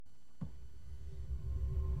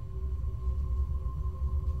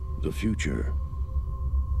the future.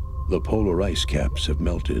 The polar ice caps have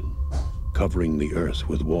melted, covering the Earth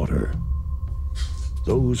with water.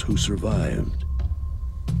 Those who survived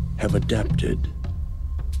have adapted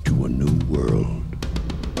to a new world.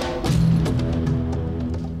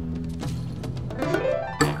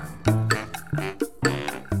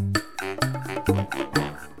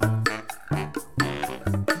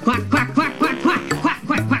 Quack, quack, quack, quack, quack, quack,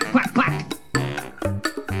 quack, quack, quack, quack.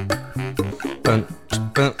 Bum,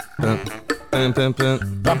 bum, bum, bum, bum,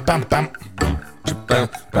 bum. Bum, bum, bum. Bum,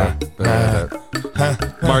 bum, bum.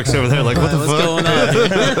 Mark's over there like, what the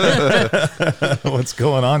fuck? What's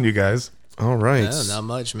going on, you guys? All right. No, not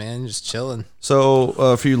much, man. Just chilling.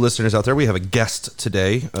 So, for you listeners out there, we have a guest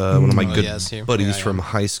today, one of my good here. buddies Here I from am.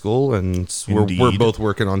 high school, and we're Indeed. both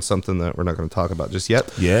working on something that we're not going to talk about just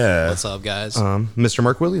yet. Yeah. What's up, guys? Mr.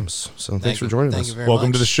 Mark Williams. So, thanks for joining Thank us. you very Welcome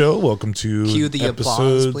much. to the show. Welcome to Cue the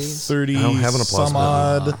applause, episode please. 30 I don't have an applause some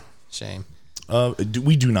button. odd. Shame.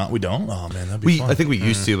 We do not. We don't. Oh man, that'd be fun. I think we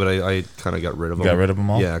used to, but I kind of got rid of them. Got rid of them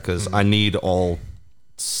all? Yeah, because I need all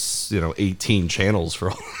 18 channels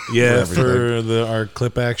for all. Yeah, everything. for our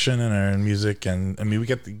clip action and our music, and I mean, we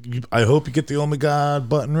get the. I hope you get the Oh My God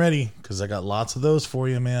button ready because I got lots of those for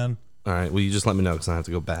you, man. All right. Well, you just let me know because I have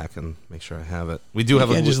to go back and make sure I have it. We do have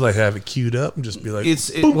You a. can't just like have it queued up and just be like,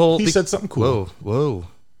 Boop, well, he said something cool. Whoa,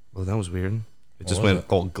 that was weird. It just was went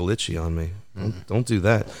all glitchy on me. Don't do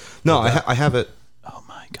that. No, I have it. Oh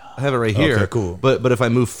my God. I have it right here. Okay, cool. But if I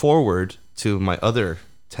move forward to my other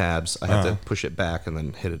tabs, I have to push it back and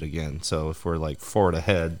then hit it again. So if we're like forward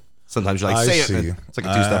ahead, sometimes you're like, say see. it. It's like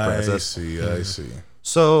a two-step process. I see.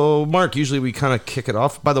 So, Mark, usually we kind of kick it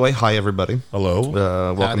off. By the way, hi, everybody. Hello.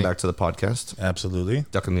 Welcome Howdy. back to the podcast, Absolutely.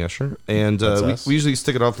 Duck and the Usher. And That's us. we usually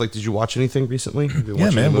stick it off like, did you watch anything recently? Have you Yeah,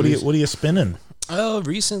 watched any man. What movies? are you spinning? Oh,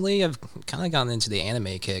 recently I've kind of gotten into the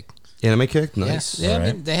anime kick. Anime kick? Nice. Yeah, I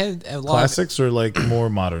Alright. mean, they had a lot of Classics or like more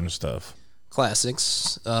modern stuff?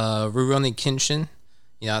 classics. Rurouni Kenshin.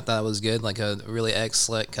 I thought it was good. Like a really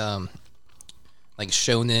excellent, like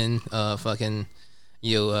shonen, fucking,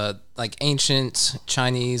 like ancient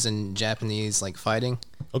Chinese and Japanese like fighting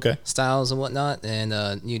Okay. styles and whatnot, and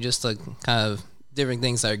just like kind of different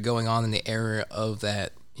things that are going on in the era of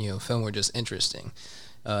that film were just interesting.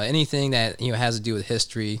 Anything that has to do with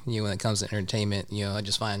history, when it comes to entertainment, I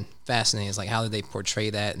just find fascinating. It's like how did they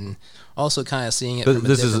portray that, and also kind of seeing it from a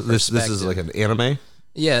This different is perspective. this is like an anime.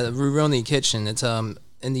 Yeah, the Rurouni Kenshin. It's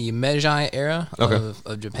in the Meiji era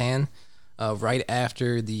of Japan. Right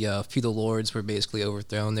after the feudal lords were basically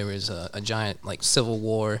overthrown, there was a giant like civil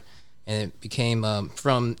war, and it became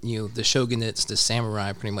from the shogunates, the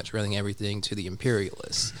samurai, pretty much running everything, to the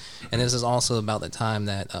imperialists. And this is also about the time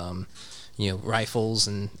that rifles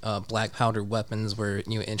and black powder weapons were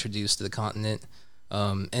introduced to the continent.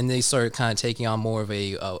 And they started kind of taking on more of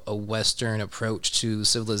a Western approach to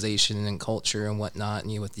civilization and culture and whatnot,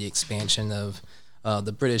 with the expansion of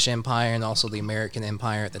the British Empire and also the American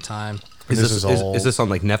Empire at the time. Is This this, is all- is this on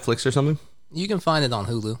like Netflix or something? You can find it on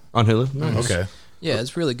Hulu. On Hulu? Nice. Okay. Yeah,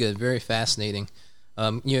 it's really good, very fascinating.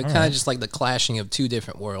 Kind of just like the clashing of two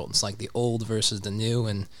different worlds, like the old versus the new,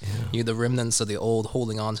 and the remnants of the old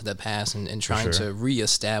holding on to the past and trying to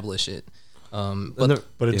reestablish it. But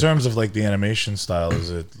But in terms of like the animation style,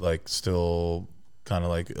 is it like still kind of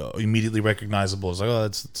like immediately recognizable? It's like, oh,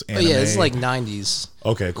 it's anime. yeah, it's like 90s.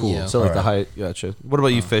 Okay, cool. Yeah. So like All the right. high, gotcha. What about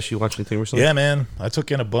you, Fish? You watch anything recently? Yeah, man. I took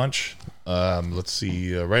in a bunch. Let's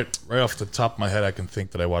see. Right off the top of my head, I can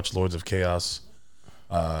think that I watched Lords of Chaos.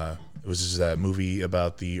 It was just that movie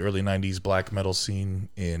about the early 90s black metal scene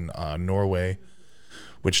in Norway,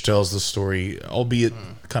 which tells the story, albeit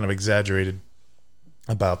kind of exaggerated,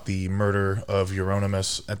 about the murder of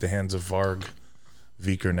Euronymous at the hands of Varg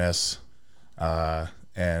Vikernes,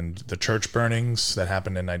 and the church burnings that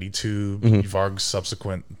happened in 92, Varg's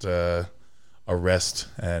subsequent arrest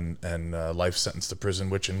and life sentence to prison,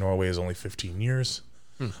 which in Norway is only 15 years.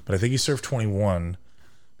 But I think he served 21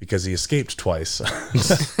 because he escaped twice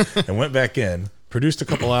and went back in, produced a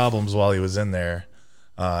couple albums while he was in there.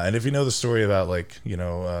 And if you know the story about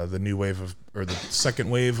the new wave of, or the second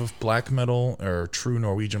wave of black metal or true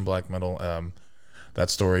Norwegian black metal, that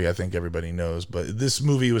story I think everybody knows. But this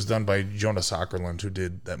movie was done by Jonas Åkerlund, who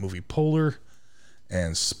did that movie Polar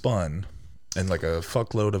and Spun and like a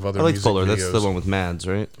fuckload of other I like music Polar. videos. That's the one with Mads,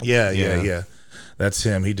 right? Yeah. That's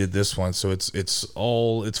him. He did this one. So it's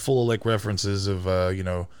full of like references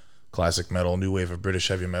of classic metal, new wave of British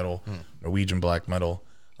heavy metal, Norwegian black metal.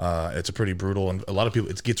 It's a pretty brutal, and a lot of people,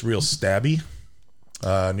 it gets real stabby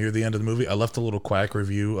near the end of the movie. I left a little Quack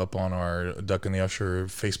review up on our Duck and the Usher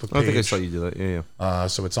Facebook page. I think I saw you do that. Yeah.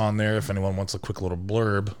 So it's on there if anyone wants a quick little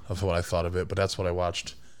blurb of what I thought of it, but that's what I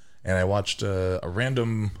watched. and I watched I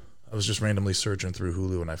was just randomly searching through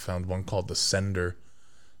Hulu, and I found one called The Sender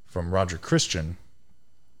from Roger Christian,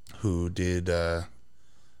 who did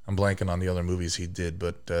I'm blanking on the other movies he did,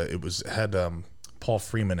 but it had Paul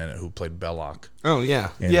Freeman in it, who played Belloc. Oh yeah,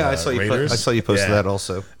 in, yeah. I saw you posted that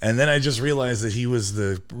also. And then I just realized that he was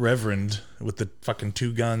the Reverend with the fucking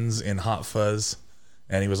two guns in Hot Fuzz.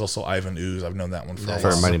 And he was also Ivan Ooze. I've known that one for a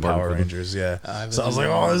while. Mighty Power Morphin. Rangers, yeah. So I was like,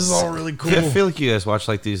 oh, this is all really cool. Yeah, I feel like you guys watch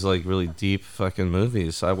like these like really deep fucking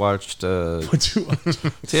movies. I watched. What you watch?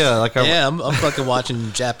 Yeah, like I'm fucking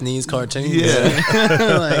watching Japanese cartoons. Yeah,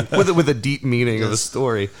 like, with a deep meaning of the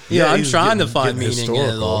story. Yeah, I'm he's trying to getting find meaning in it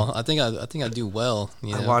historical. all. I think I do well.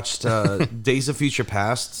 You know? I watched Days of Future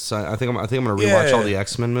Past. So I think I'm gonna rewatch Yeah. all the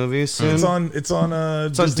X-Men movies soon. It's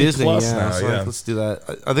on Disney Plus yeah. now. So Yeah. let's do that.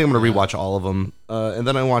 I think I'm gonna rewatch all of them. And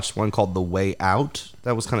then I watched one called The Way Out.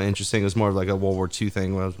 That was kind of interesting. It was more of like a World War II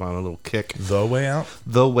thing when I was on a little kick. The Way Out.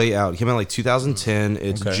 The Way Out. It came out like 2010.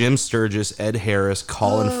 It's Okay. Jim Sturgis, Ed Harris,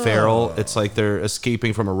 Colin Farrell. It's like they're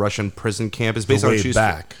escaping from a Russian prison camp. It's based The on a Way true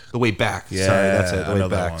Back. The Way Back. Yeah, Sorry, that's it. The I Way know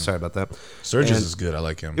that Back. one. Sorry about that. Sturgis And is good. I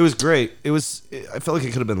like him. It was great. I felt like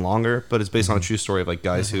it could have been longer, but it's based on a true story of like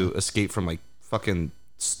guys who escaped from like fucking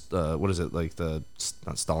what is it, like not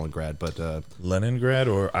Stalingrad, but Leningrad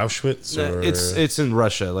or Auschwitz. Or... it's in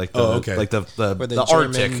Russia, like the okay. like the Where the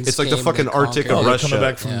Arctic. Germans It's like the came fucking and Arctic conquered. of they're Russia. coming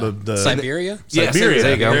back from the Siberia. Yeah, Siberia.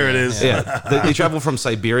 there you go. There it is. Yeah, they travel from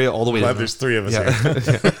Siberia all the way Glad to there's three of us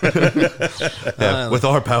here. yeah, with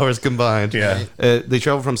our powers combined. Yeah. They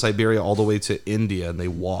travel from Siberia all the way to India, and they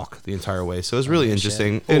walk the entire way. So it was really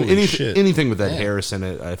interesting. And Holy shit. anything with that Yeah. Harris in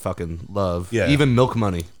it, I fucking love. Yeah. Even Milk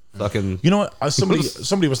Money. Fucking. You know what?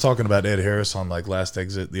 Somebody was talking about Ed Harris on like Last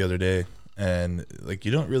Exit the other day, and like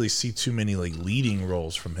you don't really see too many like leading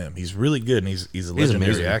roles from him. He's really good, and he's a legendary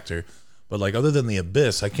amazing. actor. But like other than The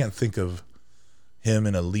Abyss, I can't think of him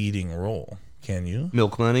in a leading role. Can you?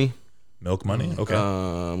 Milk Money. Milk Money. Okay,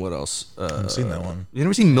 What else? I haven't seen that one. You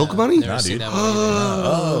never seen Milk Money? Never Nah, seen dude. that one either.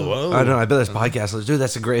 Oh, whoa. I don't know. I bet there's podcasts. Dude,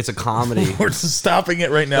 that's it's a comedy. We're just stopping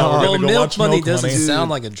it right now. No. We're Well, gonna go Milk watch Money Milk doesn't Money.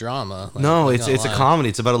 sound like a drama. Like, No, I'm it's not a lying. comedy.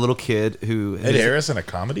 It's about a little kid who Ed Harris in a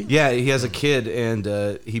comedy. Yeah, he has a kid, and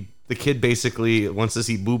the kid basically wants to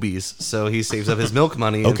see boobies, so he saves up his milk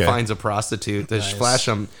money and Okay. finds a prostitute to Nice. flash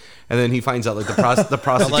him, and then he finds out like the I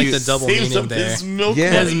prostitute. like the double Saves meaning up there. his milk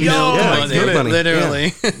Yeah, money. his Yo, Milk Yeah, money, milk money.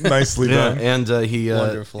 literally. Nicely Yeah, done. and he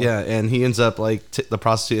Wonderful. yeah, and he ends up like the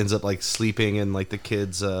prostitute ends up like sleeping in like the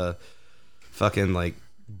kid's fucking like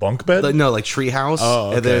Bunk bed. like treehouse,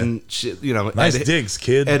 Oh, and okay. then she, Nice Ed, digs,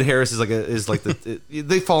 kid. Ed Harris is like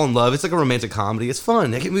they fall in love. It's like a romantic comedy. It's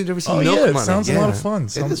fun. We've never seen Milk yeah, it Money. sounds a lot of Yeah. fun.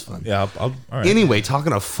 It Sounds is fun. Yeah. All right. Anyway,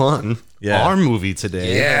 talking of fun, Yeah. our movie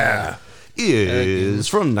today Yeah. is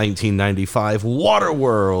from 1995,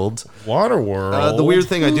 Waterworld. Waterworld. The weird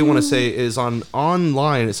thing I do want to say is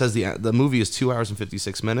online it says the movie is 2 hours and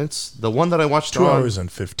 56 minutes. The one that I watched 2 on, hours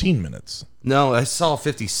and 15 minutes. no, I saw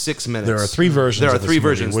 56 minutes. There are three versions. There are of this three movie,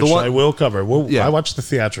 versions. which The one, I will cover. Yeah. I watched the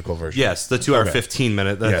theatrical version. yes, the 2 hour Okay. 15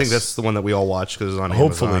 minute. I think Yes. that's the one that we all watched because it's on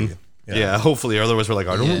Hopefully. Amazon. Yeah. Yeah, hopefully. Otherwise, we're like,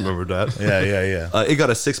 I don't Yeah. remember that. Yeah. It got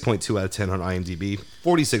a 6.2 out of 10 on IMDb,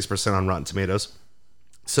 46% on Rotten Tomatoes.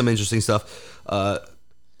 Some interesting stuff. A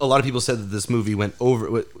lot of people said that this movie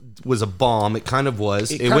was a bomb. It kind of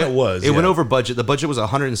was. It kinda was, It went yeah. over budget. The budget was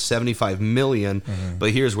 175 million, but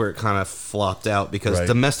here's where it kind of flopped out because Right.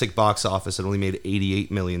 domestic box office it only made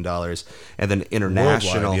 88 million dollars, and then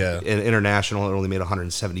international, Worldwide, yeah. international it only made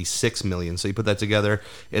 176 million. So you put that together,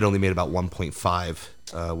 it only made about 1.5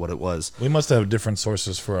 what it was. We must have different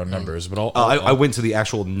sources for our numbers, but I went to the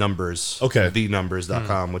actual numbers. Okay.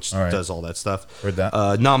 thenumbers.com, which All right. does all that stuff. Heard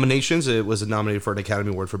that. Nominations, it was nominated for an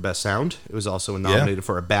Academy Award for Best Sound. It was also nominated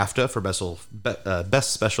for a BAFTA for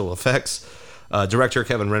Best Special Effects. Director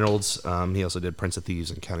Kevin Reynolds, he also did Prince of Thieves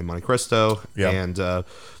and Counting Monte Cristo. Yeah. And there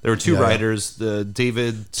were two Yeah. writers,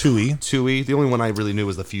 David Toohey. The only one I really knew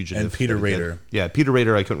was The Fugitive. And Peter That kid. Rader. Yeah, Peter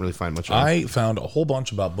Rader I couldn't really find much on. I found a whole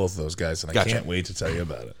bunch about both of those guys, and I Gotcha. can't wait to tell you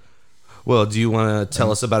about it. Well, do you want to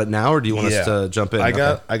tell us about it now, or do you want us to jump in? I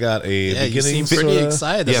Okay. got a Yeah, you beginning. seem pretty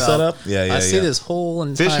excited about setup. Yeah. I see this whole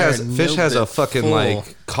entire Fish has a notebook fucking full.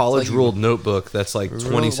 like college Like, ruled notebook that's like wrote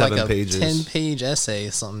 27 like a pages. 10-page essay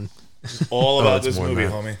or something. all about it's this more than movie,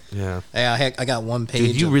 that. homie. Yeah, Hey, I got one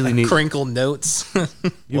page you of really need- crinkled notes.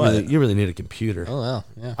 you really need a computer. Oh wow,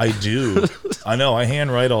 yeah. I do. I know. I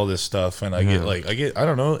handwrite all this stuff, and I get I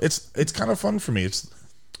don't know. It's kind of fun for me. It's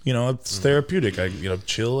it's therapeutic. I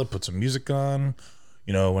chill. I put some music on.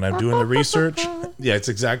 When I'm doing the research, yeah, it's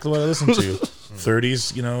exactly what I listen to.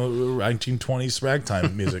 30s, 1920s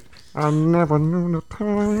ragtime music, I never knew the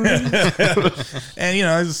pain.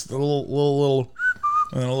 and it's a little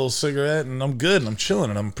and then a little cigarette, and I'm good, and I'm chilling,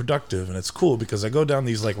 and I'm productive, and it's cool because I go down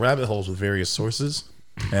these like rabbit holes with various sources,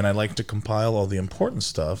 and I like to compile all the important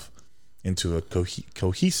stuff into a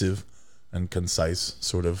cohesive and concise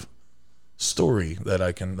sort of story that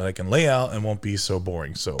I can lay out and won't be so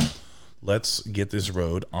boring. So let's get this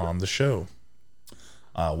road on the show.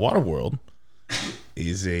 Waterworld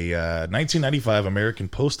is a 1995 American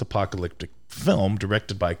post-apocalyptic film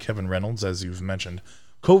directed by Kevin Reynolds, as you've mentioned,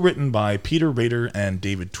 co-written by Peter Rader and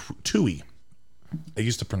David Twohy. I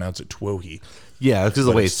used to pronounce it Twohy. Yeah, because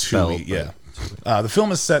the way it's Twohy, spelled. yeah. The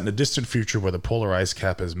film is set in a distant future where the polar ice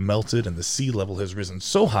cap has melted and the sea level has risen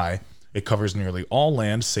so high it covers nearly all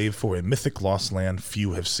land save for a mythic lost land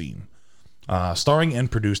few have seen. Starring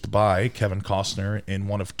and produced by Kevin Costner in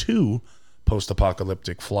one of two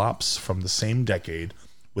post-apocalyptic flops from the same decade,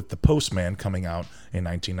 with The Postman coming out in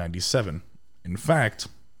 1997. In fact,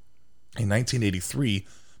 in 1983,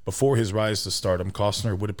 before his rise to stardom,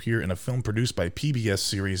 Costner would appear in a film produced by PBS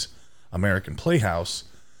series American Playhouse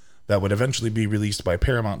that would eventually be released by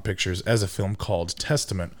Paramount Pictures as a film called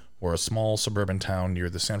Testament, where a small suburban town near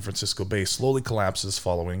the San Francisco Bay slowly collapses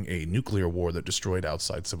following a nuclear war that destroyed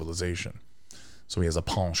outside civilization. So he has a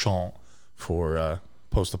penchant for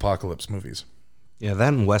post-apocalypse movies. Yeah,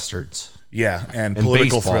 that and westerns. Yeah, and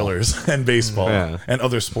political baseball. thrillers and baseball and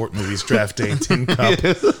other sport movies, Draft Day, Tin Cup,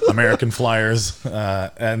 American Flyers,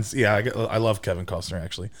 and yeah, I love Kevin Costner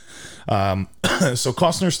actually. So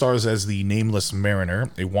Costner stars as the nameless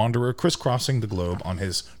mariner, a wanderer crisscrossing the globe on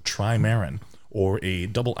his trimaran, or a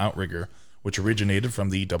double outrigger, which originated from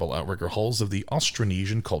the double outrigger hulls of the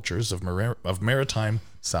Austronesian cultures of maritime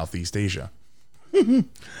Southeast Asia.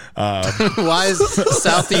 Why is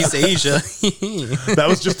Southeast Asia? That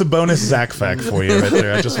was just a bonus Zach fact for you right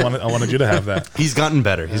there. I wanted you to have that. He's gotten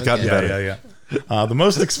better. He's gotten better. Yeah. The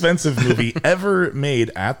most expensive movie ever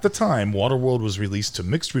made at the time, Waterworld, was released to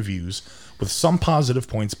mixed reviews, with some positive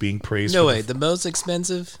points being praised. No way, the most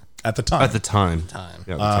expensive at the time. At the time.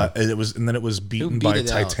 Yeah, and then it was beaten by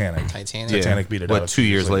Titanic. Titanic beat it out. 2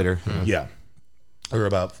 years later? Yeah. Or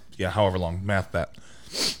about however long. Math that.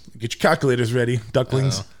 Get your calculators ready,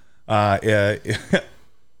 ducklings.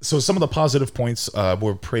 So some of the positive points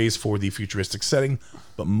were praised for the futuristic setting,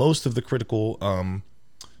 but most of the critical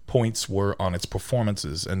points were on its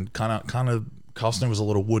performances, and kind of Costner was a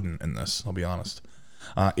little wooden in this, I'll be honest.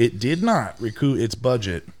 It did not recoup its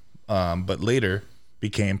budget, but later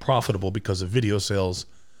became profitable because of video sales,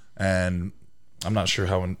 and I'm not sure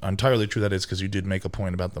how entirely true that is, because you did make a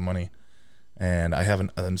point about the money. And I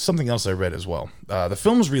haven't. Something else I read as well. The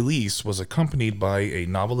film's release was accompanied by a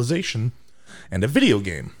novelization and a video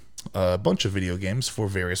game, a bunch of video games for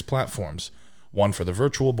various platforms. One for the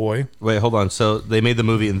Virtual Boy. Wait, hold on. So they made the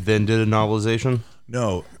movie and then did a novelization?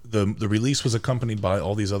 No, the release was accompanied by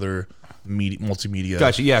all these other multimedia.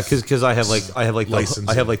 Gotcha. Yeah, because I have like licensing.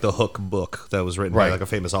 the Hook book that was written by like a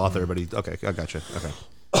famous author. But I gotcha. Okay.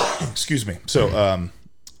 Excuse me.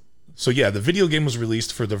 So yeah, the video game was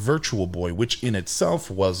released for the Virtual Boy, which in itself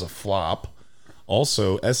was a flop.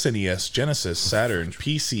 Also, SNES, Genesis, Saturn,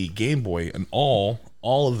 PC, Game Boy, and all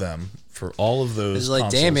of them, for all of those It's like,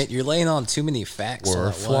 damn it, you're laying on too many facts all were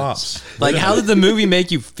at flops. once. Like, how did the movie make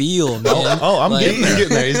you feel, man? I'm getting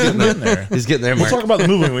there. He's getting there. He's getting there. We'll Mark. talk about the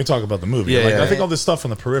movie when we talk about the movie. Yeah, I think all this stuff on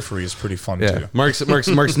the periphery is pretty fun too. Mark's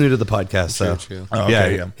new to the podcast, so True. Oh,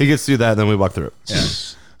 okay, yeah. he gets through that, and then we walk through it. Yeah.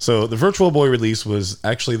 So the Virtual Boy release was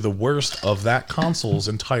actually the worst of that console's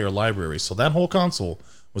entire library. So that whole console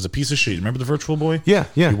was a piece of shit. Remember the Virtual Boy? Yeah.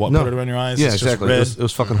 You put it around your eyes. Yeah, it's exactly. Just red It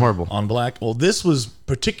was fucking horrible. on black. Well, this was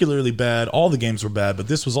particularly bad. All the games were bad, but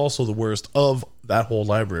this was also the worst of that whole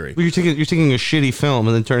library. Well, you're taking a shitty film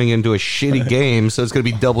and then turning it into a shitty game, so it's going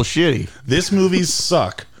to be double shitty. This movie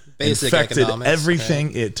suck. Basic Infected economics,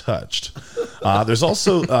 everything it touched. There's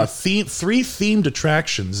also three themed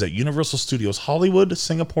attractions at Universal Studios Hollywood,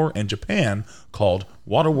 Singapore, and Japan called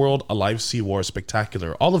Waterworld: A Live Sea War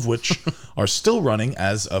Spectacular, all of which are still running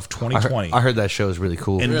as of 2020. I heard that show is really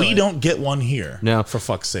cool. And we don't get one here. No. For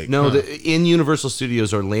fuck's sake. No, in Universal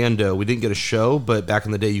Studios Orlando, we didn't get a show, but back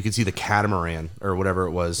in the day, you could see the catamaran or whatever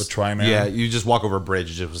it was. The trimaran? Yeah, you just walk over a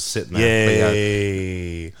bridge, it just was sitting there.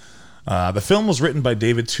 Yay. The film was written by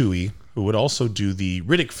David Twohy, who would also do the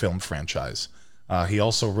Riddick film franchise. He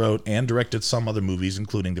also wrote and directed some other movies,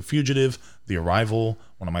 including The Fugitive, The Arrival,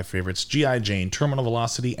 one of my favorites, G.I. Jane, Terminal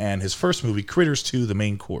Velocity, and his first movie, Critters 2, The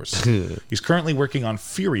Main Course. He's currently working on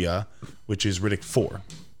Furia, which is Riddick 4.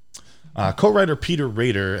 Co-writer Peter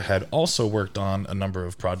Rader had also worked on a number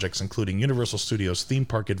of projects, including Universal Studios Theme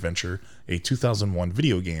Park Adventure, a 2001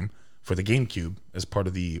 video game for the GameCube as part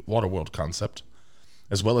of the Waterworld concept.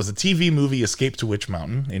 as well as the TV movie Escape to Witch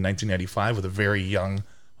Mountain in 1995 with a very young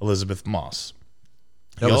Elizabeth Moss.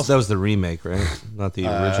 That was the remake, right? Not the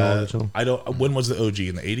original. I don't. When was the OG,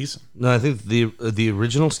 in the 80s? No, I think the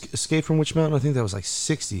original Escape from Witch Mountain. I think that was like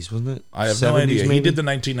 60s, wasn't it? I have no idea. He did the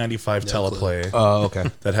 1995 teleplay Oh,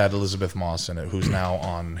 okay. that had Elizabeth Moss in it, who's now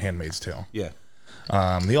on Handmaid's Tale. Yeah.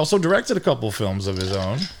 He also directed a couple films of his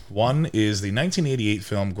own. One is the 1988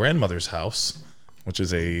 film Grandmother's House, which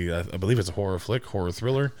is I believe it's a horror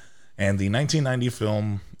thriller, and the 1990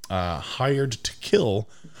 film Hired to Kill,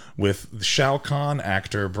 with Shao Kahn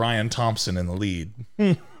actor Brian Thompson in the lead.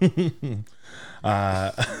 Such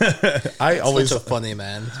a funny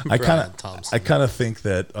man. I kind of think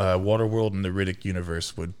that Waterworld and the Riddick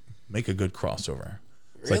universe would make a good crossover.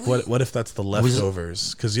 It's like, what if that's the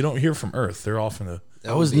leftovers? Because you don't hear from Earth; they're off in the.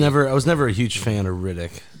 I was never a huge fan of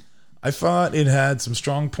Riddick. I thought it had some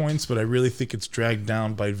strong points, but I really think it's dragged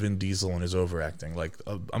down by Vin Diesel and his overacting. Like,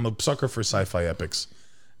 I'm a sucker for sci-fi epics.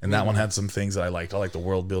 And that one had some things that I liked. I like the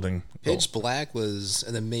world building. Pitch Black was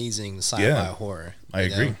an amazing sci-fi horror. I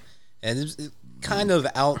agree. And it's kind of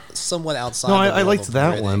somewhat outside. No, the I liked world of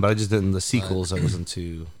that Riddick. one, but I just didn't. The sequels I wasn't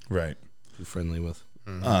too friendly with.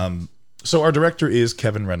 So our director is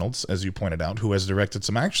Kevin Reynolds, as you pointed out, who has directed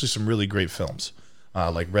some really great films,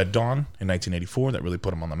 like Red Dawn in 1984, that really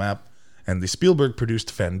put him on the map, and the Spielberg-produced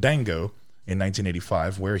Fandango in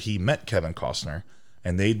 1985, where he met Kevin Costner,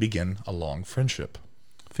 and they'd begin a long friendship.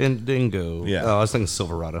 Fandango. Yeah. Oh, I was thinking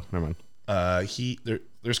Silverado. Never mind.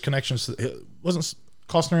 There's connections to. Wasn't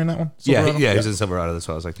Costner in that one? Yeah, he's in Silverado. That's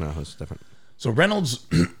why I was like, no, it's different. So Reynolds,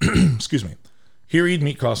 excuse me. Here he'd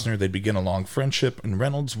meet Costner. They'd begin a long friendship, and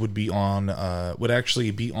Reynolds would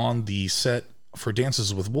actually be on the set for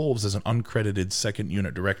Dances with Wolves as an uncredited second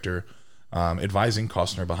unit director, advising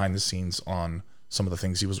Costner behind the scenes on some of the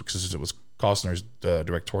things because it was Costner's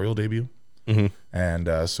directorial debut,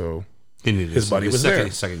 and so. His buddy was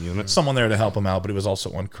there. Second unit. Someone there to help him out, but it was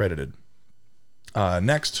also uncredited.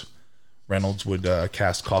 Next, Reynolds would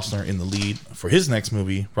cast Costner in the lead for his next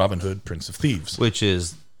movie, Robin Hood, Prince of Thieves. Which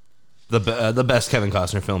is the best Kevin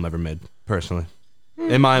Costner film ever made, personally.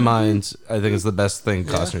 In my mind, I think it's the best thing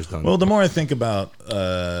Costner's done. Well, the more I think about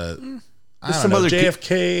JFK,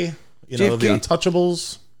 the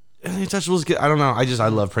Untouchables. The Untouchables, I don't know. I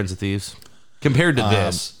love Prince of Thieves. Compared to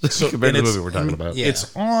this, compared to the movie we're talking about. Yeah.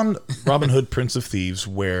 It's on Robin Hood, Prince of Thieves,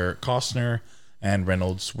 where Costner and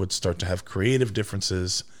Reynolds would start to have creative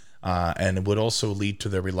differences, and it would also lead to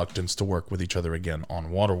their reluctance to work with each other again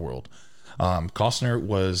on Waterworld. Costner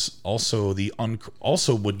was also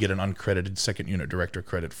would get an uncredited second unit director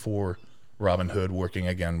credit for Robin Hood, working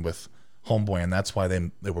again with Homeboy, and that's why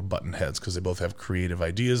they were button heads, because they both have creative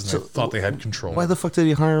ideas and they thought they had control. Why the fuck did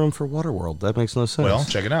he hire him for Waterworld? That makes no sense. Well,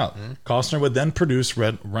 check it out. Costner would then produce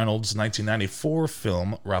Reynolds' 1994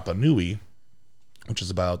 film Rapa Nui, which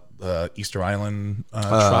is about Easter Island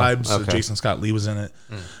tribes. Okay. Jason Scott Lee was in it.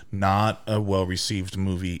 Not a well-received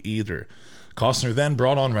movie either. Costner then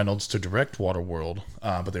brought on Reynolds to direct Waterworld,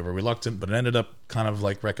 but they were reluctant, but it ended up kind of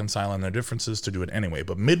like reconciling their differences to do it anyway.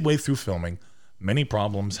 But midway through filming, many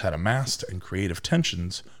problems had amassed and creative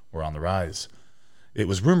tensions were on the rise. It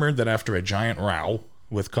was rumored that after a giant row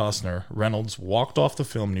with Costner, Reynolds walked off the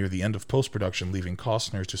film near the end of post-production, leaving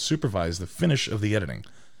Costner to supervise the finish of the editing.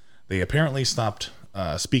 They apparently stopped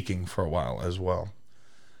speaking for a while as well.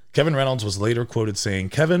 Kevin Reynolds was later quoted saying,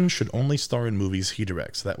 "Kevin should only star in movies he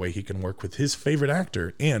directs. That way he can work with his favorite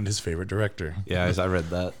actor and his favorite director." Yeah, I read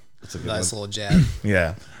that. That's a good Nice one. little jab.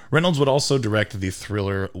 Yeah. Reynolds would also direct the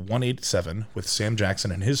thriller 187 with Sam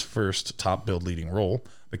Jackson in his first top-billed leading role,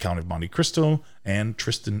 The Count of Monte Cristo, and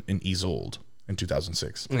Tristan and Isolde in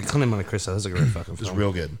 2006. Yeah, Count of Monte Cristo. That's a great fucking It was film.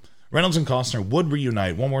 real good. Reynolds and Costner would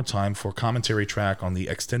reunite one more time for commentary track on the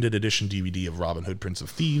extended edition DVD of Robin Hood, Prince of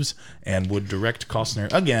Thieves, and would direct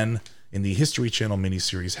Costner again in the History Channel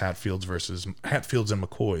miniseries Hatfields and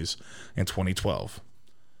McCoys in 2012.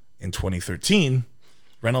 In 2013,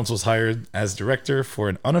 Reynolds was hired as director for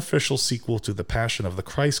an unofficial sequel to The Passion of the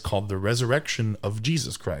Christ called The Resurrection of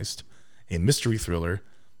Jesus Christ, a mystery thriller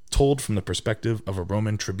told from the perspective of a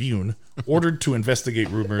Roman tribune ordered to investigate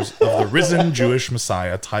rumors of the risen Jewish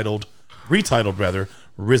Messiah, retitled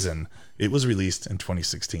Risen. It was released in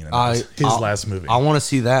 2016, and that was his last movie. I want to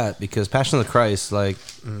see that because Passion of the Christ, like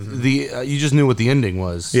you just knew what the ending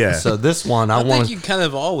was. Yeah. So this one, I I want think you kind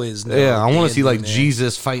of always know. Yeah, I the want to see like ending there.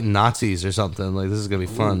 Jesus fighting Nazis or something. Like this is gonna be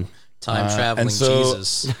fun. Time traveling and so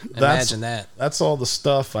Jesus. Imagine that. That's all the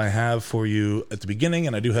stuff I have for you at the beginning,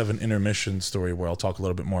 and I do have an intermission story where I'll talk a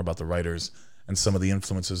little bit more about the writers and some of the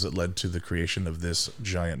influences that led to the creation of this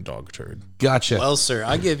giant dog turd. Gotcha. Well, sir,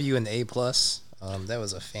 I give you an A+. That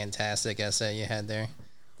was a fantastic essay you had there.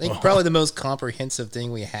 I think probably the most comprehensive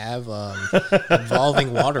thing we have involving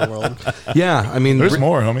Waterworld. Yeah, I mean, There's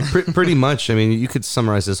more, homie. pretty much. I mean, you could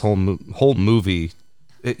summarize this whole movie.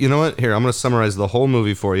 You know what? Here, I'm going to summarize the whole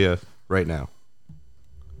movie for you right now.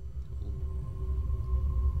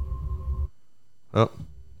 Oh,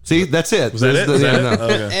 see, that's it. Was that it? Was that it? No.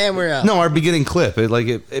 Okay. And we're out. No, our beginning clip.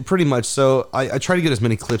 It pretty much. So I try to get as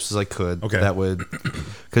many clips as I could. Okay. That would,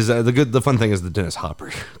 because the fun thing is the Dennis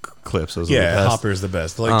Hopper clips. Those are the Yeah, best. Hopper's the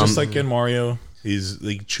best. Like just like in Mario, he's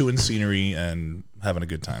like chewing scenery and having a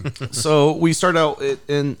good time. So we start out,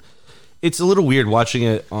 and it's a little weird watching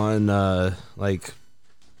it on like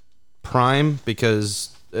Prime because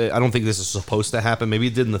I don't think this is supposed to happen. Maybe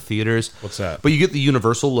it did in the theaters. What's that? But you get the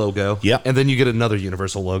Universal logo. Yep. And then you get another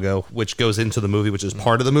Universal logo, which goes into the movie, which is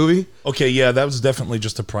part of the movie. Okay, yeah, that was definitely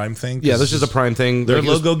just a Prime thing. Yeah, this is a Prime thing. Their Like, it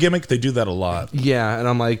was- logo gimmick, they do that a lot. Yeah, and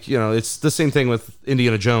I'm like, it's the same thing with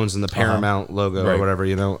Indiana Jones and the Paramount logo or Right. whatever,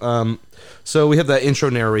 So we have that intro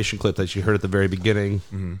narration clip that you heard at the very beginning.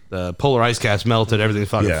 The polar ice caps melted, everything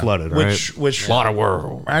fucking Yeah. flooded, right? Which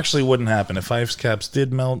Waterworld. actually wouldn't happen. If ice caps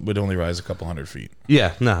did melt, we'd only rise a couple hundred feet.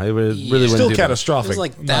 Yeah, no, it would really Yeah. wouldn't Still do that. catastrophic. There's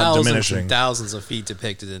like not thousands diminishing. and thousands of feet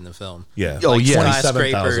depicted in the film. Yeah. Oh, Like yeah.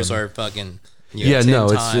 skyscrapers 27,000. are fucking. Yeah, 10 no,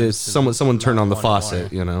 times it's someone turned on the amount of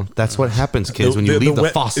faucet. water. That's what happens, kids, when you leave the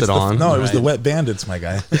wet- faucet it's the- on. No, it was the Right. wet bandits, my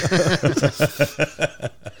guy.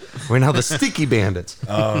 We're now the sticky bandits.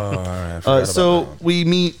 Oh, all right. I forgot So about that. we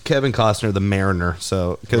meet Kevin Costner, the Mariner.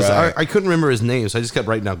 So because Right. I couldn't remember his name, so I just kept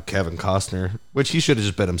writing down Kevin Costner, which he should have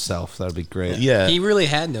just been himself. That would be great. Yeah. He really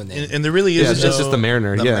had no name. And there really is Yeah, it's just the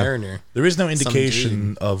Mariner. the yeah. Mariner. There is no Some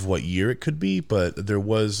indication of what year it could be, but there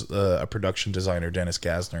was a production designer, Dennis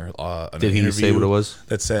Gassner. Did he say what it was?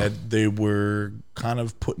 That said they were kind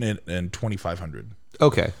of putting it in 2500,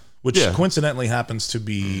 Okay. which Yeah. coincidentally happens to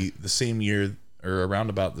be the same year or around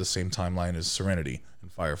about the same timeline as Serenity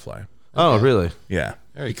and Firefly. Oh, really? Yeah,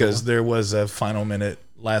 because there was a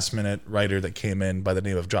last minute writer that came in by the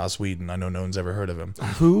name of Joss Whedon. I know no one's ever heard of him.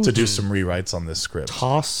 Who? To do some rewrites on this script.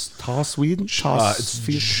 Toss Sweden?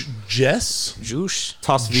 It's Jess Juice.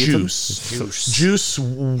 Toss Juice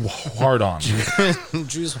hard on.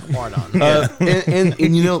 Juice hard on.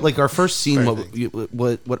 and like our first scene,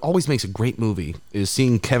 what always makes a great movie is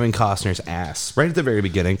seeing Kevin Costner's ass right at the very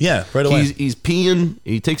beginning. Yeah, right away. He's peeing.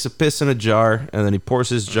 He takes a piss in a jar, and then he pours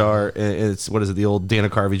his jar. And it's what is it? The old Dana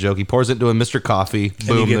Carvey joke. He pours it into a Mr. Coffee.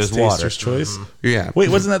 And Boom, he gets there's water. Taster's Choice. Yeah. Wait,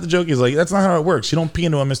 wasn't that the joke? He's like, that's not how it works. You don't pee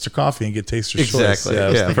into a Mr. Coffee and get Taster's Choice. Exactly. I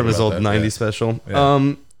was Yeah, thinking from his about old that. '90s Yeah. special.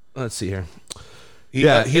 Yeah. Let's see here. He's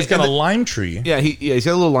got and a lime tree. Yeah, he's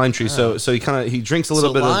got a little lime tree. So he drinks a little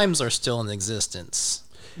So bit of. limes are still in existence.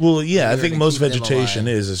 Well, yeah, I Weird think to most keep them vegetation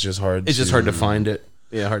alive. is. It's just hard. It's just hard to find it.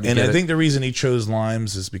 Yeah, hard to And get I it. think the reason he chose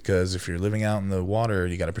limes is because if you're living out in the water,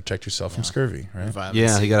 you got to protect yourself from scurvy, right? Vitamin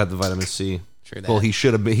Yeah, C, he got to have the vitamin C. True Well, that. he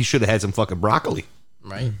should have. He should have had some fucking broccoli.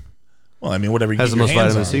 right? Well, I mean, whatever you Has get the your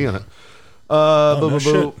most hands vitamin on. C on it. no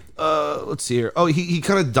shit. Let's see here. Oh, he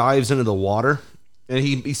kind of dives into the water, and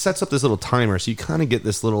he sets up this little timer, so you kind of get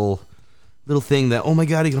this little thing that, oh my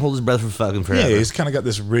god, he can hold his breath for fucking forever. Yeah, he's kind of got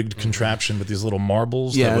this rigged contraption with these little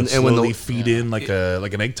marbles Yeah, that would and when slowly the- feed in like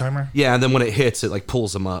an egg timer. Yeah, and then when it hits, it like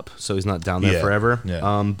pulls him up, so he's not down there Yeah, forever.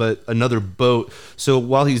 yeah. But another boat. So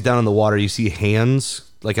while he's down in the water, you see hands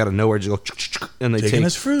like out of nowhere just go, and they Taking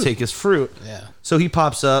his fruit. Take his fruit. Yeah. So he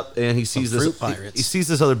pops up and he sees this. fruit pirates. He sees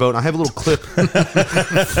this other boat. And I have a little clip.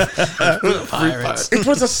 Pirates. It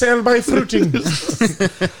was a sail by fruiting.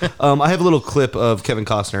 I have a little clip of Kevin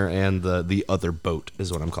Costner and the other boat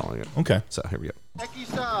is what I'm calling it. Okay. So here we go.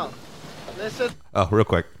 Eki-san, listen. Oh, real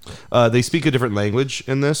quick. They speak a different language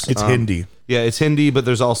in this. It's Hindi. Yeah, it's Hindi, but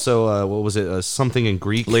there's also what was it? Something in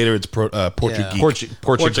Greek. Later, it's Portuguese. Portuguese.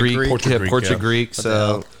 Portuguese, Portuguese.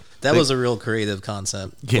 So That was a real creative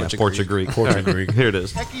concept. yeah, Portuguese. Portuguese. Here it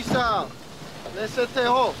is. Eki-san, listen to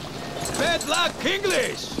home. Bad luck,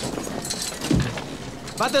 English!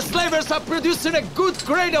 But the slavers are producing a good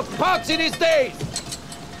grade of pots in these days!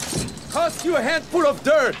 Cost you a handful of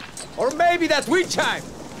dirt, or maybe that wind chime!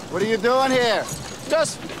 What are you doing here?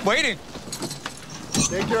 Just waiting.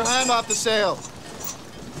 Take your hand off the sail.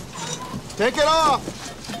 Take it off.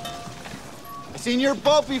 I've seen your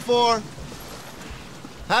boat before.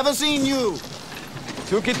 Haven't seen you.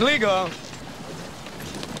 Took it legal.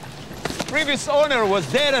 Previous owner was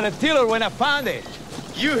dead on a tiller when I found it.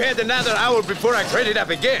 You had another hour before I cleared it up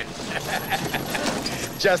again.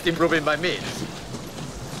 Just improving my means.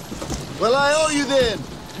 Well, I owe you then.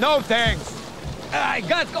 No thanks. I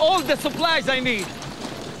got all the supplies I need.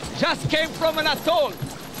 Just came from an atoll.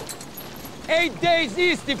 8 days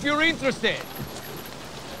east if you're interested.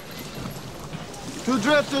 Two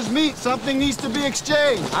drifters meet. Something needs to be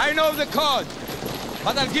exchanged. I know the code,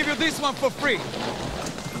 but I'll give you this one for free.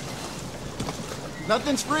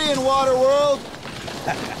 Nothing's free in Waterworld.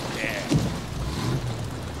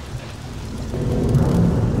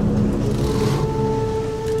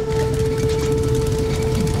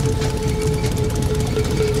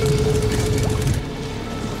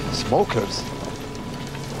 Smokers.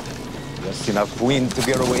 Just enough wind to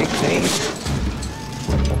get away clean.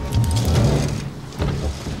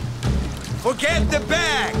 Forget the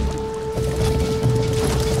bag!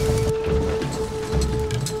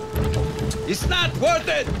 It's not worth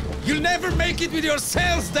it! You'll never make it with your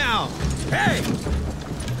sails down! Hey!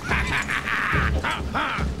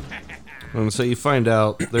 So you find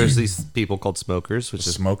out there's these people called smokers, which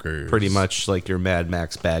is Smokers. pretty much like your Mad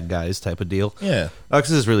Max bad guys type of deal. Yeah.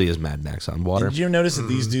 Because this really is Mad Max on water. Did you notice that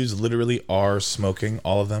these dudes literally are smoking,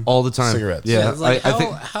 all of them? All the time. Cigarettes. Yeah. It's like, I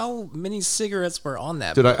think, how many cigarettes were on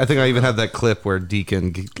that? dude, I think I even have that clip where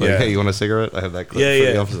Deacon, like, Yeah. hey, you want a cigarette? I have that clip Yeah, for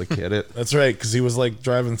yeah. the officer like, get it. That's right, because he was like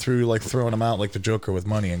driving through, like throwing them out like the Joker with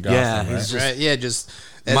money in Gotham. Yeah, right? he's Right? Yeah, just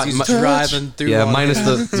as My- he's my- driving through. Yeah, all minus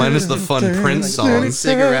the fun Prince throwing song.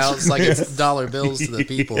 cigarettes like it's dollar bills to the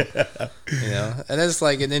people. You know, and it's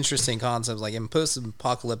like an interesting concept. Like in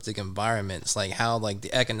post-apocalyptic environments, like how like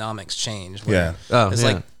the economics change. where Yeah. Oh, it's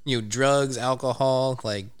yeah. like drugs, alcohol,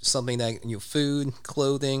 like something that food,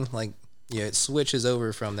 clothing, like it switches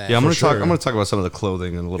over from that. Yeah, I'm gonna sure. talk. I'm gonna talk about some of the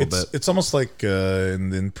clothing in a little bit. It's almost like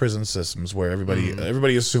in prison systems where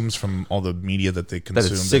everybody assumes from all the media that they That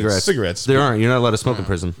consume it's cigarettes. Cigarettes. There aren't. You're not allowed to smoke in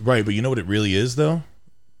prison. Right, but you know what it really is though?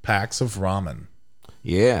 Packs of ramen.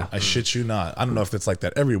 Yeah. I shit you not. I don't know if it's like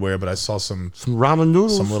that everywhere, but I saw some Ramen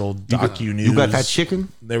noodles. little docu news. You got that chicken?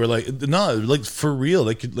 They were like, no, like for real.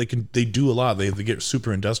 They do a lot. They get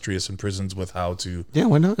super industrious in prisons with how to Yeah,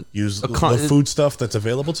 why not? use A the con- food stuff that's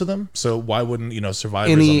available to them. So why wouldn't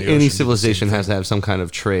survivors on the ocean do Any the civilization same has to have some kind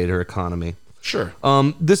of trade or economy. thing? Sure.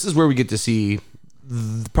 This is where we get to see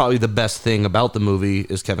probably the best thing about the movie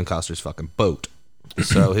is Kevin Costner's fucking boat.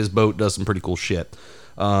 So his boat does some pretty cool shit.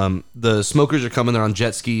 The smokers are coming there on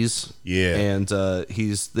jet skis. Yeah. And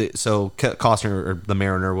Costner, or the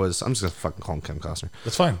Mariner, was, I'm just gonna fucking call him Kevin Costner.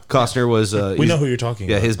 That's fine. Costner was We know who you're talking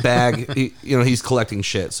Yeah, about. his bag, he's collecting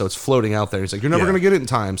shit, so it's floating out there. He's like, you're never Yeah. gonna get it in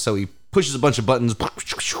time. So he pushes a bunch of buttons,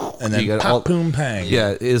 And then you got pop, boom, pang.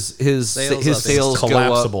 Yeah, his Sails up. sails go up.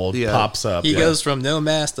 Collapsible Yeah. pops up. He yeah. goes from no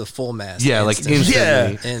mast to full mast. Yeah, like instantly.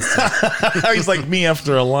 instantly. Instant. He's like me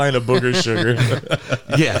after a line of booger sugar.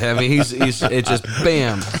 Yeah, I mean, he's it just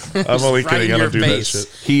bam. I'm only right in kidding. I your don't do that face. shit.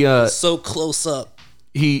 He So close up.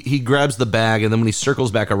 he grabs the bag, and then when he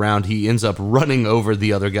circles back around, he ends up running over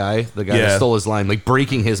the other guy, the guy that Yeah. stole his line, like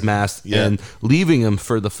breaking his mast Yeah. and leaving him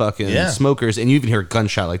for the fucking Yeah. smokers. And you even hear a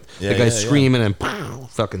gunshot, like Yeah, the guy's yeah, yeah. screaming and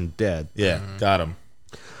fucking dead. Yeah, got him.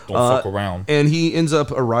 Don't fuck around. And he ends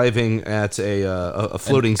up arriving at a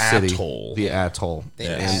floating city, atoll. the atoll. The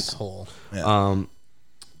Yes. asshole. Um,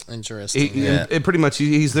 Interesting. it pretty much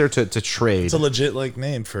he's there to trade. It's a legit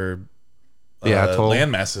name for The atoll?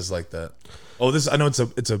 land masses like that. Oh, I know it's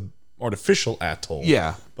a artificial atoll.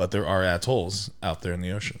 Yeah. but there are atolls out there in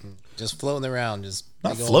the ocean. Just floating around. Just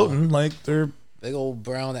Not big floating, like they're big old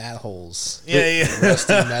brown holes. yeah.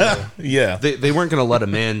 Rusty metal. Yeah. They weren't going to let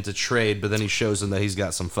him in to trade, but then he shows them that he's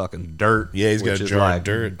got some fucking dirt. Yeah, he's got which a is jar of like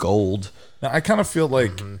dirt. gold. Now, I kind of feel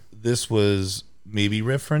like this was maybe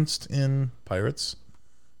referenced in Pirates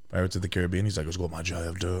of the Caribbean. He's like, let's go my jar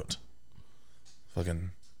of dirt.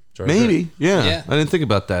 Fucking jar of dirt. Maybe, yeah. Yeah. I didn't think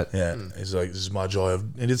about that. Yeah, he's like, this is my jar of,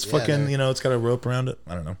 and it's fucking, they're- it's got a rope around it.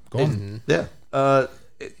 I don't know. Go on. Yeah.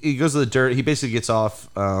 He goes to the dirt. He basically gets off.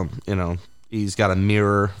 He's got a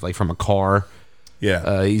mirror like from a car.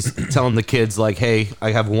 Yeah. He's telling the kids like, "Hey,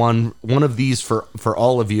 I have one of these for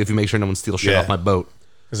all of you if you make sure no one steals shit Yeah. off my boat."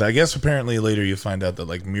 Because I guess apparently later you find out that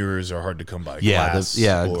like mirrors are hard to come by. Yeah, Glass,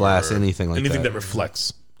 the- glass, anything like anything that. that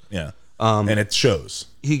reflects. Yeah, and it shows.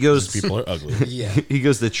 He goes. People are ugly. Yeah. He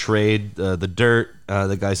goes to trade the dirt.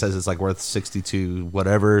 The guy says it's like worth 62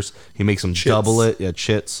 whatevers. He makes him double it. Yeah,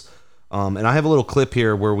 chits. And I have a little clip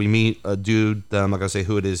here where we meet a dude that I'm not gonna say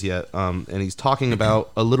who it is yet. And he's talking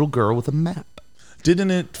about a little girl with a map.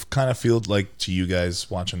 Didn't it kind of feel like to you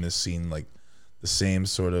guys watching this scene like the same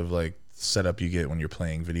sort of like setup you get when you're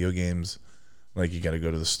playing video games? Like you got to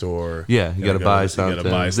go to the store. Yeah, you got to buy something. You gotta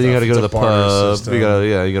buy Then you got to stuff. go to It's the a barter pub. system. You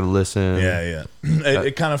got to listen. Yeah.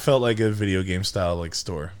 It kind of felt like a video game style like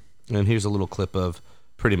store. And here's a little clip of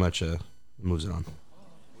pretty much moves it on.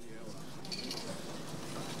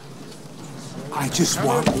 I just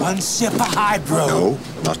want one sip of hydro. No,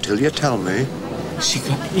 not till you tell me. She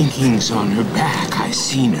got inklings on her back. I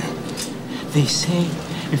seen her. They say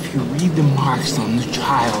If you read the marks on the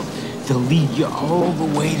child, they'll lead you all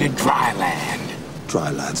the way to dry land. Dry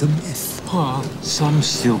land's a myth. Well, some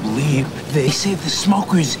still believe. They say the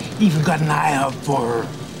smokers even got an eye out for her.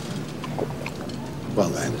 Well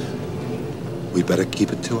then, we better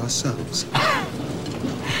keep it to ourselves.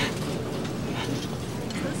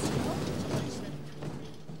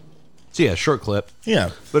 So yeah, short clip.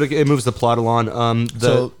 Yeah. But it moves the plot along.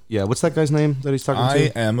 What's that guy's name that he's talking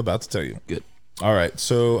to? I am about to tell you. Good. All right.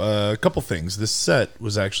 So a couple things. This set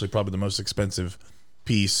was actually probably the most expensive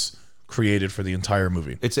piece created for the entire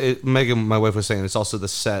movie. Megan, my wife, was saying it's also the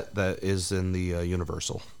set that is in the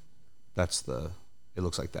Universal. It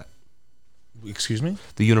looks like that. Excuse me?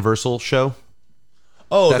 The Universal show.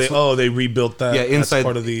 They rebuilt that. Yeah, inside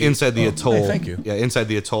part of the atoll. Hey, thank you. Yeah, inside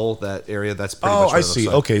the atoll, that area. That's pretty much. I see.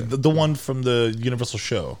 Like. Okay, the one from the Universal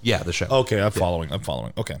show. Yeah, the show. Okay, I'm following.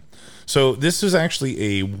 Okay, so this is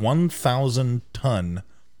actually a 1,000-ton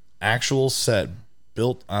actual set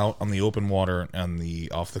built out on the open water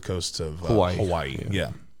off the coast of Hawaii.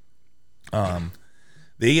 Yeah.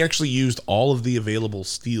 They actually used all of the available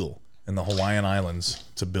steel in the Hawaiian Islands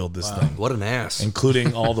to build this thing. What an ass.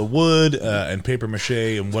 Including all the wood and paper mache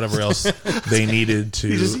and whatever else they needed to...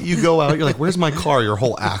 You go out, you're like, where's my car? Your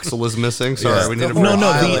whole axle is missing. Sorry, we need to...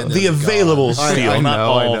 the available steel, not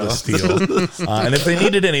all the steel. And if they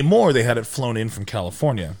needed any more, they had it flown in from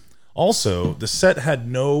California. Also, the set had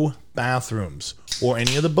no bathrooms, or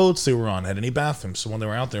any of the boats they were on had any bathrooms. So when they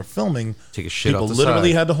were out there filming, take a shit people off the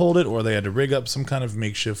literally side. had to hold it, or they had to rig up some kind of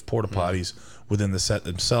makeshift porta potties within the set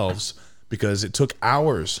themselves, because it took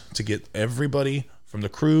hours to get everybody from the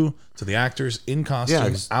crew to the actors in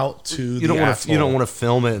costume out to the atoll. You don't want to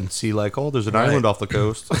film it and see like, oh, there's an island off the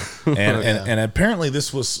coast. and apparently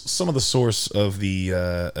this was some of the source of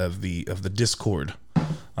the discord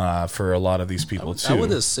for a lot of these people too. I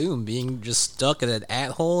would assume being just stuck in an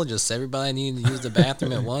atoll, just everybody needing to use the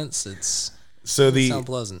bathroom at once. It sounds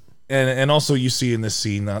pleasant. And also you see in this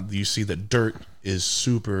scene you see that dirt is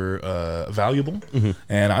super valuable. Mm-hmm.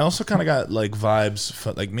 And I also kind of got like vibes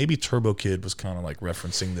for, like maybe Turbo Kid was kind of like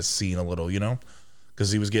referencing this scene a little, because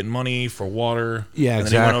he was getting money for water. Yeah, and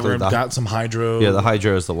exactly. then he went over and got some hydro. Yeah, the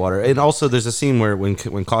hydro is the water. And also, there's a scene where when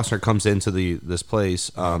Costner comes into this place,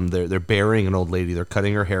 they're burying an old lady. They're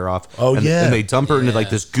cutting her hair off. Oh, and, yeah. and they dump her into like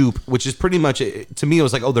this goop, which is pretty much to me. It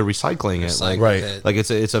was like, oh, they're recycling it, like right? Like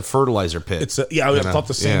it's a fertilizer pit. I thought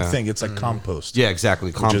the same thing. It's like compost. Yeah,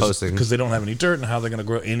 exactly, composting, because they don't have any dirt, and how they're going to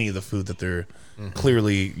grow any of the food that they're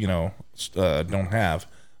clearly don't have.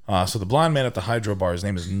 So the blind man at the hydro bar, his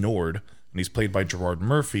name is Nord. And he's played by Gerard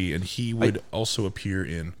Murphy, and he would also appear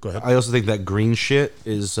in... Go ahead. I also think that green shit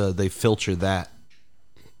is they filter that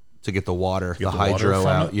to get the water, the hydro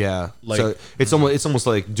out. It? Yeah, like, so it's almost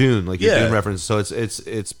like Dune, like your Dune reference. So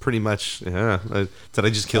it's pretty much. Yeah. Did I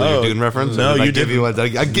just kill your Dune reference? No, you didn't.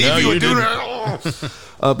 I gave you a Dune.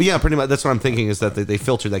 But yeah, pretty much that's what I'm thinking is that they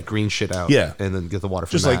filter that green shit out. Yeah, and then get the water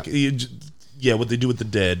from just that. Like what they do with the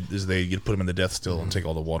dead is you put them in the death still and take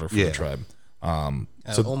all the water from the tribe.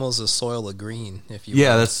 So almost a soil of green, if you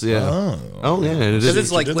will. That's yeah. Oh yeah, because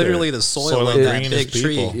it's like literally the soil of that big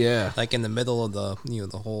tree. Yeah, like in the middle of the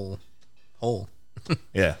the whole hole.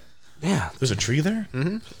 Yeah. There's a tree there.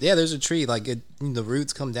 Mm-hmm. Yeah, there's a tree. Like the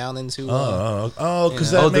roots come down into.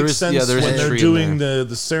 Because that makes sense when they're doing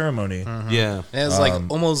the ceremony. Mm-hmm. Yeah, and it's like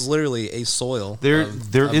almost literally a soil. There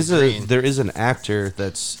is an actor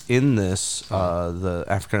that's in this, the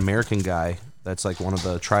African American guy. That's like one of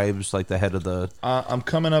the tribes, like the head of the. I'm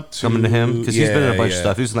coming to him because he's been in a bunch of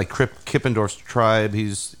stuff. He's in like Kippendorf's tribe.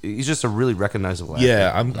 He's just a really recognizable actor.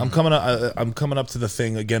 Yeah, I'm coming up to the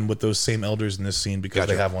thing again with those same elders in this scene because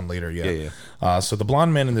they have one later. Yeah. So the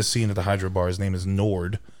blonde man in this scene at the hydro bar, his name is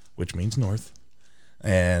Nord, which means north,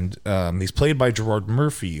 and he's played by Gerard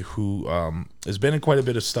Murphy, who has been in quite a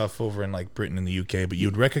bit of stuff over in like Britain and the UK, but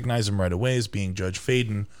you'd recognize him right away as being Judge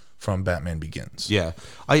Faden from Batman Begins. Yeah.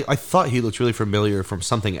 I thought he looked really familiar from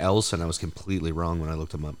something else, and I was completely wrong when I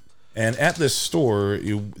looked him up. And at this store,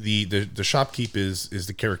 the shopkeep is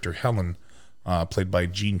the character Helen, played by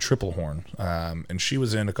Jean Triplehorn. And she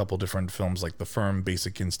was in a couple different films like The Firm,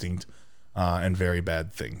 Basic Instinct, and Very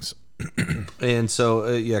Bad Things. And so,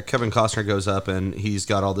 Kevin Costner goes up, and he's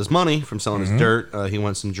got all this money from selling his dirt. He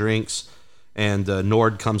wants some drinks. And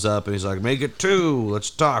Nord comes up, and he's like, make it 2.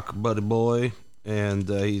 Let's talk, buddy boy. And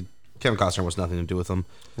Kevin Costner wants nothing to do with him.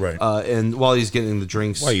 Right. And while he's getting the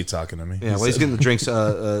drinks... Why are you talking to me? Yeah, while he's getting the drinks,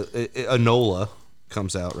 Enola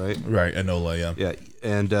comes out, right? Right, Enola, yeah. Yeah,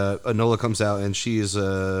 and Enola comes out, and she is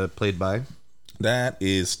played by... That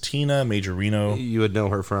is Tina Majorino. You would know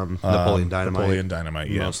her from Napoleon Dynamite. Napoleon Dynamite,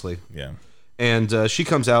 yeah. Mostly. Yeah. And she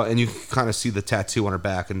comes out, and you kind of see the tattoo on her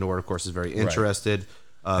back, and Nord, of course, is very interested.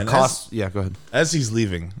 And go ahead. As he's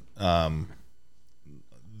leaving, the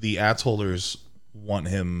Atollers want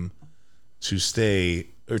him to stay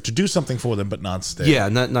or to do something for them, but not stay. Yeah,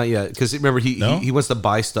 not yet. Because remember, he wants to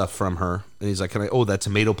buy stuff from her, and he's like, "Can I? Oh, that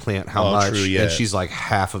tomato plant, how much?" True, yeah. And she's like,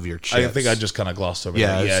 "Half of your chips." I think I just kind of glossed over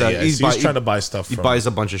that. Yeah. So he's trying to buy stuff. He buys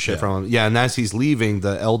a bunch of shit from him. Yeah, and as he's leaving,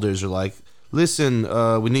 the elders are like, "Listen,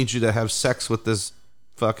 we need you to have sex with this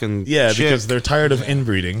fucking chick." Because they're tired of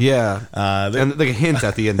inbreeding. Yeah, and they hint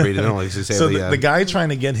at the inbreeding. I don't like to say. So the guy trying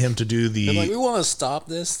to get him to do they're like, we want to stop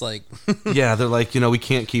this. Like, yeah, they're like, we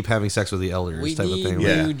can't keep having sex with the elders. We type need of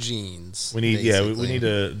thing. new genes. We need we need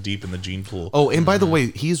to deepen the gene pool. Oh, and by the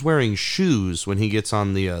way, he's wearing shoes when he gets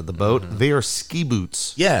on the boat. They are ski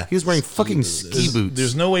boots. Yeah, he's wearing fucking ski boots.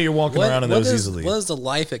 There's no way you're walking around in those easily. What is the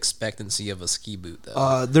life expectancy of a ski boot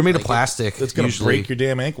though? They're made of plastic. It's gonna break your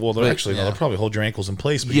damn ankle. Well, they'll probably hold your ankles in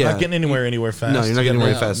place, but you're not getting anywhere fast. No, you're not getting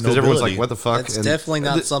anywhere fast because everyone's like, "What the fuck?" It's definitely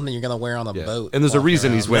not something you're gonna wear on a boat. And there's a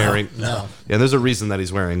reason he's wearing. No. Yeah, there's a reason that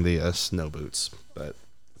he's wearing the snow boots. But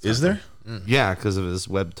is there? Yeah, because of his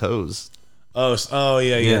webbed toes. Oh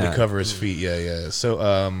yeah, to cover his feet. Yeah.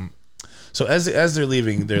 So as they're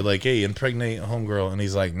leaving, they're like, "Hey, impregnate homegirl," and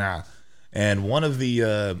he's like, "Nah." And one of the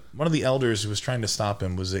elders who was trying to stop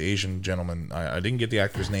him was the Asian gentleman. I didn't get the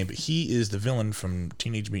actor's name, but he is the villain from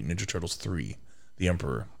Teenage Mutant Ninja Turtles 3, the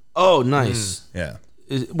Emperor. Oh, nice. Yeah.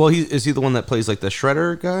 Is he the one that plays like the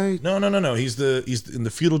Shredder guy? No. He's in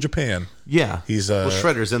the feudal Japan. Yeah. He's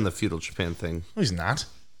Shredder's in the feudal Japan thing. No, he's not.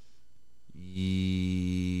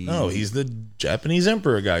 No, he's the Japanese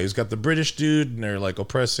emperor guy. He's got the British dude, and they're like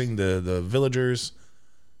oppressing the villagers.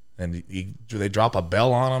 And they drop a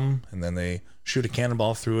bell on him, and then they shoot a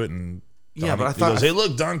cannonball through it, and but I thought, he goes, "Hey,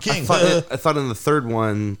 look, Don King." I thought in the third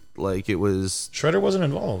one, like it was Shredder wasn't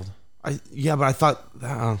involved. But I thought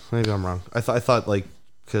maybe I'm wrong. I thought like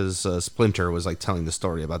because Splinter was like telling the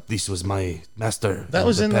story about this was my master. That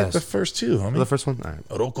was in like the first two, homie. The first one, all right.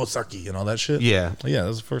 Orokosaki and all that shit. Yeah, that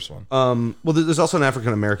was the first one. Well, there's also an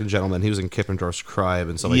African American gentleman. He was in Kippendorf's Tribe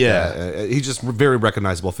and stuff like that. He's just a very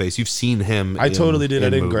recognizable face. You've seen him. I totally did. I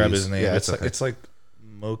didn't movies. Grab his name. Yeah, it's like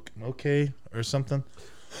Moke or something.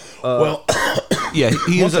 He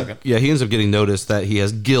ends up getting noticed that he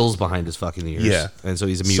has gills behind his fucking ears. Yeah, and so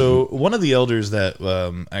he's a mutant. So one of the elders that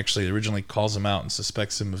actually originally calls him out and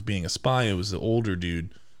suspects him of being a spy, it was the older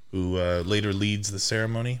dude who later leads the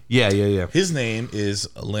ceremony. Yeah. His name is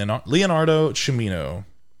Leonardo Cimino,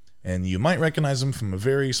 and you might recognize him from a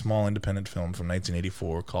very small independent film from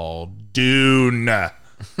 1984 called Dune.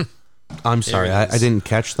 I'm sorry, I didn't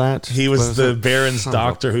catch that. He was the Baron's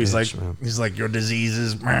doctor who's he's like, your disease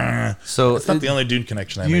is... So it's not the only Dune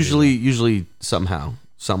connection I made. Usually somehow,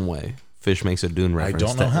 some way, Fish makes a Dune reference. I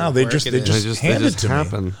don't know how. They just handed it to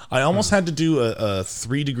happen. Me. I almost had to do a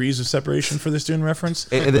 3 degrees of separation for this Dune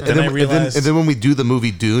reference. And then I realized... And then when we do the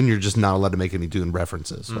movie Dune, you're just not allowed to make any Dune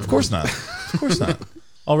references. Of course not. Of course not.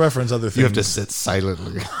 I'll reference other things. You have to sit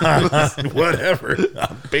silently. Whatever.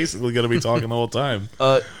 I'm basically going to be talking the whole time.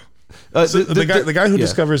 So the guy who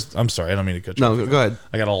discovers... I'm sorry, I don't mean to cut you off. No, go ahead.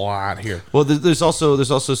 I got a lot here. Well, there's also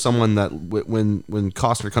someone that when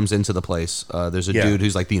Costner comes into the place, there's a dude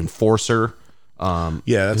who's like the enforcer.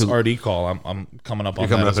 That's RD Call. I'm coming up on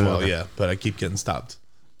that as well. Yeah, but I keep getting stopped.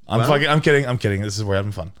 I'm kidding. This is where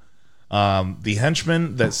I'm having fun. The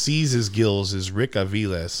henchman that sees his gills is Rick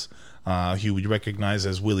Aviles, who we recognize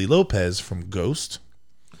as Willie Lopez from Ghost.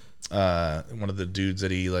 One of the dudes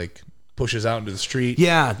that he like pushes out into the street. He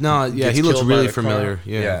looks really familiar.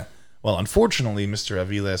 Yeah. Well, unfortunately, Mr.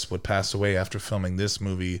 Aviles would pass away after filming this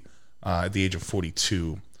movie at the age of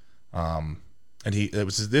 42. And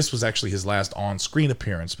this was actually his last on-screen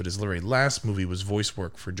appearance, but his very last movie was voice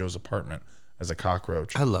work for Joe's Apartment as a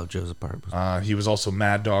cockroach. I love Joe's Apartment. He was also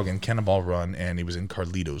Mad Dog in Cannonball Run, and he was in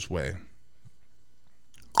Carlito's Way.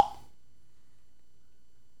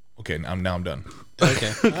 Okay, now I'm done.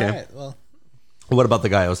 Okay. All right, well. What about the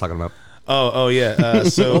guy I was talking about? Oh yeah.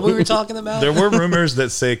 So what we were talking about? There were rumors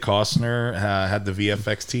that say Costner had the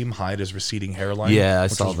VFX team hide his receding hairline. Yeah, I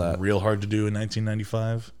saw that. Real hard to do in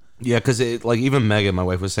 1995. Yeah, because even Megan, my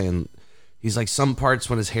wife, was saying he's like some parts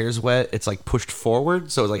when his hair's wet, it's like pushed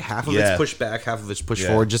forward, so it's like half of it's pushed back, half of it's pushed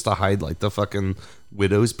forward, just to hide like the fucking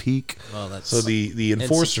widow's peak. Well, that's so the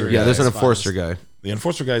enforcer. Yeah, there's an enforcer guy. The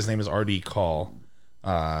enforcer guy's name is RD Call.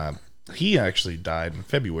 He actually died in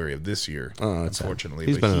February of this year, unfortunately.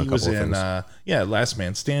 He's been in a couple was of things. Last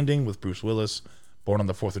Man Standing with Bruce Willis, Born on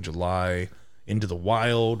the 4th of July, Into the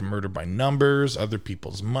Wild, Murder by Numbers, Other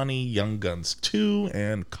People's Money, Young Guns 2,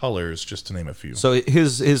 and Colors, just to name a few. So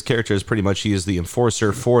his character is pretty much, he is the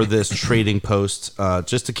enforcer for this trading post,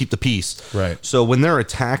 just to keep the peace. Right. So when they're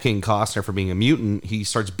attacking Costner for being a mutant, he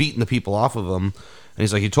starts beating the people off of him, and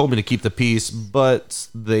he's like, "You told me to keep the peace," but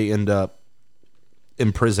they end up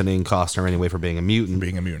imprisoning Costner anyway for being a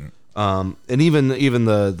mutant. And even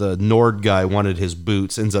the Nord guy wanted his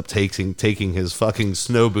boots, ends up taking his fucking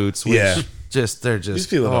snow boots. Which they're just These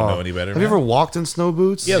people don't know any better. Have you ever walked in snow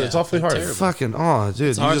boots? Yeah, it's awfully hard. Fucking dude,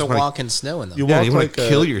 It's hard to walk in snow in them. You want to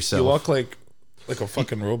kill yourself. You walk like a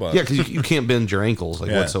fucking robot. Yeah, because you can't bend your ankles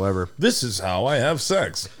whatsoever. This is how I have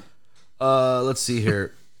sex. Let's see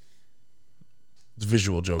here. It's a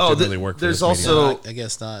visual joke. Didn't really work. There's for this also medium. I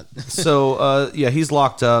guess not. So he's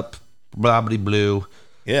locked up. Blah blah blue.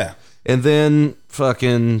 Yeah. And then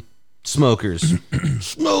fucking smokers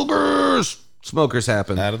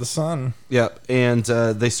happen out of the sun. Yep. And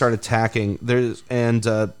they start attacking. There's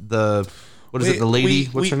the the lady?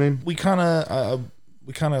 What's her name? We kind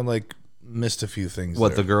of like missed a few things. What,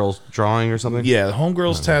 there. the girl's drawing or something? Yeah, the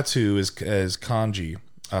homegirl's tattoo is kanji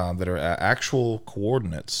that are actual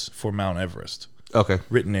coordinates for Mount Everest. Okay.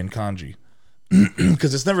 Written in kanji.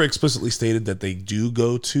 Because it's never explicitly stated that they do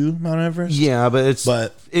go to Mount Everest. Yeah,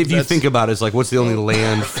 but if you think about it, it's like, what's the only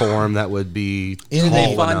land form that would be Do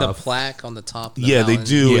they find enough? the plaque on the top of the Yeah, they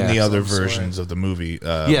mountain? do in the other versions of the movie.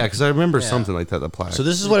 Yeah, because I remember something like that, the plaque. So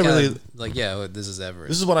this is what I really... this is Everest.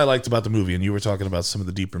 This is what I liked about the movie, and you were talking about some of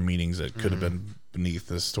the deeper meanings that could have been beneath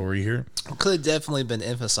the story here. Could have definitely been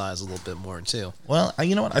emphasized a little bit more, too. Well,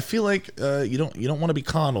 you know what? I feel like you don't want to be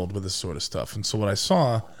coddled with this sort of stuff. And so what I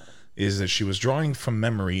saw is that she was drawing from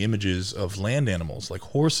memory images of land animals like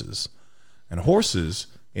horses. And horses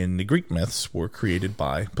in the Greek myths were created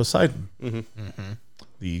by Poseidon,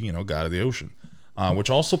 the god of the ocean, which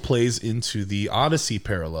also plays into the Odyssey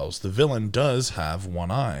parallels. The villain does have one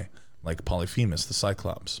eye, like Polyphemus, the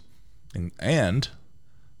Cyclops. And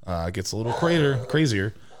it gets a little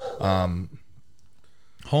crazier.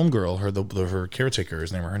 Homegirl, her caretaker,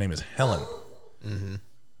 her name is Helen,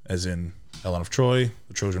 as in Helen of Troy,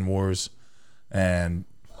 the Trojan Wars, and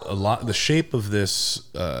the shape of this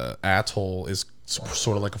atoll is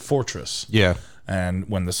sort of like a fortress. Yeah. And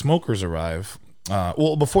when the smokers arrive,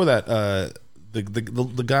 before that,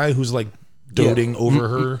 the guy who's like doting over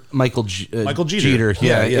her, Michael Jeter.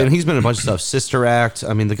 Yeah, and he's been in a bunch of stuff. Sister Act.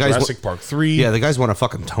 I mean, the guy's Jurassic Park 3. Yeah, the guy's won a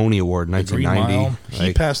fucking Tony Award in 1990.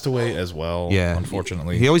 He passed away as well. Yeah,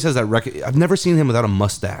 unfortunately. He always has that record. I've never seen him without a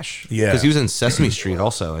mustache. Yeah, because he was in Sesame Street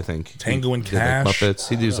also. I think Tango and he did, like, Cash. Muppets.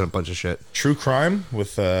 He does a bunch of shit. True Crime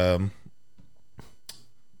with Clint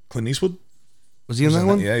Eastwood. Was he in that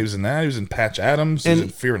one? Yeah, he was in that. He was in Patch Adams. He was in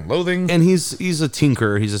Fear and Loathing. And he's a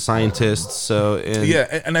tinkerer. He's a scientist. So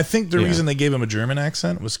and I think the reason they gave him a German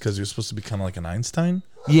accent was because he was supposed to be kind of like an Einstein.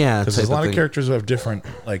 Yeah, because there's a lot of characters who have different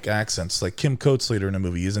like accents. Like Kim Coates later in the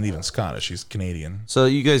movie isn't even Scottish; he's Canadian. So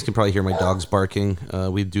you guys can probably hear my dogs barking.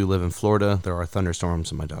 We do live in Florida. There are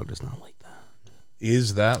thunderstorms, and my dog does not like that.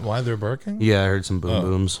 Is that why they're barking? Yeah, I heard some boom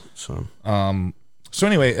booms. So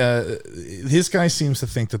anyway, his guy seems to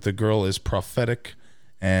think that the girl is prophetic.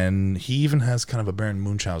 And he even has kind of a Baron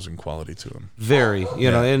Munchausen quality to him. Very, you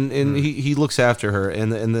know, and he looks after her,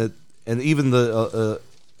 and even the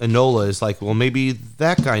Enola is like, well, maybe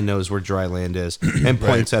that guy knows where dry land is, and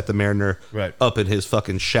points at the mariner up in his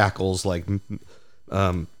fucking shackles, like.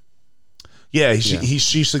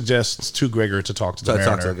 She suggests to Gregor to talk to the mariner,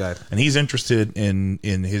 talk to the guy. And he's interested in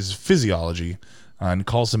his physiology, and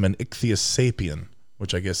calls him an ichthyosapien.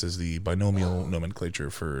 Which I guess is the binomial nomenclature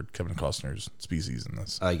for Kevin Costner's species in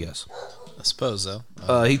this. I guess. I suppose so.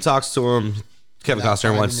 He talks to him. Kevin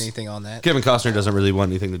Costner wants anything on that. Kevin Costner doesn't really want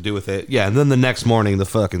anything to do with it. Yeah, and then the next morning the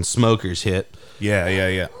fucking smokers hit.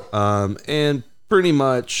 Yeah. And pretty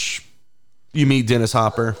much you meet Dennis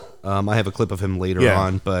Hopper. I have a clip of him later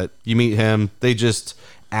on, but you meet him. They just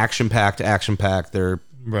action packed. They're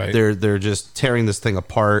just tearing this thing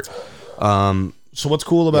apart. So what's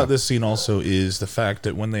cool about this scene also is the fact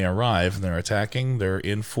that when they arrive and they're attacking, they're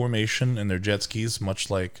in formation in their jet skis, much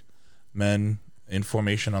like men in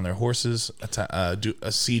formation on their horses,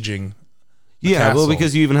 sieging. Well,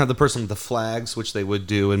 because you even have the person with the flags, which they would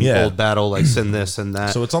do in old battle, like send this and that.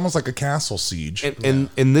 So it's almost like a castle siege. And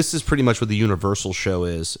this is pretty much what the Universal show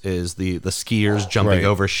is the skiers jumping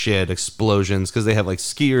over shit, explosions, because they have like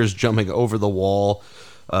skiers jumping over the wall.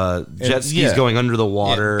 Jet skis going under the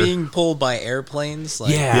water, being pulled by airplanes.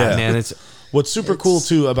 Like, man, it's what's super cool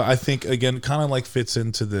too. About I think again, kind of like fits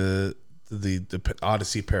into the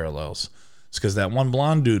Odyssey parallels. It's because that one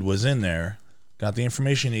blonde dude was in there, got the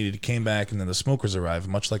information he needed, came back, and then the smokers arrived,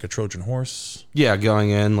 much like a Trojan horse. Yeah, going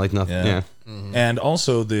in like nothing. Yeah. And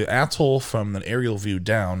also, the atoll from an aerial view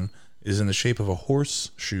down is in the shape of a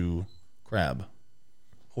horseshoe crab.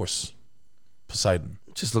 Horse. Poseidon.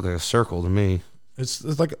 It just looked like a circle to me. It's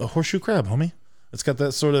like a horseshoe crab, homie. It's got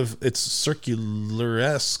that sort of, it's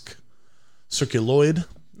circular-esque, circuloid.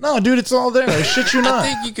 No, dude, it's all there. I shit you not.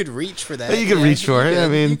 I think you could reach for that. You could reach for it. I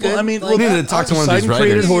mean, we need to talk to one of these Poseidon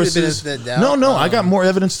created writers. horses. No, No, I got more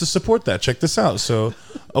evidence to support that. Check this out. So,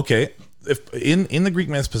 okay, if in the Greek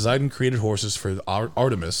myths, Poseidon created horses for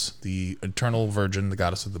Artemis, the eternal virgin, the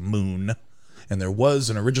goddess of the moon, and there was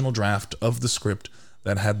an original draft of the script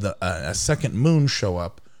that had a second moon show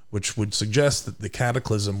up, which would suggest that the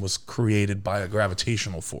cataclysm was created by a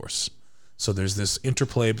gravitational force. So there's this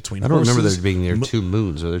interplay between. I don't remember horses, there being near two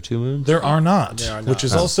moons. Are there two moons? There are not, which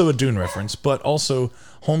is also a Dune reference. But also,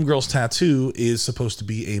 Homegirl's tattoo is supposed to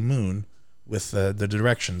be a moon with the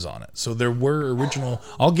directions on it. So there were original.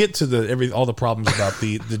 I'll get to all the problems about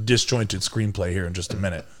the disjointed screenplay here in just a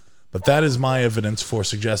minute. But that is my evidence for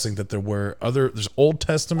suggesting that there's Old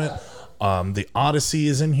Testament. The Odyssey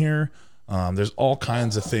is in here. There's all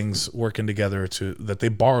kinds of things working together that they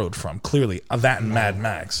borrowed from. Clearly, that and Mad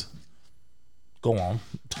Max. Go on.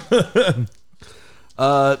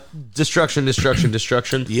 Destruction.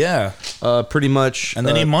 Yeah. Pretty much. And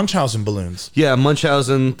then he Munchausen balloons. Yeah,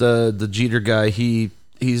 Munchausen, the Jeter guy,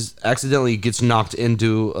 he's accidentally gets knocked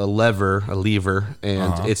into a lever,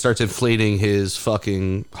 and it starts inflating his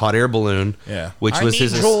fucking hot air balloon. Yeah. Which I was need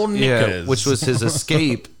his your knickers. which was his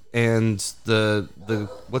escape. And the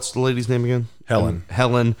what's the lady's name again? Helen.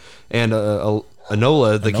 Helen and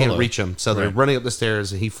Enola, they can't Enola. reach him, so they're Right. running up the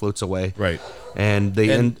stairs, and he floats away. Right. And they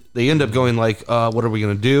end up going like, "What are we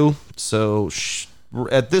gonna do?" So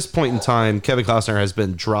at this point in time, Kevin Costner has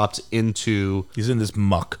been dropped into. He's in this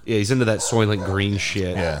muck. Yeah, he's into that Soylent Green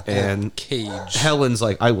shit. Yeah. And Cage. Helen's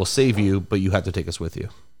like, "I will save you, but you have to take us with you."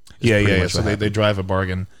 Yeah. So they drive a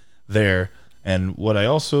bargain there. And what I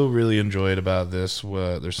also really enjoyed about this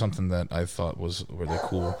was there's something that I thought was really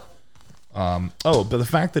cool. But the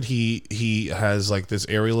fact that he has like this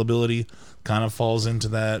aerial ability kind of falls into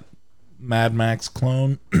that Mad Max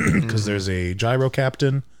clone because there's a gyro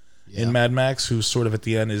captain in Mad Max who sort of at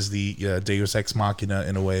the end is the Deus Ex Machina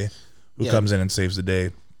in a way who comes in and saves the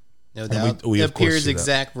day. No doubt. We it of course appears see that.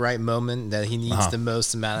 exact right moment that he needs the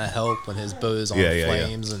most amount of help when his boat is on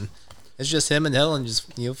flames and it's just him and Helen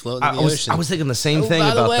just floating in the ocean. I was thinking the same thing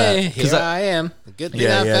by about the way, that. Here I am. Good thing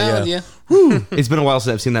I found you. It's been a while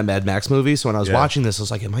since I've seen that Mad Max movie, so when I was watching this, I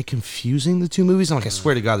was like, "Am I confusing the two movies?" I'm like, "I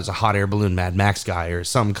swear to God, there's a hot air balloon Mad Max guy or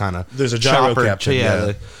some kind of There's a gyro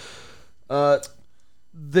captain,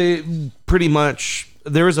 they pretty much.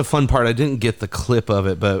 There was a fun part. I didn't get the clip of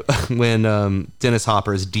it, but when Dennis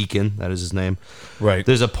Hopper is Deacon, that is his name. Right.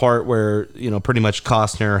 There's a part where pretty much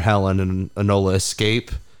Costner, Helen, and Enola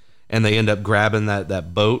escape, and they end up grabbing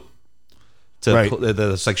that boat.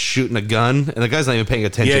 That's like shooting a gun, and the guy's not even paying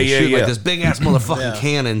attention. He's shooting like this big ass motherfucking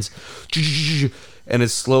cannons, and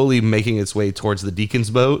it's slowly making its way towards the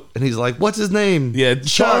Deacon's boat. And he's like, "What's his name?" Yeah,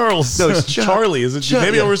 Charles. No, it's Chuck. Charlie. Is it?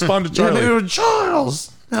 Maybe I'll respond to Charlie. Maybe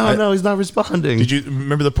Charles. No, he's not responding. Did you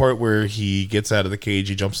remember the part where he gets out of the cage,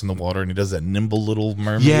 he jumps in the water, and he does that nimble little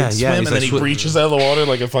mermaid swim, and then he breaches out of the water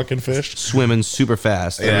like a fucking fish? Swimming super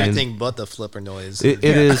fast. Everything but the flipper noise. It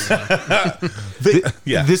is.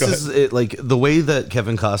 This go is it, like the way that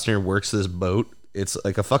Kevin Costner works this boat. It's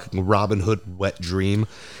like a fucking Robin Hood wet dream.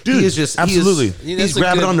 Dude, he is just absolutely. He's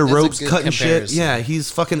grabbing onto ropes, cutting shit. Yeah, he's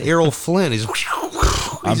fucking Errol Flynn.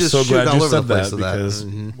 I'm just so glad shooting you all over said the place that with because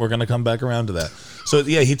we're gonna come back around to that. So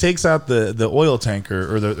yeah, he takes out the oil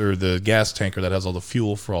tanker or the gas tanker that has all the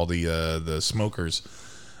fuel for all the smokers.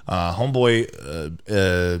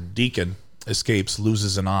 Homeboy Deacon escapes,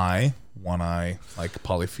 loses one eye, like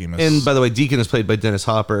Polyphemus. And by the way, Deacon is played by Dennis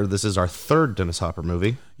Hopper. This is our third Dennis Hopper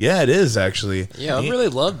movie. Yeah, it is actually. Yeah, I really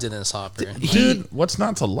love Dennis Hopper. Dude, what's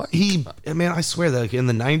not to like? I swear that like, in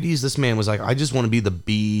the 90s, this man was like, I just want to be the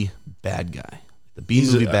B bad guy. The B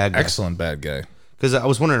movie bad guy. Excellent bad guy. Because I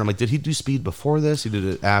was wondering, I'm like, did he do Speed before this? He did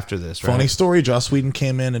it after this, right? Funny story, Joss Whedon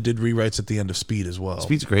came in and did rewrites at the end of Speed as well.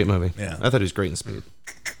 Speed's a great movie. Yeah. I thought he was great in Speed.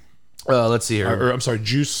 Let's see here. I'm sorry,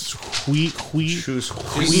 Juice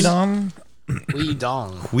Whedon.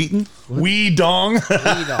 Wheaton? Whedon.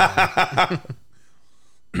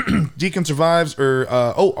 Deacon survives,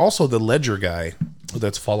 also the Ledger guy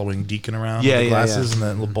that's following Deacon around with the glasses and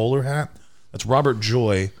that little bowler hat. That's Robert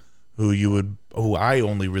Joy, who I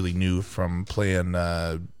only really knew from playing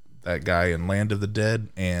that guy in Land of the Dead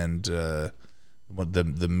and the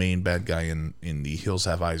main bad guy in the Hills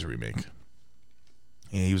Have Eyes remake.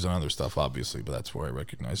 He was on other stuff, obviously, but that's where I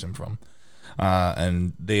recognize him from.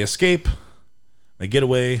 And they escape. They get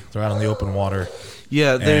away. They're out in the open water.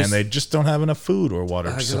 Yeah, and they just don't have enough food or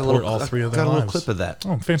water to support all three of their lives. Got a little clip of that.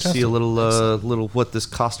 Oh, fantastic! See a little what this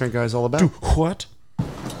Costner guy's all about. What?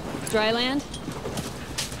 Dry land?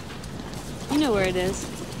 You know where it is.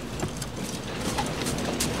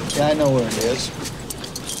 Yeah, I know where it is.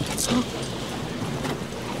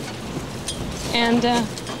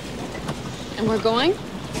 And we're going?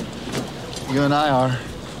 You and I are.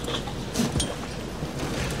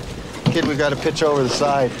 Kid, we gotta pitch over the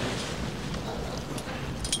side.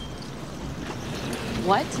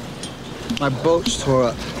 What? My boat's tore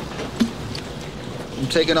up. I'm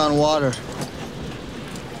taking on water.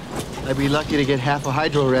 I'd be lucky to get half a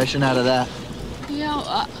hydro ration out of that.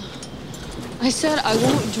 Yeah, I said I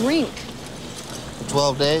won't drink.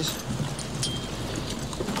 12 days?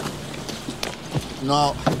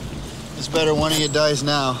 No. It's better one of you dies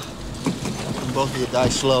now than both of you die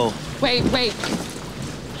slow. Wait.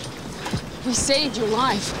 We saved your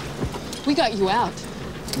life. We got you out.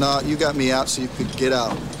 No, you got me out so you could get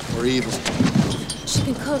out. Or evil. She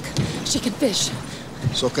can cook. She can fish.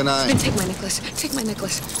 So can I. Then take my necklace. Take my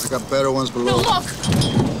necklace. I got better ones below. No, look!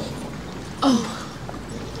 Oh.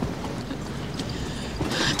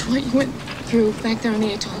 After what you went through back there on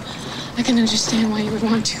the atoll, I can understand why you would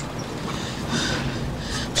want to.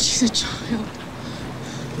 But she's a child.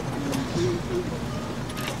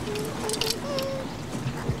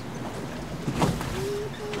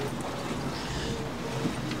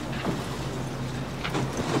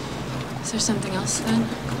 Is there something else then?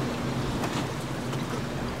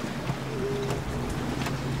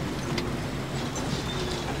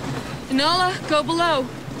 Nola, go below.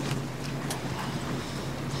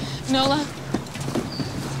 Nola.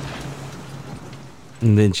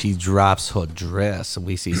 And then she drops her dress, and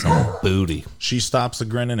we see some booty. She stops the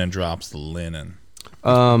grinning and drops the linen.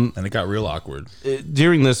 And it got real awkward.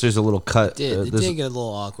 During this, there's a little cut. It did get a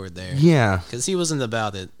little awkward there. Yeah. Because he wasn't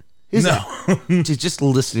about it. Dude, just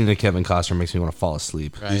listening to Kevin Costner makes me want to fall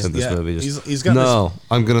asleep in this movie. He's got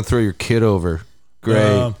I'm going to throw your kid over. Great.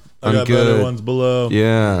 I got good. better ones below.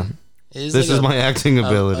 Yeah. This like is my acting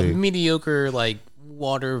ability. A mediocre, like,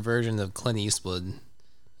 water version of Clint Eastwood.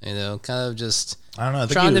 You know, kind of just I don't know. I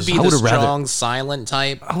think trying to be I the would've strong, silent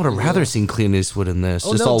type. I would have rather seen Clint Eastwood in this.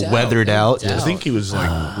 Oh, just no all doubt, weathered no out. doubt. I think he was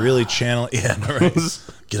like really channeling. Yeah, right.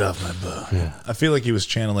 Get off my boat. Yeah. I feel like he was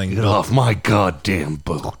channeling. Get off my goddamn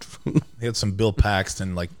boat. He had some Bill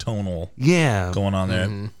Paxton like tonal. Yeah. Going on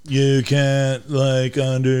there. You can't like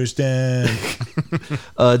understand.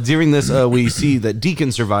 During this, we see that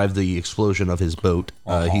Deacon survived the explosion of his boat.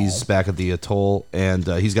 He's back at the atoll, and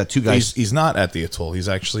he's got two guys. He's not at the atoll. He's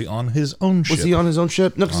actually on his own ship. Was he on his own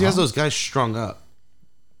ship? No, because he has those guys strung up.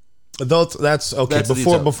 That's okay. That's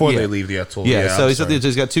before they leave the atoll. Yeah, so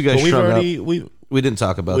he's got two guys strung up. We didn't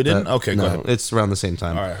talk about that. We didn't? Okay, no, go ahead. It's around the same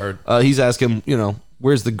time. All right, heard. He's asking,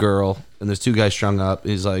 where's the girl? And there's two guys strung up.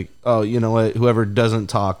 He's like, oh, you know what? Whoever doesn't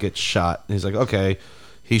talk gets shot. And he's like, okay.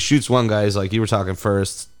 He shoots one guy. He's like, you were talking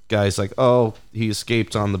first. Guy's like, oh, he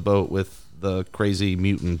escaped on the boat with the crazy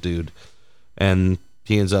mutant dude. And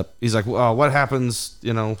he's like, well, what happens, he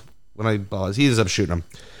ends up shooting him.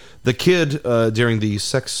 The kid, during the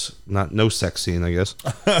no sex scene, I guess,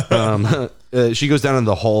 she goes down in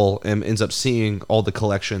the hole and ends up seeing all the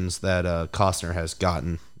collections that Costner has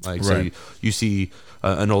gotten. Like, so you see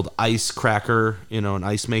an old ice cracker, an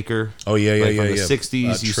ice maker. Oh, yeah, from the yeah.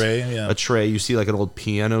 60s. A tray. You see like an old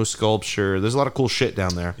piano sculpture. There's a lot of cool shit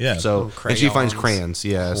down there. Yeah. So, and she finds crayons.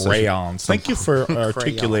 Yeah. Crayons. Thank you for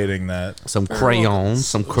articulating that. Some crayons.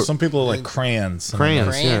 Some people like crayons.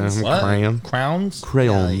 Crayons. Yeah. What? Crayons. Crowns?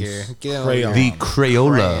 Crayons. Crayon. The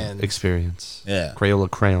Crayola experience. Yeah. Crayola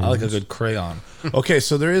crayons. I like a good crayon. Okay,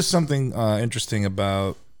 so there is something interesting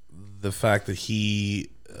about the fact that he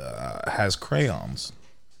has crayons.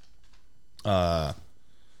 And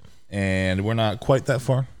we're not quite that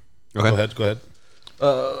far. Okay. Go ahead.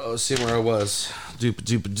 Let's see where I was.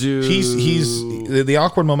 Doop-a-doop-a-doo. He's the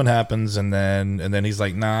awkward moment happens, and then he's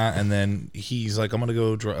like, nah, and then he's like, I'm gonna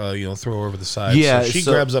go, throw her over the side. Yeah, so she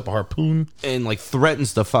grabs up a harpoon and like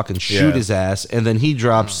threatens to fucking shoot his ass, and then he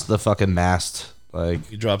drops the fucking mast. Like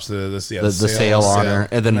he drops the sail on her,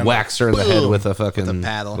 and then whacks her in the head with a fucking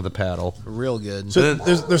paddle. With a paddle. Real good. So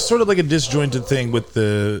there's sort of like a disjointed thing with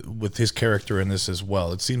his character in this as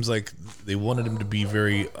well. It seems like they wanted him to be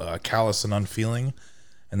very callous and unfeeling,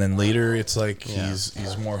 and then later it's like he's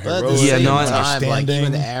more heroic. But at the same time, understanding. like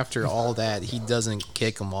even after all that, he doesn't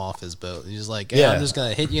kick him off his boat. He's just like, I'm just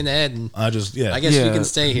gonna hit you in the head, and I guess you can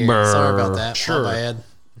stay here. Brr. Sorry about that. Sure. My bad.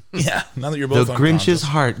 Yeah, now that you're both the Grinch's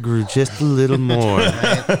heart grew just a little more.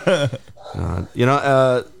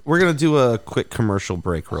 We're going to do a quick commercial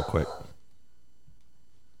break real quick.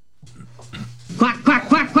 Quack, quack,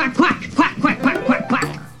 quack, quack, quack, quack, quack, quack, quack,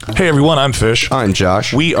 quack. Hey everyone, I'm Fish. I'm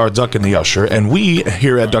Josh. We are Duck and the Usher, and we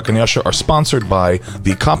here at Duck and the Usher are sponsored by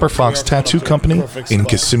the Copper Fox Tattoo Company in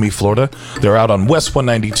Kissimmee, Florida. They're out on West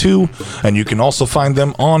 192, and you can also find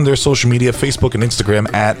them on their social media, Facebook and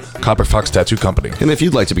Instagram at Copper Fox Tattoo Company. And if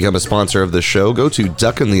you'd like to become a sponsor of the show, go to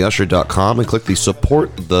duckandtheusher.com and click the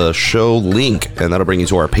support the show link, and that'll bring you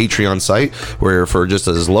to our Patreon site, where for just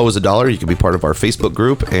as low as $1, you can be part of our Facebook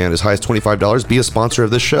group, and as high as $25, be a sponsor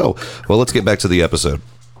of this show. Well, let's get back to the episode.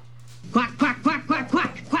 Quack, quack, quack, quack,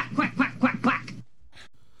 quack, quack, quack, quack, quack, quack.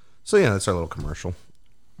 So yeah, that's our little commercial.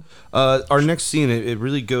 Our next scene, it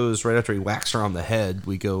really goes right after he whacks her on the head.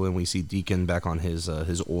 We go and we see Deacon back on his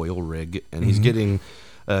oil rig, and he's getting,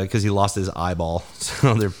 because he lost his eyeball,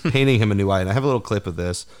 so they're painting him a new eye. And I have a little clip of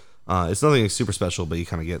this. It's nothing super special, but you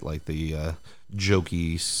kind of get like the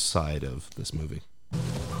jokey side of this movie.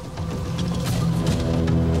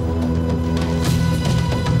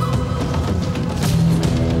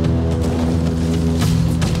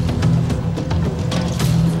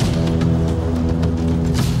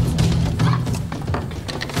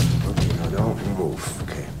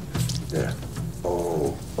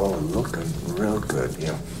 Looking real good,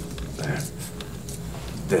 yeah.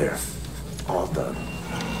 There. All done.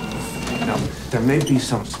 Now, there may be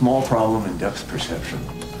some small problem in depth perception.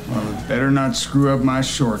 Well, better not screw up my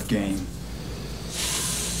short game.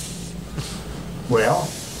 Well?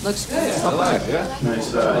 Looks good. I like it.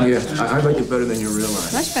 Nice. Yeah, I like it better than you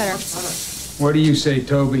realize. Much better. What do you say,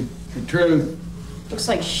 Toby? The truth? Looks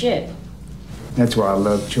like shit. That's why I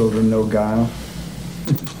love children, no guile.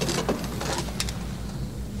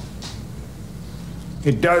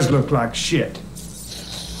 It does look like shit.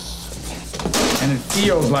 And it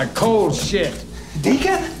feels like cold shit.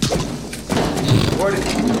 Deacon?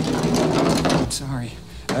 I'm sorry.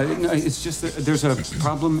 No, it's just that there's a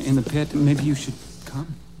problem in the pit. Maybe you should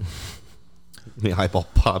come. The eyeball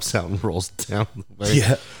pops out and rolls down the way.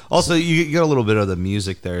 Yeah. Also, you get a little bit of the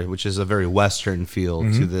music there, which is a very Western feel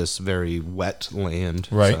to this very wet land.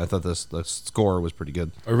 Right. So I thought the score was pretty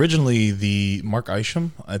good. Originally, the Mark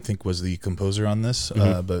Isham, I think, was the composer on this,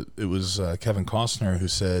 but it was Kevin Costner who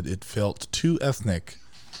said it felt too ethnic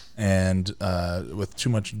and with too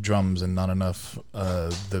much drums and not enough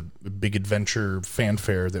the big adventure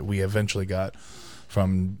fanfare that we eventually got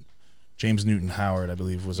from James Newton Howard, I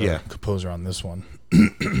believe, was a composer on this one.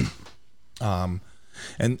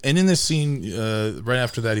 And in this scene, right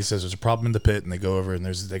after that, he says there's a problem in the pit, and they go over and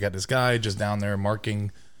they got this guy just down there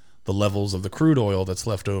marking the levels of the crude oil that's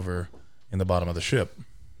left over in the bottom of the ship,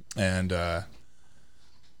 and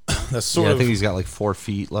that's sort of. I think he's got like 4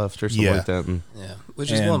 feet left or something like that. Yeah,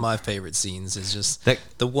 which is one of my favorite scenes. Is just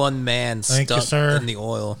the one man Thank you, stuck sir. in the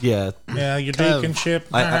oil. Yeah, you're taking ship.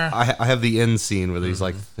 I have the end scene where he's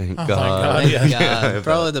like, "Thank God." Thank God. Yeah,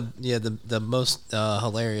 Probably the most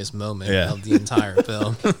hilarious moment Yeah. of the entire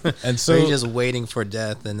film. And so where he's just waiting for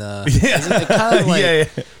death, and isn't it kind of like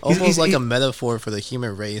almost He's- like he- a metaphor for the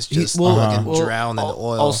human race, just Well, fucking drown in the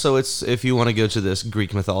oil. Also, it's if you want to go to this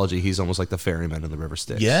Greek mythology, he's almost like the ferryman in the River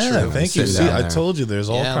Styx. Yeah, thank you. Sitting See, down I there. told you there's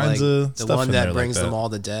all kinds like of the stuff one in that there brings like them that. all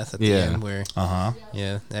to death at the end, where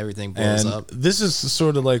everything blows up. This is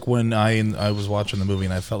sort of like when I was watching the movie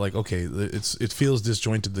and I felt like, okay, it feels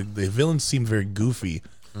disjointed. The villains seem very goofy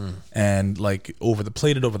and like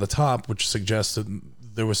plated over the top, which suggests that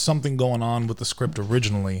there was something going on with the script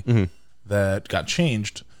originally that got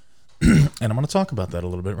changed. And I'm going to talk about that a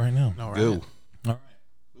little bit right now. All right. Go. All right.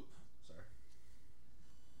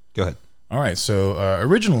 Go ahead. All right. So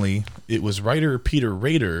originally, it was writer Peter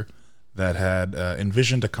Rader that had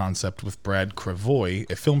envisioned a concept with Brad Cravoy,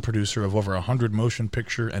 a film producer of over 100 motion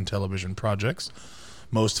picture and television projects.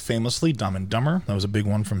 Most famously, Dumb and Dumber. That was a big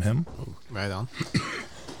one from him. Right on.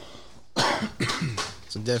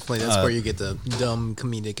 So definitely, that's where you get the dumb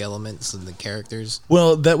comedic elements and the characters.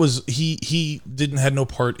 Well, that was he had no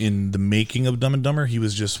part in the making of Dumb and Dumber. He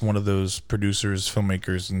was just one of those producers,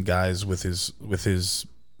 filmmakers, and guys with his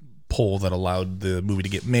pull that allowed the movie to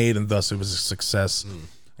get made, and thus it was a success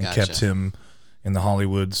and kept him in the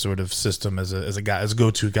Hollywood sort of system as a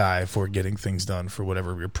go-to guy for getting things done for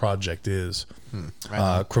whatever your project is.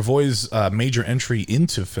 Right. Cravoy's major entry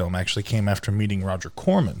into film actually came after meeting Roger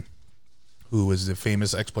Corman, who was the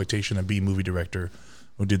famous exploitation and B-movie director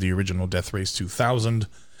who did the original Death Race 2000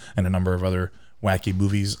 and a number of other wacky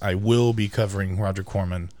movies. I will be covering Roger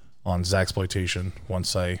Corman on Zaxploitation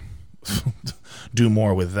once I do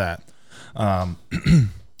more with that.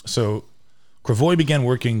 So Cravoy began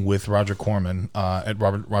working with Roger Corman at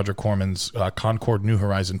Roger Corman's Concord New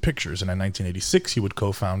Horizon Pictures, and in 1986 he would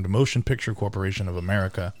co-found Motion Picture Corporation of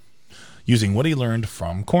America, using what he learned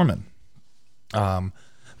from Corman.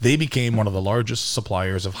 They became one of the largest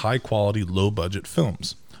suppliers of high-quality, low-budget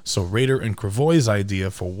films. So Rader and Cravoy's idea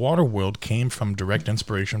for Waterworld came from direct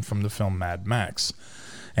inspiration from the film Mad Max,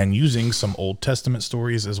 and using some Old Testament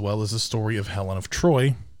stories as well as the story of Helen of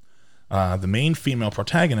Troy, the main female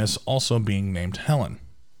protagonist also being named Helen,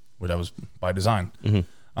 which that was by design.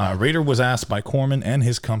 Rader was asked by Corman and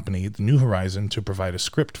his company, the New Horizon, to provide a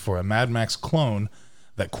script for a Mad Max clone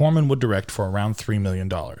that Corman would direct for around $3 million.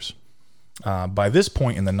 By this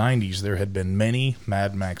point in the 90s, there had been many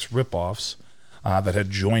Mad Max ripoffs that had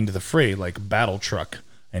joined the fray, like Battle Truck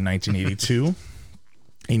in 1982,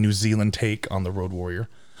 a New Zealand take on the Road Warrior,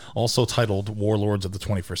 also titled Warlords of the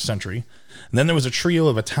 21st Century. And then there was a trio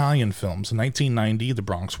of Italian films, 1990, The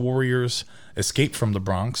Bronx Warriors, Escape from the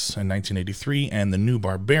Bronx in 1983, and The New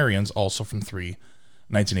Barbarians, also from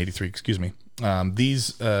 1983, excuse me.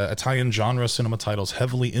 These Italian genre cinema titles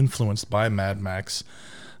heavily influenced by Mad Max,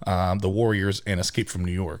 The Warriors, and Escape from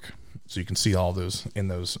New York. So you can see all those in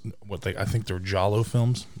those, I think they're Giallo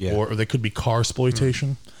films, or they could be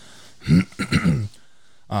car-sploitation.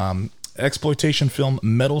 Exploitation film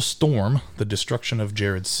Metal Storm, The Destruction of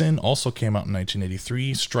Jared Sin, also came out in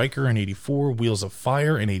 1983. Striker in 84, Wheels of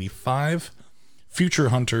Fire in 85, Future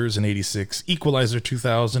Hunters in 86, Equalizer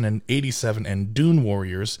 2000 in 87, and Dune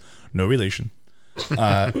Warriors, no relation, in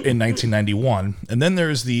 1991. And then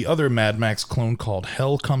there's the other Mad Max clone called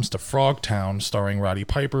Hell Comes to Frogtown, starring Roddy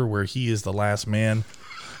Piper, where he is the last man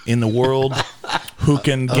in the world who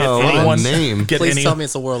can get anyone name. Please tell me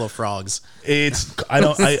it's a world of frogs.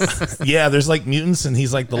 Yeah, there's like mutants, and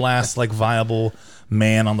he's like the last like viable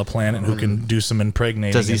man on the planet who can do some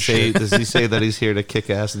impregnating. Does he say that he's here to kick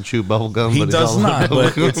ass and chew bubble gum? He does not,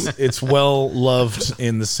 but it's well loved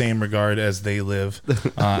in the same regard as They Live.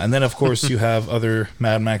 And then of course you have other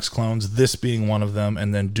Mad Max clones, this being one of them,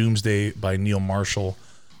 and then Doomsday by Neil Marshall,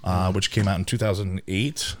 which came out in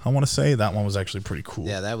 2008. I want to say that one was actually pretty cool.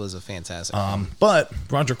 Yeah, that was a fantastic. But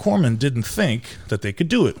Roger Corman didn't think that they could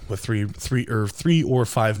do it with $3 or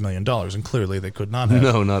 $5 million, and clearly they could not have.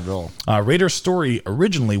 No, not at all. Rader's story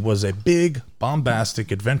originally was a big, bombastic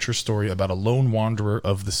adventure story about a lone wanderer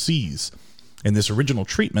of the seas. In this original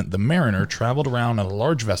treatment, the mariner traveled around in a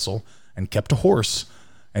large vessel and kept a horse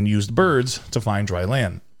and used birds to find dry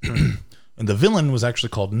land. And the villain was actually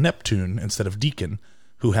called Neptune instead of Deacon,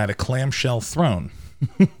 who had a clamshell throne.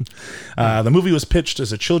 The movie was pitched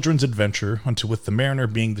as a children's adventure, with the mariner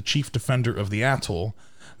being the chief defender of the atoll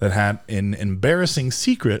that had an embarrassing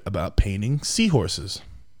secret about painting seahorses.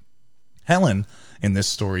 Helen, in this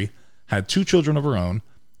story, had 2 children of her own,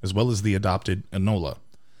 as well as the adopted Enola.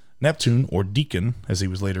 Neptune, or Deacon, as he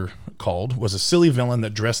was later called, was a silly villain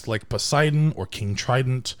that dressed like Poseidon or King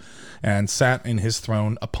Trident and sat in his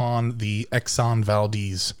throne upon the Exxon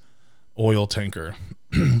Valdez oil tanker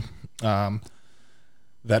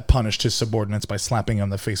that punished his subordinates by slapping him in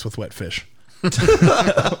the face with wet fish.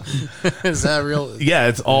 Is that real? Yeah,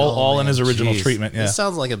 it's all in his original treatment. Yeah, it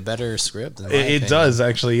sounds like a better script. It does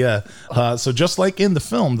actually. Yeah. So just like in the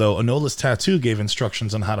film, though, Enola's tattoo gave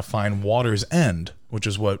instructions on how to find Water's End, which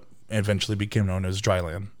is what eventually became known as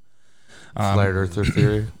Dryland. Flat Earther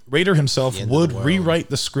theory. Rader himself would rewrite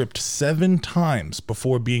the script 7 times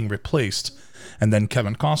before being replaced. And then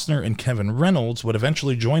Kevin Costner and Kevin Reynolds would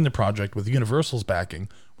eventually join the project with Universal's backing,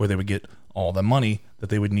 where they would get all the money that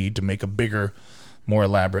they would need to make a bigger, more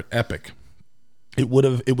elaborate epic. It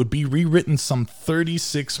would be rewritten some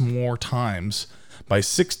 36 more times by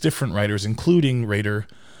 6 different writers, including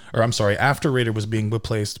after Rader was being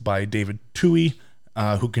replaced by David Twohy,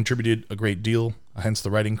 who contributed a great deal, hence the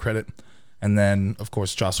writing credit. And then, of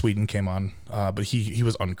course, Joss Whedon came on, but he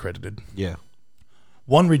was uncredited. Yeah.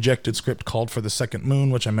 One rejected script called for the second moon,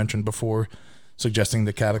 which I mentioned before, suggesting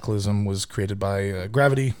the Cataclysm was created by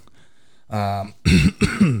gravity. And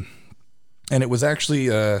it was actually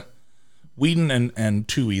Whedon and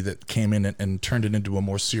Twohy that came in and turned it into a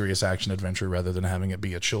more serious action adventure rather than having it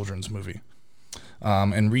be a children's movie.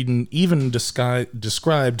 And Whedon even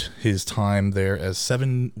described his time there as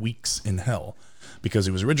 7 weeks in hell, because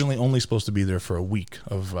he was originally only supposed to be there for a week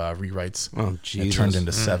of rewrites. Oh, Jesus. And turned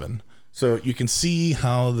into 7. So you can see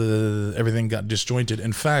how everything got disjointed.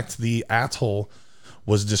 In fact, the atoll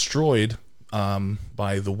was destroyed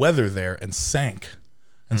by the weather there and sank.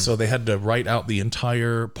 And so they had to write out the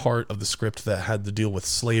entire part of the script that had to deal with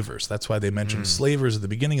slavers. That's why they mentioned slavers at the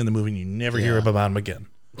beginning of the movie, and you never hear about them again.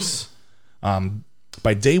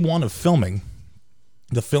 By day 1 of filming,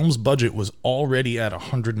 the film's budget was already at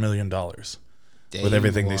 $100 million. with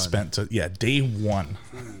everything they spent to day one.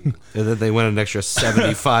 And then they went an extra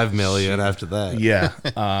 $75 million after that. Yeah.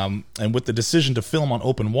 And with the decision to film on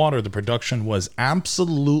open water, the production was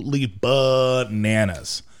absolutely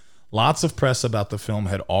bananas. Lots of press about the film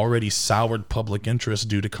had already soured public interest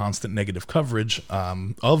due to constant negative coverage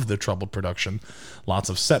of the troubled production. Lots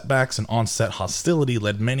of setbacks and on-set hostility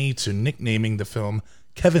led many to nicknaming the film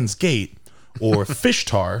Kevin's Gate, or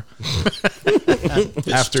Fishtar,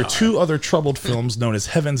 after two other troubled films known as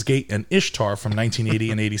Heaven's Gate and Ishtar from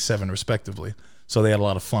 1980 and 87, respectively. So they had a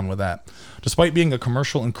lot of fun with that. Despite being a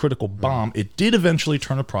commercial and critical bomb, it did eventually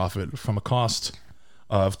turn a profit. From a cost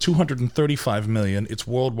of $235 million, its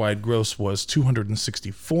worldwide gross was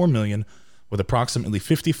 $264 million, with approximately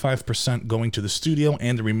 55% going to the studio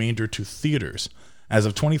and the remainder to theaters. As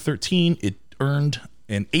of 2013, it earned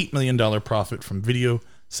an $8 million profit from video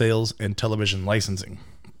sales and television licensing.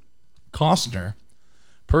 Costner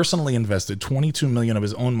personally invested $22 million of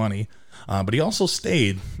his own money, but he also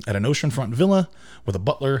stayed at an oceanfront villa with a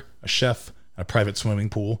butler, a chef, and a private swimming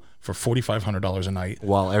pool for $4,500 a night.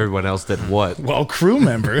 While everyone else did what? While crew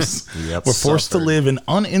members were forced to live in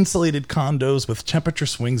uninsulated condos with temperature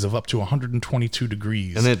swings of up to 122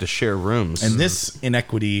 degrees. And they had to share rooms. And this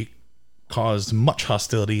inequity caused much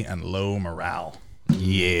hostility and low morale.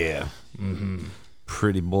 Yeah. Mm-hmm.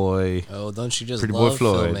 Pretty boy. Oh, don't you just Pretty love boy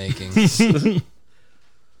Floyd. filmmaking?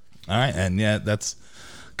 All right, and yeah, that's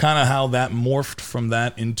kind of how that morphed from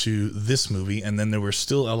that into this movie. And then there were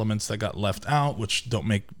still elements that got left out, which don't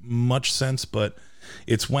make much sense, but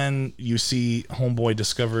it's when you see Homeboy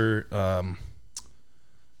discover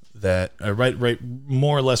that right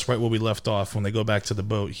more or less right where we left off, when they go back to the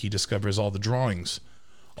boat, he discovers all the drawings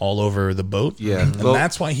all over the boat. Yeah. And Well,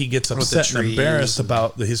 that's why he gets upset and embarrassed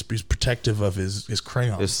about he's protective of his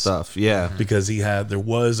crayons. His stuff, yeah. Because there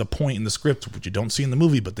was a point in the script, which you don't see in the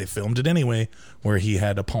movie, but they filmed it anyway, where he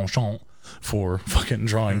had a penchant for fucking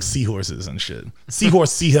drawing seahorses and shit.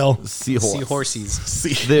 Seahorse, seahell.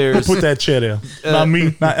 Seahorses. There's- Who put that chair there? Not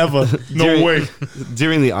me, not ever. No way.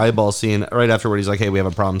 During the eyeball scene, right afterward, he's like, "Hey, we have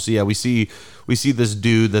a problem." So yeah, we see this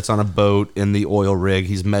dude that's on a boat in the oil rig.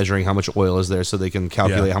 He's measuring how much oil is there, so they can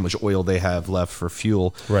calculate how much oil they have left for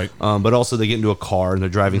fuel. Right. But also, they get into a car and they're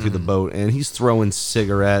driving through the boat, and he's throwing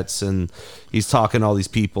cigarettes and he's talking to all these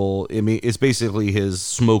people. I mean, it's basically his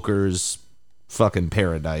smoker's fucking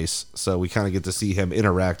paradise. So we kind of get to see him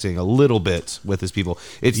interacting a little bit with his people.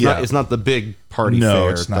 It's not the big party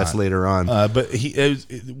fair it's not. that's later on. But he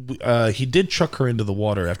did chuck her into the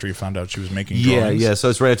water after he found out she was making drawings. Yeah. So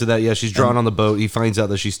it's right after that. Yeah, she's drawn on the boat. He finds out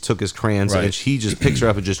that she's took his crayons, and he just picks her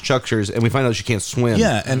up and just chucks hers. And we find out she can't swim.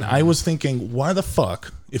 Yeah, and I was thinking, why the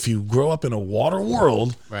fuck, if you grow up in a water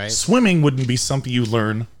world, swimming wouldn't be something you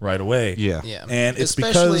learn right away. Yeah. And it's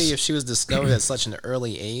especially because if she was discovered at such an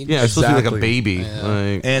early age. Yeah, it's supposed to be like a baby.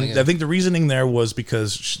 And I think the reasoning there was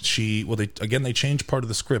because they changed part of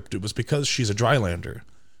the script. It was because she's a drylander.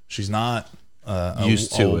 She's not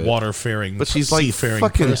used to a water-faring, but she's like seafaring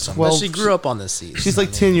fucking person. 12. But she grew up on the sea. She's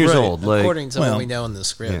like 10 years old. Like, according to what we know in the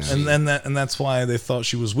script. Yeah. And that's why they thought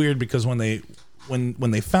she was weird, because when they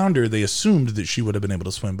found her, they assumed that she would have been able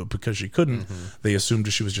to swim, but because she couldn't, they assumed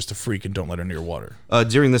that she was just a freak and don't let her near water.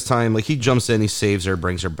 During this time, like, he jumps in, he saves her,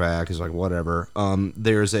 brings her back. He's like, whatever.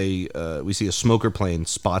 There's we see a smoker plane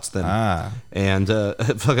spots them, and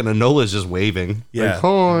fucking Enola's just waving. Yeah. Like,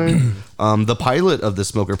 hi. The pilot of the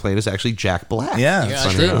smoker plane is actually Jack Black.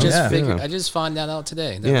 I just found that out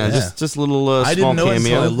today. Just a little I small didn't know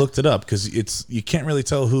cameo. until I looked it up, because you can't really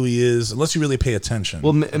tell who he is unless you really pay attention.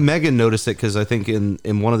 Well, Megan noticed it because I think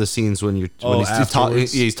in one of the scenes when he's talking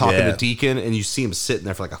to Deacon, and you see him sitting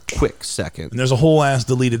there for like a quick second. And there's a whole ass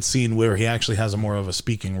deleted scene where he actually has a more of a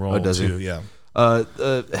speaking role does he? too. Yeah.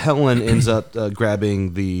 Helen ends up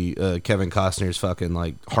grabbing the Kevin Costner's fucking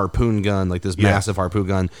like harpoon gun, like this massive harpoon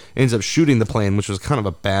gun, ends up shooting the plane, which was kind of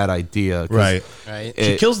a bad idea. Right.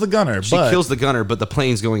 She kills the gunner. But the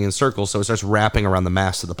plane's going in circles, so it starts wrapping around the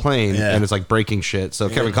mast of the plane, and it's like breaking shit. So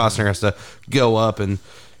Kevin Costner has to go up and,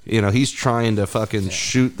 he's trying to fucking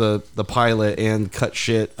shoot the pilot and cut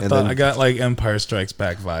shit. And I got like Empire Strikes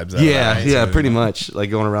Back vibes. Pretty much like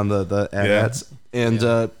going around the AT-ATs.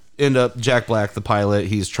 And end up Jack Black, the pilot,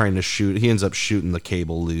 he's trying to shoot. He ends up shooting the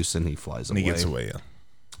cable loose, and he flies away. And he gets away.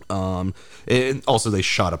 And also they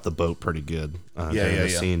shot up the boat pretty good. The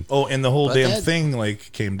scene. Oh, and the whole thing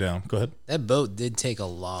like came down. Go ahead. That boat did take a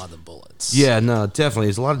lot of bullets. Yeah, no, definitely.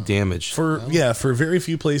 There's a lot of damage for very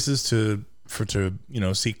few places to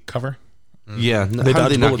seek cover. Yeah, they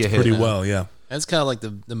dodged bullets pretty well. Yeah. That's kind of like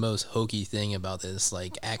the most hokey thing about this,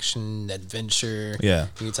 like action adventure,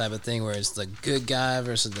 type of thing, where it's the good guy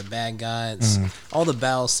versus the bad guy. It's all the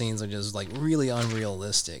battle scenes are just like really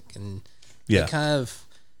unrealistic, and it kind of,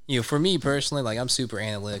 for me personally, like I'm super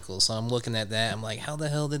analytical, so I'm looking at that. I'm like, how the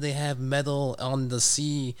hell did they have metal on the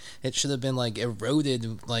sea? It should have been like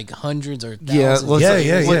eroded like hundreds or thousands.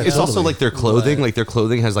 It's also like their clothing. Like their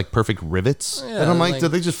clothing has like perfect rivets, and I'm like,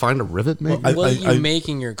 did they just find a rivet? Maybe. What are you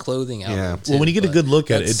making your clothing out of? Well, when you get a good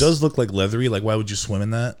look at it, it does look like leathery. Like, why would you swim in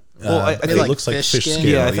that? Well, I think it looks like fish skin.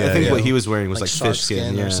 Yeah, I think what he was wearing was like shark fish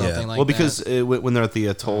skin or something like well, because when they're at the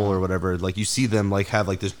atoll or whatever, like you see them like have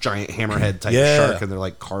like this giant hammerhead type shark, and they're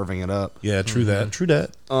like carving it up. Yeah, true that. True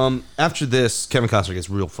that. After this, Kevin Costner gets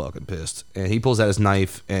real fucking pissed, and he pulls out his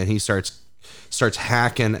knife and he starts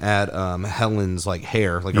hacking at Helen's like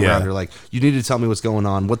hair, like around her. Like, you need to tell me what's going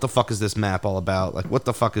on. What the fuck is this map all about? Like, what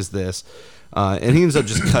the fuck is this? And he ends up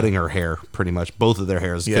just cutting her hair, pretty much both of their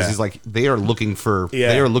hairs, because he's like, they are looking for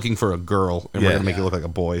a girl, and we're gonna make it look like a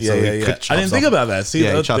boy. I didn't think about that. See,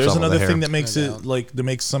 there's another thing that makes it like that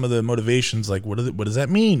makes some of the motivations like, what does that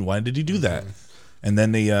mean? Why did he do that? And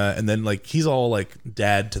then like he's all like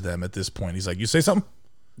dad to them at this point. He's like, you say something?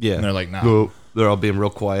 Yeah, and they're like, nah. No. They're all being real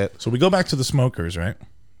quiet. So we go back to the smokers, right?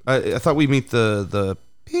 I thought we meet the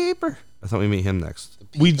peeper. I thought we meet him next.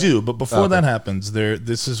 We do, but before that happens,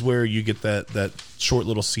 this is where you get that short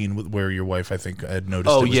little scene where your wife, I think, had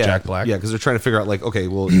noticed it was Jack Black. Yeah, because they're trying to figure out, like, okay,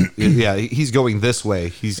 well, he's going this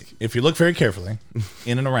way. If you look very carefully,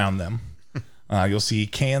 in and around them, you'll see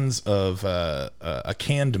cans of a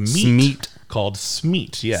canned meat called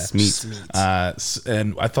Smeat. Yeah, Smeat.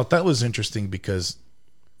 And I thought that was interesting because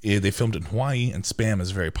they filmed it in Hawaii, and Spam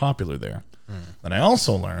is very popular there. And I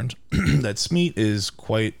also learned that Smeat is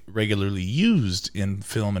quite regularly used in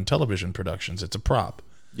film and television productions. It's a prop.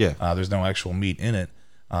 Yeah. There's no actual meat in it.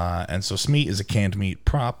 And so Smeat is a canned meat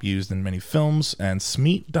prop used in many films. And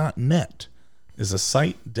Smeat.net is a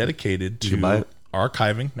site dedicated to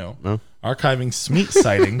archiving Smeat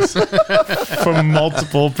sightings from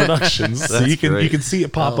multiple productions. So you can see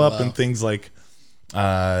it pop up in things like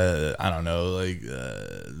I don't know, like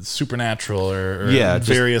Supernatural or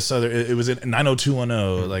various other. It was in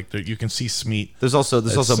 90210. Like you can see Smeat. There's also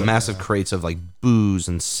massive crates of like booze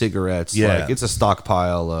and cigarettes. Yeah, like, it's a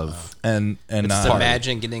stockpile of and just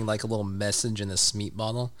imagine getting like a little message in a Smeat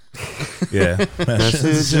bottle. Yeah,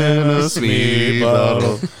 message in a Smeat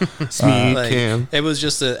bottle. Smeat like, can. It was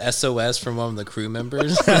just a SOS from one of the crew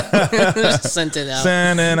members. Sent it out.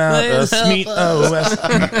 Sending out a Smeat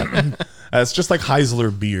OS. It's just like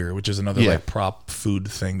Heisler beer, which is another like prop food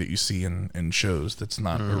thing that you see in shows. That's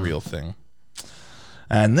not a real thing.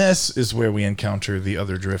 And this is where we encounter the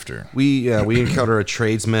other drifter. We encounter a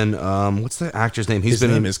tradesman. What's the actor's name? His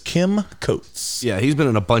name is Kim Coates. Yeah, he's been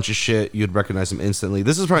in a bunch of shit. You'd recognize him instantly.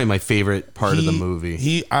 This is probably my favorite part of the movie.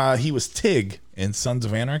 He was Tig in Sons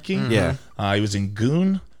of Anarchy. Yeah. He was in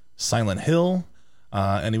Goon, Silent Hill,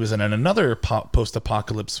 and he was in another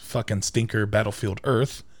post-apocalypse fucking stinker, Battlefield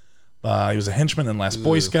Earth. He was a henchman in Last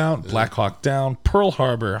Boy Scout, Black Hawk Down, Pearl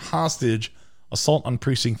Harbor, Hostage, Assault on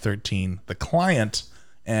Precinct 13, The Client.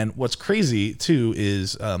 And what's crazy, too,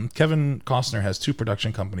 is Kevin Costner has two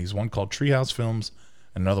production companies, one called Treehouse Films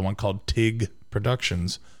and another one called Tig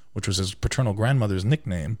Productions, which was his paternal grandmother's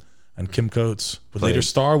nickname. And Kim Coates would later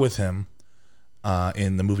star with him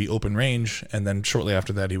in the movie Open Range, and then shortly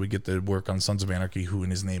after that he would get the work on Sons of Anarchy, who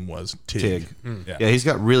his name was Tig. Yeah, he's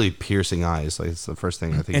got really piercing eyes. Like, it's the first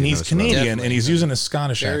thing I think. And he's Canadian, and he's using a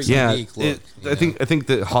Scottish accent. Yeah, I think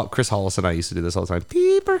that Chris Hollis and I used to do this all the time.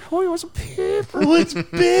 Peeper, oh, what's a peeper? What's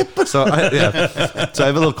peeper? So I have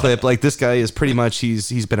a little clip. Like, this guy is pretty much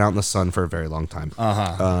he's been out in the sun for a very long time.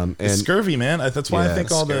 And scurvy, man. That's why I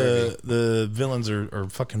think all the villains are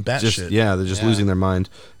fucking batshit. Yeah, they're just losing their mind.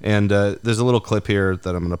 And there's a little clip here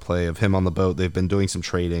that I'm going to play of him on the boat. They've been doing some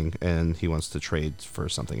trading, and he wants to trade for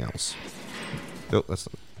something else. Oh, that's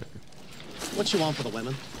not... What you want for the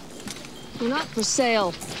women? They're not for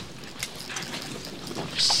sale. Not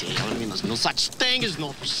for sale? I mean, there's no such thing as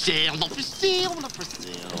not for sale. Not for sale, not for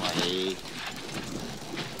sale, eh?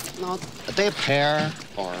 No, are they a pair,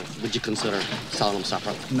 or would you consider selling them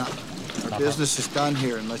separate? No. Our business is done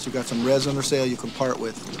here unless you got some resin or sale you can part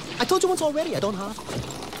with. I told you once already, I don't have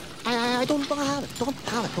it. I don't have it. Don't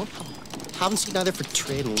have it. Haven't seen either for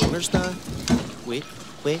trade and loners now. Wait.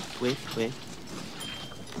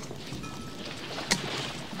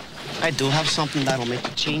 I do have something that'll make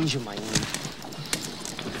you change your mind.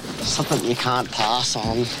 Something you can't pass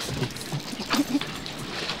on.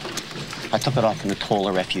 I took it off in the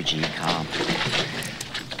Tola refugee camp.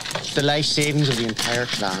 The life savings of the entire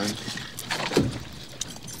clan.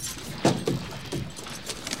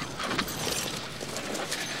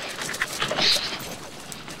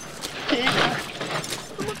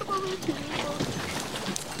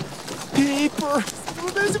 paper.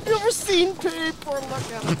 Have you ever seen paper?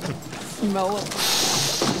 Look at it. Smell it.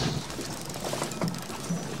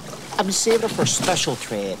 I've been saving it for special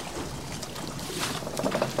trade.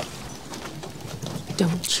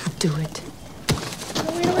 Don't you do it.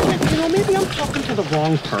 Wait a minute. You know, maybe I'm talking to the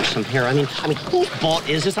wrong person here. I mean, whose boat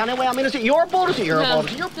is this anyway? I mean, is it your boat or is it your boat?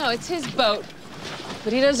 Is it your... No, it's his boat.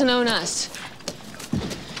 But he doesn't own us.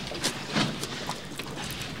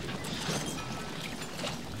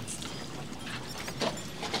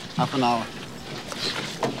 Half an hour.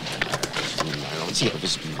 Let's see if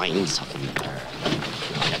this means something there.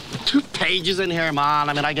 I got 2 pages in here, man.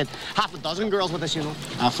 I mean, I get half a dozen girls with this, you know.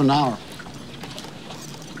 Half an hour.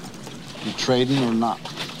 You trading or not?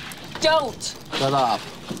 Don't! Shut up.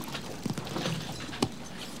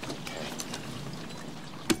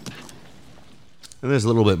 And there's a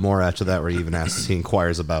little bit more after that where he even asks, he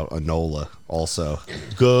inquires about Enola also.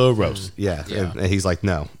 Gross. Yeah. And he's like,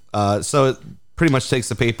 no. So it pretty much takes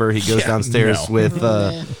the paper. He goes downstairs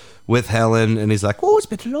with Helen, and he's like, oh, it's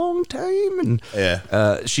been a long time.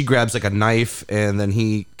 And she grabs like a knife, and then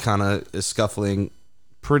he kind of is scuffling.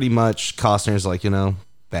 Pretty much Costner's like,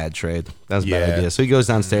 bad trade. That was a bad idea. So he goes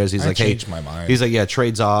downstairs. He's like, hey, my mind. He's like, yeah,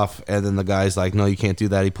 trade's off. And then the guy's like, no, you can't do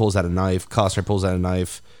that. He pulls out a knife. Costner pulls out a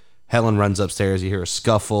knife. Helen runs upstairs. You hear a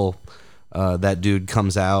scuffle. That dude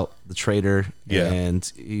comes out, the trader, and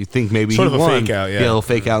you think maybe sort he of a won. fake out, he'll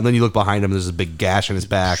fake out, and then you look behind him. There's a big gash in his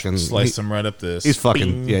back, and slice him right up this. He's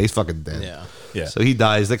fucking he's fucking dead. Yeah. So he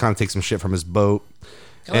dies. They kind of take some shit from his boat.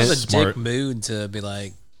 That was a dick mood to be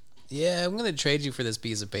like, yeah, I'm gonna trade you for this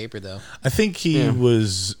piece of paper, though. I think he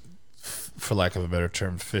was, for lack of a better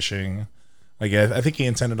term, fishing. Like I think he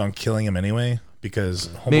intended on killing him anyway. Because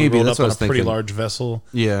Homeboy rolled up on a pretty large vessel.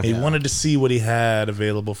 Yeah. He wanted to see what he had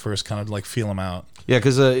available first, kind of like feel him out. Yeah,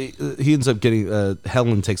 because he ends up getting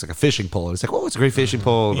Helen takes like a fishing pole, and it's like, oh, it's a great fishing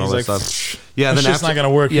pole, and all that stuff. Yeah, then it's not gonna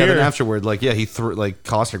work. Yeah, here. then afterward, he threw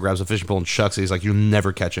Costner grabs a fishing pole and chucks it. He's like, you'll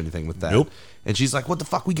never catch anything with that. Nope. And she's like, what the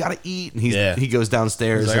fuck, we gotta eat. And he goes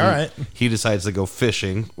downstairs. He's like, and all right. He decides to go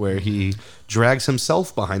fishing, where he drags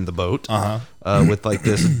himself behind the boat with like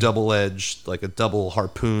this double-edged, like a double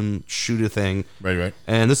harpoon shooter thing. Right.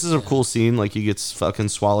 And this is a cool scene. Like he gets fucking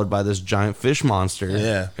swallowed by this giant fish monster.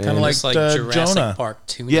 Yeah, kind of like Jurassic Jonah. Park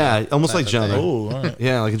 2. Yeah, almost like Jonah. Oh, all right.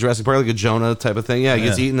 Yeah, like a Jurassic Park, like a Jonah type of thing. Yeah, he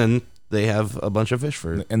gets eaten, and they have a bunch of fish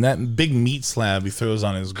for it. And that big meat slab he throws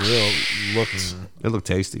on his grill it looked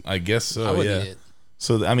tasty. I guess so. I would yeah. eat it.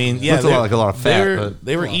 So I mean, Looked like a lot of fat.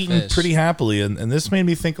 They were eating fish. pretty happily, and this made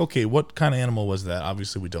me think, okay, what kind of animal was that?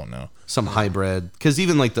 Obviously, we don't know. Some hybrid, because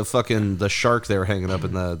even like the shark they were hanging up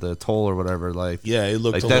in the toll or whatever, it looked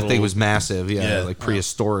like a that little, thing was massive. Yeah, like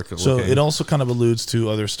prehistoric. So looking. it also kind of alludes to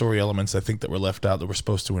other story elements I think that were left out that we're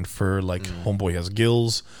supposed to infer, like Homeboy has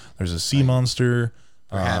gills. There's a sea monster.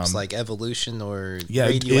 Perhaps like evolution or yeah,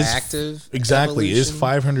 radioactive. Exactly. Evolution, Is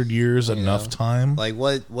 500 years enough time? Like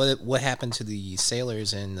what happened to the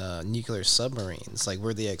sailors in nuclear submarines? Like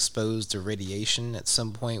were they exposed to radiation at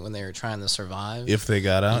some point when they were trying to survive? If they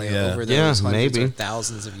got out, over those hundreds maybe or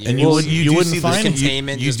thousands of years. And you wouldn't find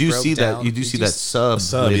containment. You do see that. You do see that sub.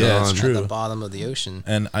 Yeah, it's true. At the bottom of the ocean.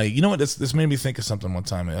 And you know what? This made me think of something one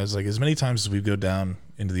time. I was like, as many times as we go down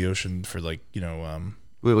into the ocean for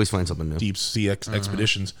we always find something new. Deep sea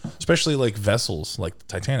expeditions, especially like vessels like the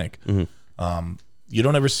Titanic. You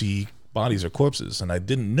don't ever see bodies or corpses, and I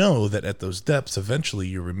didn't know that at those depths, eventually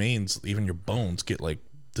your remains, even your bones, get like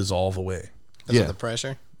dissolve away because of the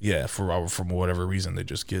pressure. Yeah, from whatever reason, they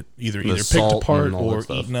just get either picked apart or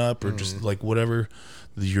eaten up, or just like whatever.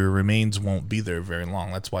 Your remains won't be there very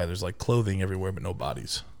long. That's why there's like clothing everywhere, but no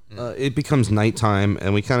bodies. It becomes nighttime,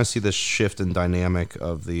 and we kind of see this shift in dynamic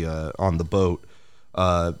of the on the boat.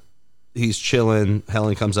 He's chilling.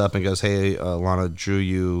 Helen comes up and goes, "Hey, Lana drew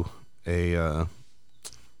you a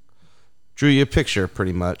picture,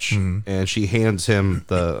 pretty much." And she hands him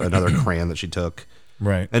another crayon that she took.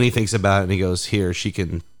 Right. And he thinks about it, and he goes, "Here, she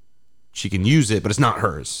can use it, but it's not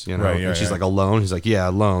hers." Right, and she's like, "Alone?" He's like, "Yeah,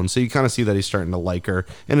 alone." So you kind of see that he's starting to like her,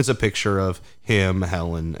 and it's a picture of him,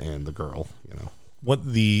 Helen, and the girl.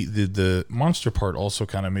 What the monster part also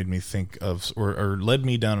kind of made me think of, or led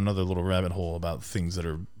me down another little rabbit hole about things that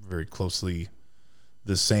are very closely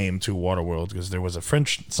the same to Waterworld, because there was a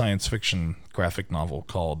French science fiction graphic novel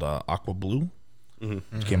called Aqua Blue,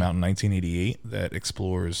 which came out in 1988, that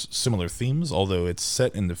explores similar themes, although it's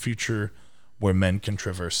set in the future where men can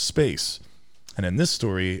traverse space. And in this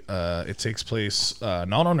story, it takes place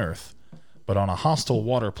not on Earth, but on a hostile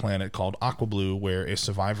water planet called Aqua Blue, where a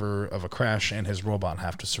survivor of a crash and his robot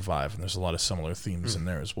have to survive. And there's a lot of similar themes in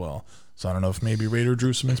there as well. So I don't know if maybe Raider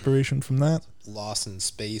drew some inspiration from that. Lost in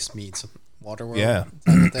Space meets Waterworld. Yeah.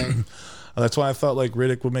 Type of thing. That's why I thought like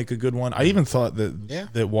Riddick would make a good one. I even thought that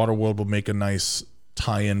that Waterworld would make a nice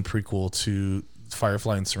tie-in prequel to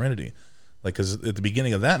Firefly and Serenity. Like, because at the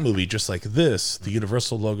beginning of that movie, just like this, the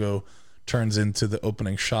Universal logo turns into the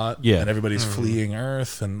opening shot, and everybody's fleeing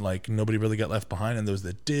Earth, and like nobody really got left behind, and those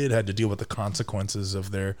that did had to deal with the consequences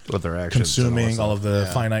of their actions, consuming all of the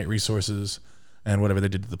finite resources and whatever they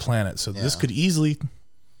did to the planet. So this could easily,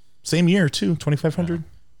 same year too, 2500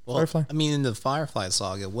 Firefly. I mean, in the Firefly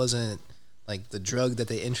saga, it wasn't like the drug that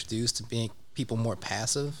they introduced to make people more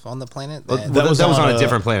passive on the planet. That was on a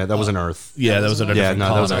different planet. That wasn't Earth. Yeah, that was a different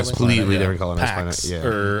that was a colonized completely planet, different colonized Pax, planet.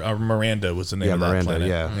 Yeah. Or Miranda was the name of that Miranda, planet.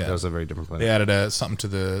 yeah, that was a very different planet. They added something to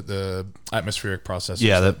the atmospheric process.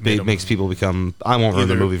 Yeah, that makes people become. I won't ruin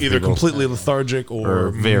the movie for either people. completely lethargic or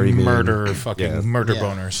very mean. murder, fucking murder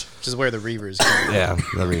boners. Which is where the Reavers came. Yeah,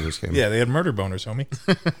 the Reavers came. Yeah, they had murder boners, homie.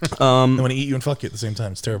 They want to eat you and fuck you at the same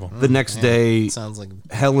time. It's terrible. The next day, sounds like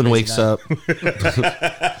Helen wakes night. up.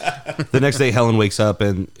 The next day, Helen wakes up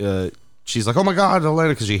and she's like, "Oh my god, Elena!"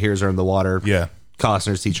 Because she hears her in the water. Yeah,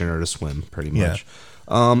 Costner's teaching her to swim, pretty much.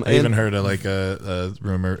 I even heard a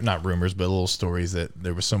rumor, not rumors, but little stories that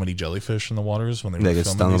there were so many jellyfish in the waters when they were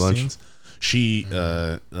filming these scenes. She,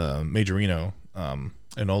 Majorino,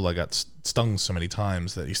 Enola got stung so many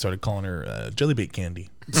times that he started calling her jellybait candy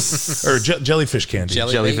or jellyfish candy.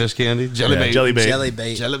 Jellyfish candy.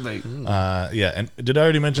 Jellybait. Jellybait. Yeah, and did I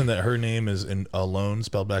already mention that her name is Alone,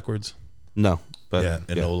 spelled backwards? No, but yeah,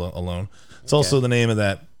 Enola Alone. It's also the name of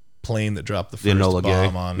that plane that dropped the first Enola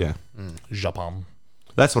bomb Gay. on Japan.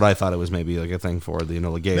 That's what I thought it was, maybe like a thing for the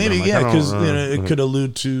Enola Gay. Maybe, like, yeah, because it could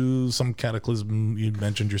allude to some cataclysm you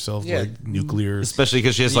mentioned yourself, like nuclear. Especially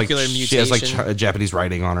because she has like Japanese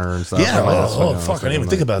writing on her and stuff. Yeah, fuck, I didn't even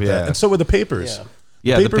think about that. And so were the papers.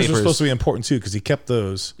 Yeah, the papers were supposed to be important too because he kept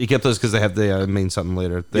those. He kept those because they mean something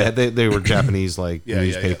later. They were Japanese like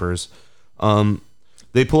newspapers.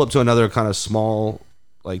 They pull up to another kind of small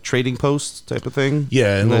like trading post type of thing.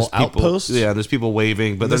 Yeah, and there's little outposts. Yeah, there's people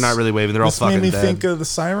waving, but they're not really waving. They're all fucking dead. This made me think of the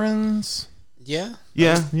sirens. Yeah.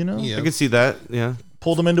 Yeah, you know, I could see that. Yeah,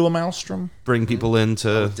 pulled them into a maelstrom. Bring people in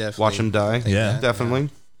to watch them die. Yeah, definitely.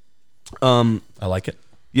 I like it.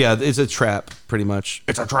 Yeah, it's a trap, pretty much.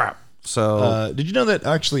 It's a trap. So, did you know that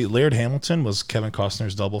actually Laird Hamilton was Kevin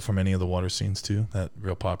Costner's double for many of the water scenes too? That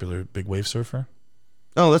real popular big wave surfer.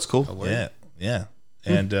 Oh, that's cool. Yeah.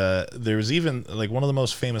 And there was even like one of the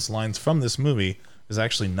most famous lines from this movie is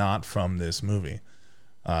actually not from this movie.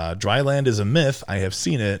 Dry land is a myth. I have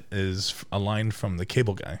seen it is a line from The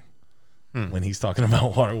Cable Guy when he's talking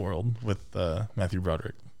about Waterworld with Matthew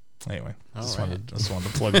Broderick. Anyway, just wanted to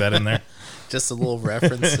plug that in there. Just a little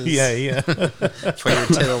references. yeah. For your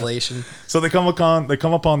titillation. So they come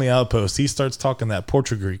up on the outpost. He starts talking that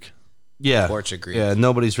Portuguese. Yeah. Portuguese. Yeah,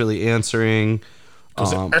 nobody's really ansering.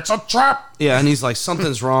 It's a trap. Yeah, and he's like,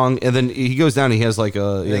 something's wrong. And then he goes down. He has like They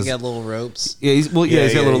got little ropes. Yeah, he's got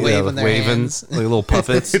little waving their hands. like little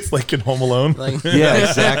puppets. It's like in Home Alone. Yeah,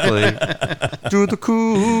 exactly. Do the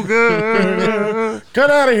cougar. Get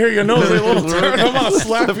out of here, you nosy little turd. I'm gonna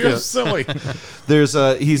slap you, silly. There's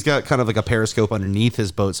he's got kind of like a periscope underneath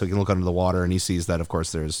his boat, so he can look under the water, and he sees that, of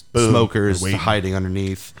course, there's smokers hiding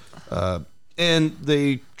underneath. And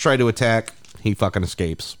they try to attack. He fucking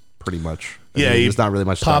escapes, pretty much. There's not really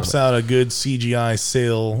much to pops talk about. out a good CGI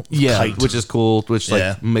sail kite. Which is cool, which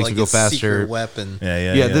makes him go faster. Secret weapon.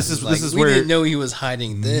 Yeah. This is where we didn't know he was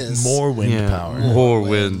hiding this. More wind power. More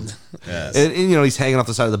wind. Yes. And he's hanging off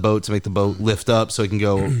the side of the boat to make the boat lift up so he can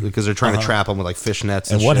go because they're trying to trap him with like fish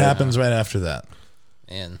nets. And what happens right after that?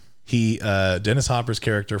 Man. He Dennis Hopper's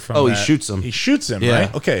character from he shoots him. He shoots him,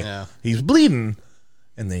 right? Okay. Yeah. He's bleeding.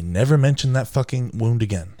 And they never mention that fucking wound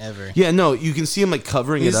again. Ever. Yeah, no, you can see him like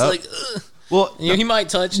covering He's it up. like, well, he might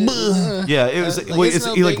touch it. Yeah, it was.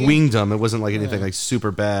 He like winged him. It wasn't like anything like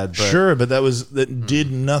super bad. But sure, but that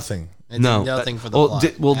did nothing. It did nothing for the plot.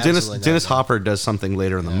 Dennis Hopper does something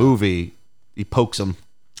later in the movie. He pokes him.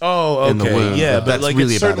 Oh, okay. In the wound. Yeah, but that's like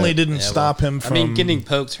really it certainly didn't stop him from. I mean, getting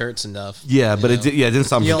poked hurts enough. Yeah, but it didn't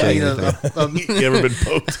stop him from doing anything. You ever been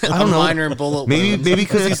poked? I don't know. Minor bullet wound. Maybe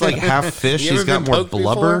because he's like half fish, You he's ever got been more poked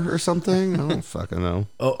blubber before? or something. I don't fucking know.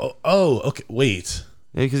 Oh, okay. Wait.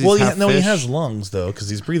 Yeah, because Well, half he fish. has lungs though, because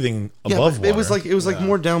he's breathing Yeah, above but water. it was like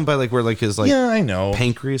more down by like where like his like Yeah, I know.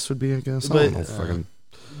 pancreas would be, I guess. But- I don't know, fucking.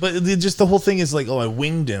 But just the whole thing is like, I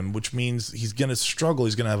winged him, which means he's gonna struggle.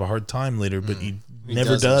 He's gonna have a hard time later, but he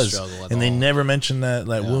never doesn't does. struggle at And they all. never mention that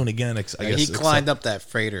wound again. I guess He climbed up that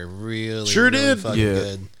freighter really, Sure really did. fucking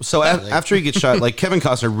good. So after he gets shot, like Kevin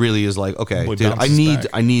Costner really is like, okay, Boy, dude, bounces back.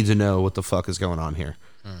 I need to know what the fuck is going on here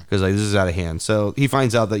because like this is out of hand. So he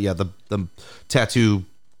finds out that the tattoo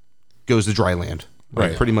goes to dry land.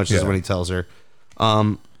 Right. Pretty much is when he tells her.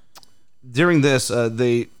 During this,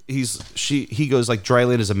 he goes like, dry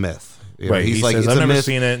land is a myth. You know, Right. He's He like, says, it's I've a never myth.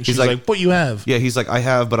 seen it. And He's she's like, but you have. Yeah, he's like, I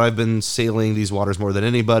have, but I've been sailing these waters more than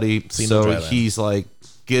anybody. Seen no dry So land. he's like,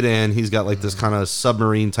 get in. He's got like this kind of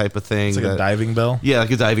submarine type of thing. It's like a diving bell. Yeah,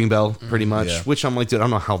 like a diving bell, pretty much. Yeah. Which I'm like, dude, I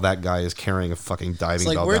don't know how that guy is carrying a fucking diving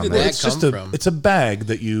like, bell where down did there. that It's come just from? it's a bag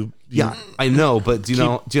that you Yeah, I know, but do you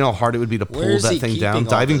know how hard it would be to pull Where is that he thing keeping down? all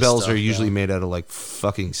Diving this bells stuff, are usually though? made out of like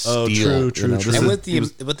fucking steel. Oh, true, true, true. And with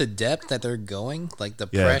the depth that they're going, like the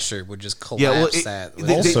pressure would just collapse Yeah,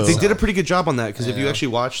 well, that. they did a pretty good job on that because if you actually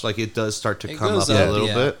watch, like, it does start to come up a little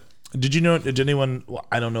bit. Did you know? Did anyone? Well,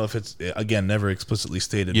 I don't know if it's again never explicitly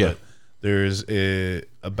stated, Yeah. but there's a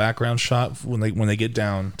background shot when they get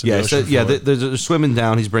down to the Yeah, ocean so, floor. they're swimming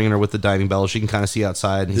down. He's bringing her with the diving bell. She can kind of see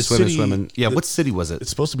outside, and he's The swimming. city- Yeah, what city was it? It's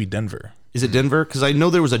supposed to be Denver. Is it Denver? Because I know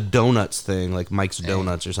there was a donuts thing, like Mike's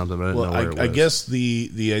Donuts or something, but I didn't know where it was. I guess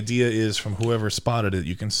the idea is from whoever spotted it,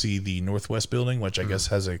 you can see the Northwest building, which I guess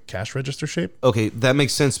has a cash register shape. Okay, that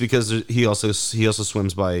makes sense because he also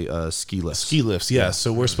swims by ski lifts. Ski lifts, yeah.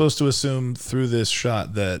 So we're supposed to assume through this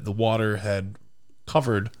shot that the water had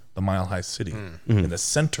covered the Mile High City in the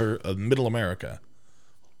center of Middle America.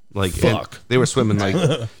 Like, fuck, and they were swimming like,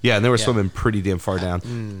 yeah, and they were swimming pretty damn far down.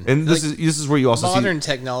 And this is where you also modern see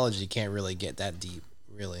technology can't really get that deep,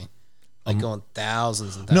 really. Like going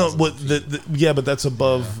thousands and No, thousands. what but that's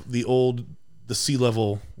above the sea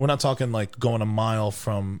level. We're not talking like going a mile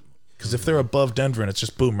from, because if they're above Denver and it's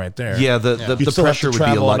just boom right there. Yeah, the you'd still pressure have to would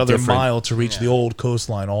be a travel lot another different. mile to reach the old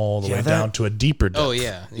coastline all the way down to a deeper depth. Oh,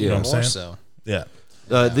 yeah. You know what I'm More saying? so. Yeah.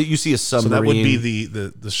 That you see a submarine. So that would be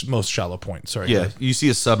the most shallow point. Sorry. Yeah, guys. you see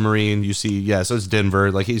a submarine. You see, so it's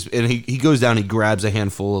Denver. Like he goes down. He grabs a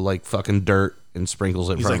handful of like fucking dirt and sprinkles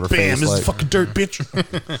it in He's front like, of her bam, face. this like, is fucking dirt,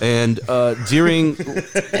 bitch. And during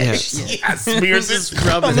smears it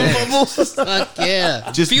Scrubbing it. Fuck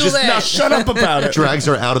yeah. Feel that. Now shut up about it. drags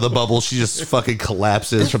her out of the bubble. She just fucking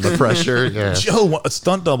collapses from the pressure. Yeah. Joe, a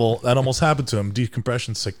stunt double that almost happened to him.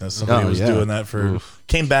 Decompression sickness. Somebody was doing that for.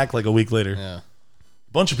 Came back like a week later. Yeah.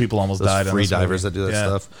 Bunch of people almost Those died. free on this divers movie. that do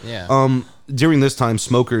that stuff. Yeah. During this time,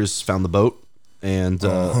 smokers found the boat, and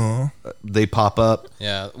they pop up.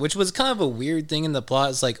 Yeah, which was kind of a weird thing in the plot.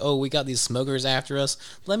 It's like, oh, we got these smokers after us.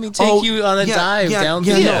 Let me take you on a dive down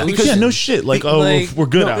to the ocean. Because no shit. Like, we're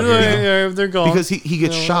good out here. They're gone. Because he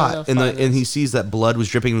gets No, shot, we're gonna and he sees that blood was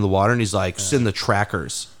dripping into the water, and he's like, send the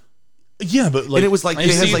trackers. Yeah, but like, and it was like, I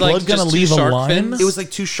see, like, blood gonna just two leave a shark line. fins? It was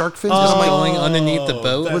like two shark fins. Just and I'm like, going underneath the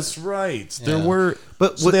boat. That's right. Yeah. There were,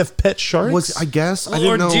 but so they have pet sharks. Was I guess I Or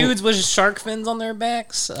didn't know. dudes with shark fins on their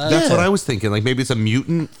backs. That's what I was thinking. Like maybe it's a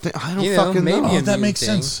mutant thing. I don't fucking maybe know. a Oh, that mutant makes thing.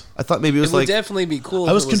 sense. I thought maybe it was It would like definitely be cool. I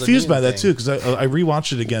if was it was a confused by mutant that too because I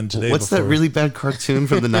rewatched it again today. What's that before. really bad cartoon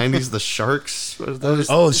from the '90s? The Sharks. What are those?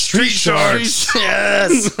 Oh, Street Sharks.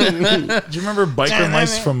 Yes. Do you remember Biker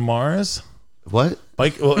Mice from Mars? What?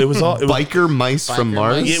 Well, it was all biker mice from Biker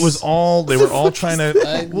Mars. mice? It was all they were all trying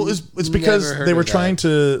to. Well, it's never because heard they were of trying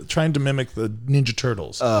to mimic the Ninja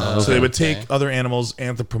Turtles. So they would take other animals,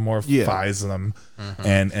 anthropomorphize them,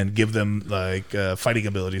 and give them like fighting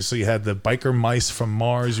abilities. So you had the biker mice from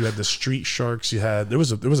Mars. You had the street sharks. You had there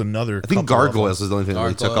was another. I think couple of Gargoyles them. was the only thing that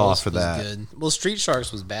they took Gargoyles off for was that. Good. Well, Street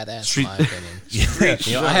Sharks was badass Street- in my opinion. Yeah.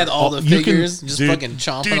 You know, I had all the You can- figures, just dude, fucking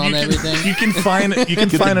chomping dude, on you can- everything. You can find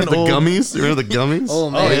an the old gummies. Remember the gummies? Oh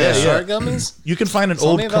man, yeah, the yeah. shark gummies. You can find an Tell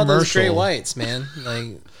old me about those commercial. great whites, man.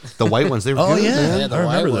 Like The white ones. They were Oh, good. yeah. man. yeah, the I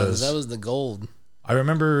white remember ones. those. That was the gold. I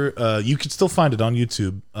remember you could still find it on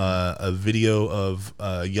YouTube. A video of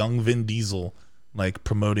young Vin Diesel like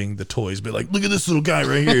promoting the toys, but like, look at this little guy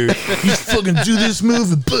right here. He's fucking do this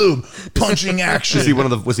move and boom, punching action. Was he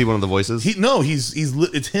one of the voices?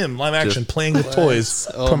 It's him live action playing with toys,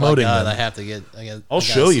 Oh promoting my god, them. I have to get. I'll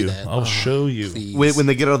show you. I'll show you. Please. When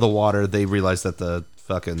they get out of the water, they realize that the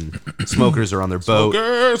fucking smokers are on their boat,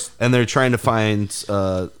 Smokers! and they're trying to find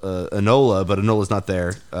Enola, but Enola's not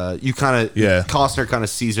there. Costner kind of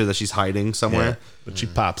sees her that she's hiding somewhere, Yeah, but she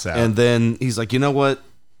pops out. and then he's like, you know what?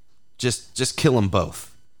 Just kill them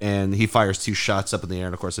both. And he fires 2 shots up in the air,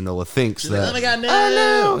 and of course Enola thinks that. Oh my god,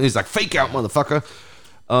 no! And he's like, fake out, motherfucker.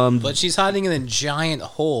 But she's hiding in a giant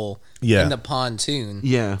hole Yeah. in the pontoon.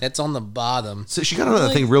 Yeah. That's on the bottom. So she got out of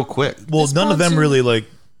that thing real quick. Well, This none of them pontoon really like.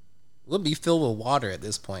 would be filled with water at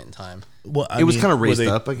this point in time. Well, It was kind of were raised they-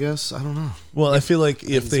 up, I guess. I don't know. Well, I feel like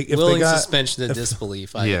if they willing got suspension of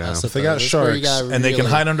disbelief. I Yeah. suppose. if they got That's where you sharks gotta and they can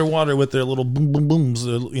really- hide underwater with their little boom boom booms,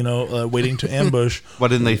 waiting to ambush. Why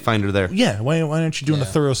didn't they find her there? Yeah, why aren't you doing a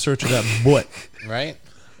Yeah. thorough search of that butt? right?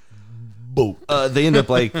 boat. They end up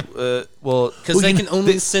like, well, Because they can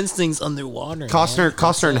only sense things underwater.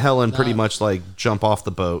 Costner and Helen pretty much like jump off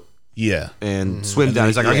the boat. Yeah, and swim down.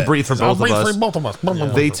 He's like, I can breathe for both of us. Yeah.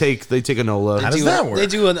 They take Enola. How does that work? They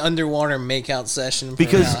do an underwater makeout session.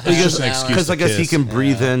 Because I guess he can kiss.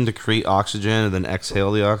 breathe in to create oxygen and then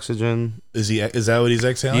exhale the oxygen. Is that what he's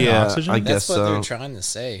exhaling? Yeah, Oxygen? I guess That's what so. they're trying to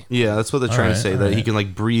say. Yeah, that's what they're trying to say. That he right. can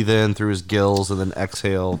like breathe in through his gills and then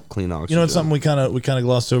exhale clean oxygen. You know, it's something we kind of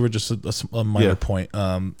glossed over. Just a minor point.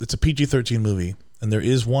 It's a PG-13 movie, and there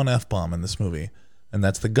is one F-bomb in this movie, and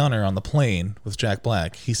that's the gunner on the plane with Jack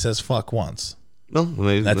Black. He says "fuck" once. Well,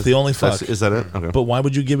 maybe that's the only fuck. Is that it? Okay. But why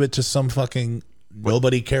would you give it to some fucking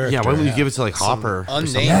nobody character? Yeah, why would you give it to like Hopper?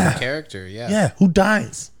 Unnamed character, Yeah, who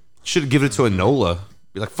dies? Should have given it to Enola.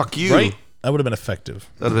 Be like, fuck you. Right? That would have been effective.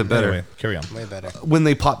 That would have been better. Anyway, carry on. Way better. When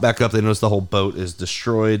they pop back up, they notice the whole boat is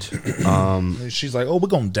destroyed. She's like, "Oh, we're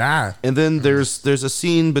gonna die." And then there's a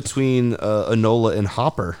scene between Enola and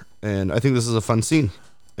Hopper, and I think this is a fun scene.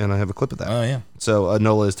 And I have a clip of that. Oh yeah. So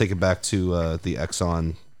Enola is taken back to the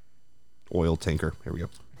Exxon oil tanker. Here we go.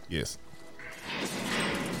 Yes.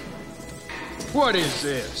 What is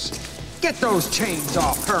this? Get those chains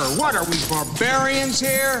off her. What are we, barbarians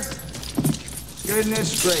here?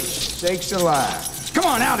 Goodness gracious, sakes alive. Come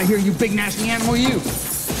on out of here, you big nasty animal, you.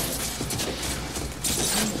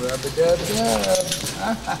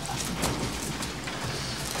 Rub-a-dub-dub.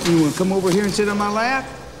 You want to come over here and sit on my lap?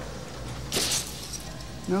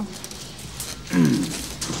 No?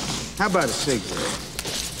 How about a cigarette?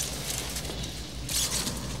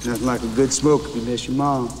 Nothing like a good smoke if you miss your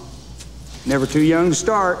mom. Never too young to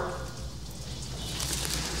start.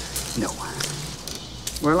 No.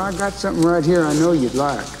 Well, I got something right here I know you'd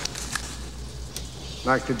like.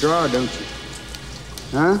 Like to draw, don't you?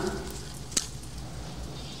 Huh?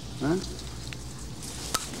 Huh?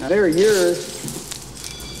 Now, they're yours.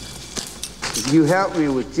 If you help me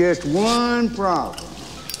with just one problem.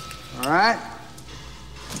 All right?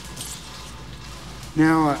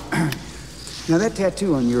 Now, now that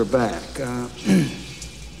tattoo on your back,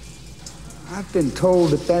 I've been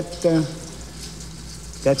told that's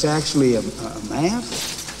actually a map?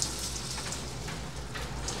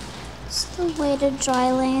 It's the way to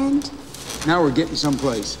dry land. Now we're getting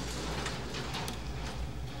someplace.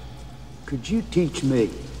 Could you teach me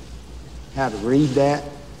how to read that?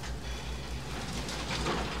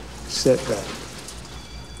 Sit back.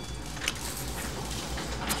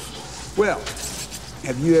 Well,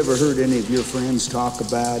 have you ever heard any of your friends talk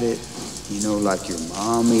about it? You know, like your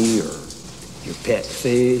mommy or your pet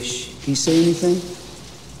fish? He say anything?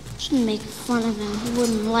 Should make fun of him. He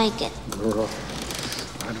wouldn't like it. Girl,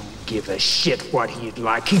 I don't give a shit what he'd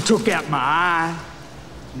like. He took out my eye.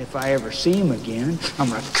 And if I ever see him again, I'm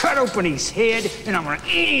gonna cut open his head and I'm gonna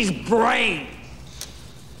eat his brain.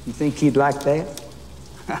 You think he'd like that?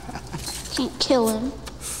 Can't kill him.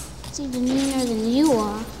 It's even meaner than you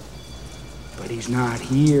are. But he's not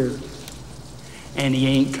here. And he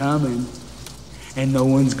ain't coming. And no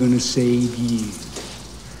one's gonna save you.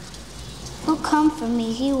 He'll come for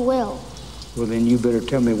me. He will. Well, then you better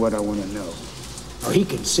tell me what I want to know. Or he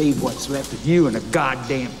can save what's left of you in a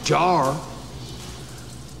goddamn jar.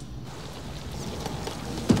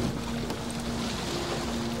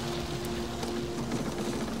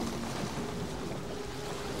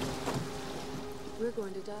 We're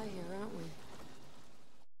going to die here, aren't we?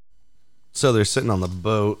 So they're sitting on the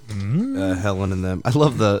boat, Helen and them. I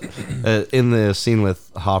love the in the scene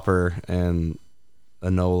with Hopper and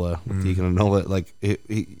Enola, with Deacon Enola. Like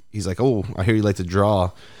he's like, "Oh, I hear you like to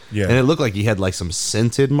draw." Yeah. And it looked like he had like some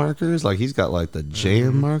scented markers. Like he's got like the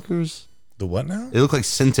jam markers. The what now? It looked like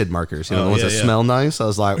scented markers. You know, Oh, the ones yeah, that yeah. smell nice. I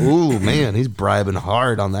was like, "Ooh, man, he's bribing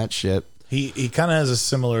hard on that shit." He kind of has a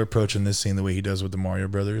similar approach in this scene, the way he does with the Mario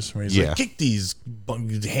Brothers, where he's Yeah. like, "Kick these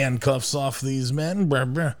handcuffs off these men." Brr,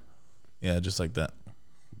 brr. Yeah, just like that.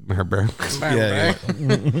 Yeah.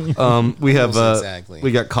 We have Exactly.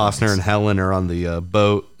 we got Costner and Helen are on the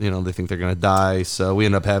boat. You know, they think they're gonna die, so we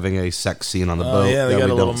end up having a sex scene on the boat. Yeah, they that got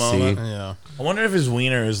we a little don't moment. see. Yeah. I wonder if his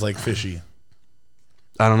wiener is like fishy.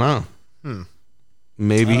 I don't know.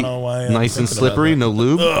 Maybe I don't know why I'm nice and thinking about slippery, that. no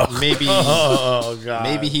lube. Maybe. Oh god.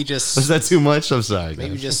 Maybe he just. Was that too much? I'm sorry.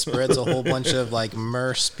 Maybe guys. just spreads a whole bunch of like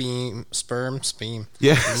sperm,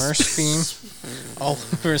 Yeah. all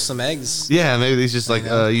over some eggs. Yeah, maybe he's just like,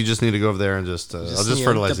 you just need to go over there and just I'll just you know,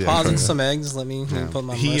 fertilize the deposit egg. some eggs. Let me put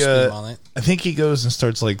my He, merspeen on it. I think he goes and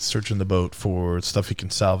starts like searching the boat for stuff he can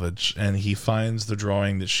salvage, and he finds the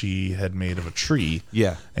drawing that she had made of a tree.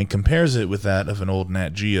 Yeah. And compares it with that of an old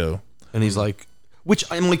Nat Geo. And he's like, Which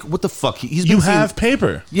I'm like, what the fuck? He's You been have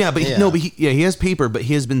paper. Yeah, but he has paper, but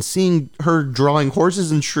he has been seeing her drawing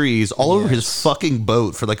horses and trees all over his fucking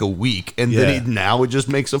boat for like a week, and then now it just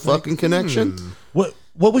makes a fucking connection. What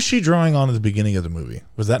was she drawing on at the beginning of the movie?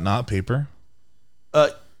 Was that not paper?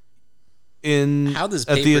 How does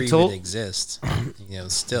at paper the atoll? even exist?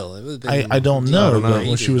 Still, it would have been I don't know. don't know. But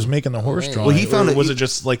when she was making the horse drawing, Well, he found or it- was it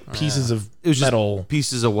just like pieces of It was just metal,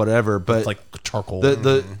 pieces of whatever, but like charcoal?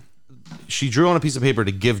 She drew on a piece of paper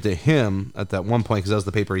to give to him at that one point because that was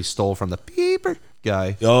the paper he stole from the paper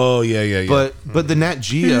guy. Oh yeah. But the Nat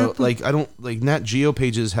Geo, like Nat Geo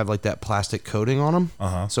pages have like that plastic coating on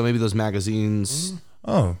them. So maybe those magazines.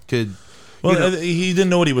 Could. Well, he didn't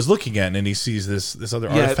know what he was looking at, and he sees this other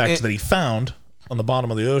artifact that he found on the bottom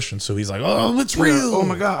of the ocean. So he's like, "Oh, it's real! Oh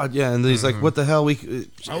my god!" Yeah, and then he's like, "What the hell?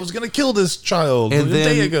 I was gonna kill this child and a then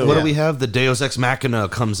day ago." What do we have? The Deus Ex Machina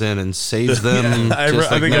comes in and saves them. I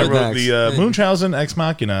think I wrote the Munchausen Ex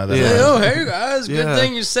Machina. Hey guys, good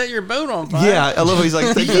thing you set your boat on fire. Yeah, I love how he's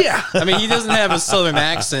like, yeah. I mean, he doesn't have a southern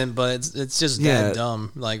accent, but it's just that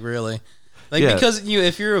dumb. Like really. Like because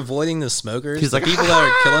if you're avoiding the smokers, he's the like, people that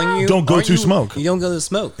are killing you, don't go to smoke. You don't go to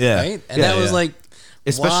smoke, Yeah. right? And that was like,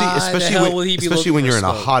 especially when you're in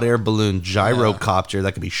a hot air balloon gyrocopter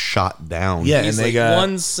that could be shot down. Yeah, and they got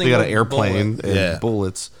one single an airplane bullet. and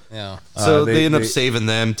bullets. Yeah. So they end up saving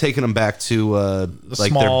them, taking them back to like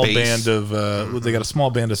small their base. band of they got a small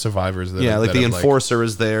band of survivors. That Like that the have, enforcer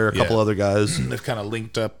is there, a couple other guys. They've kind of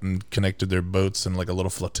linked up and connected their boats in like a little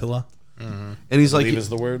flotilla. And he's like, is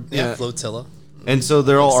the word? Yeah, flotilla. And so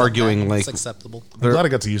they're all arguing like it's acceptable. I'm glad I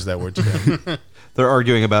got to use that word today. They're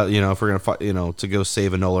arguing about, if we're going to fight, to go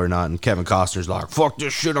save Enola or not. And Kevin Costner's like, fuck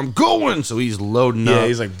this shit, I'm going. So he's loading up. Yeah,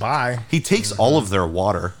 he's like, bye. He takes all of their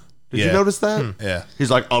water. Did you notice that? Yeah.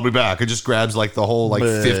 He's like, I'll be back. It just grabs like the whole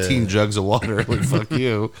 15 jugs of water. Like, fuck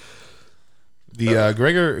you. The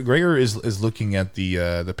Gregor is looking at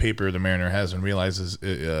the paper the mariner has and realizes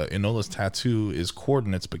Enola's tattoo is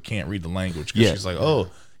coordinates but can't read the language. Because she's like,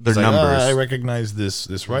 they're numbers. I recognize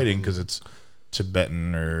this writing because it's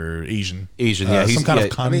Tibetan or Asian. Yeah, some kind of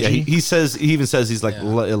kanji. Yeah, he even says he's like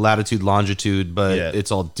latitude, longitude, but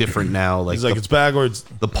it's all different now. Like he's like, it's backwards.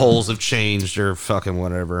 The poles have changed or fucking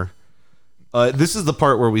whatever. This is the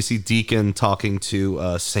part where we see Deacon talking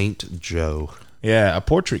to Saint Joe. Yeah, a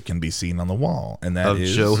portrait can be seen on the wall, and that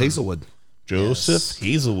is Joe Hazelwood. Joseph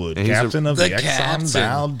Hazelwood, captain of the Exxon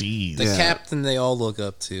Valdez. The captain they all look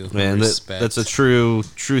up to. Man, that's a true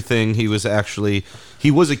thing. He was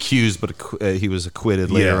accused, but he was acquitted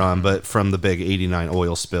later on. But from the big '89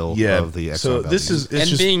 oil spill of the Exxon so Valdez.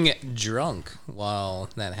 And being drunk while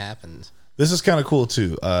that happened. This is kind of cool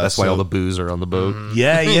too. That's why all the booze are on the boat.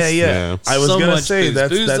 Yeah. I was gonna say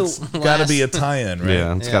that's got to be a tie-in, right?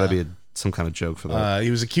 Yeah, it's got to be some kind of joke for that.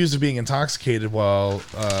 He was accused of being intoxicated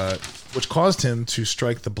which caused him to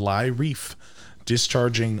strike the Bly Reef,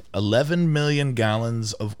 discharging 11 million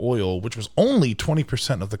gallons of oil, which was only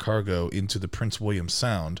 20% of the cargo into the Prince William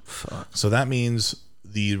Sound. So that means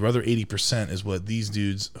the other 80% is what these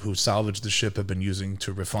dudes who salvaged the ship have been using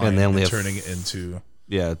to refine and turning it into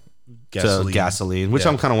gasoline. Which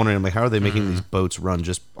I'm kind of wondering, like, how are they making these boats run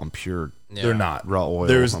just on pure? They're not raw oil.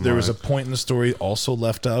 There was a point in the story also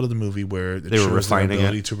left out of the movie where they were refining their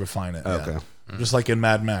ability to refine it. Okay. Just like in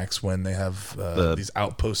Mad Max when they have these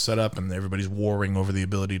outposts set up and everybody's warring over the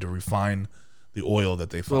ability to refine the oil that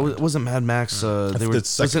they find. Well, it wasn't Mad Max. They were the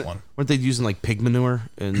second one. Weren't they using like pig manure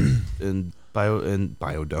in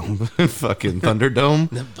Biodome, fucking Thunderdome?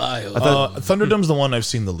 Thunderdome's the one I've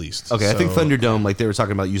seen the least. Okay, I think Thunderdome, like they were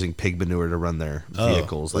talking about using pig manure to run their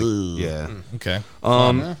vehicles. Okay.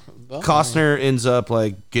 Costner ends up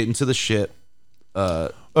like getting to the ship.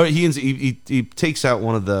 Or he takes out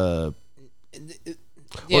one of the.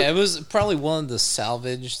 It was probably one of the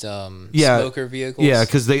salvaged smoker vehicles. Yeah,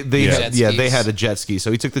 because they had a jet ski.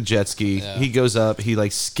 So he took the jet ski. Yeah. He goes up. He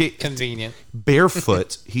like convenient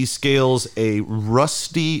barefoot. He scales a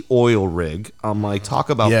rusty oil rig. I'm like, talk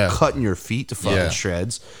about cutting your feet to fucking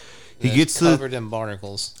shreds. He gets covered in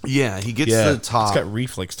barnacles. Yeah, he gets to the top. It's got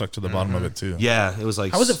reef like stuck to the bottom of it too. Yeah, it was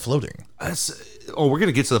like, how is it floating? We're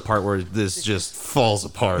gonna get to the part where this just falls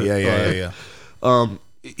apart. Yeah.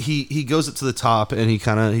 He goes up to the top and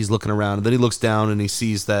he's looking around, and then he looks down and he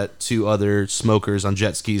sees that two other smokers on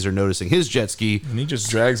jet skis are noticing his jet ski, and he just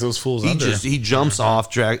drags those fools under. He jumps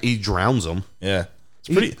off, he drowns them. Yeah.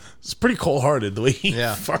 It's pretty cold-hearted the way he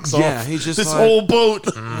fucks off he's just this like, whole boat.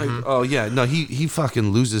 Like, oh yeah, no, he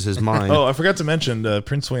fucking loses his mind. Oh, I forgot to mention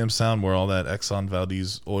Prince William Sound, where all that Exxon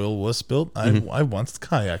Valdez oil was spilled. I once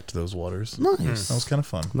kayaked those waters. Nice. That was kind of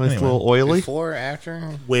fun. Nice little oily. Before,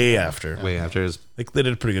 after? Way after. Way after. They did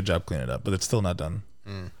a pretty good job cleaning it up, but it's still not done.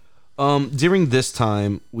 During this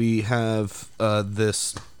time, we have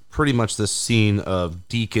this scene of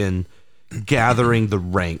Deacon gathering the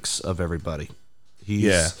ranks of everybody.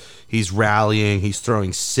 He's rallying. He's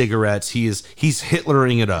throwing cigarettes. He's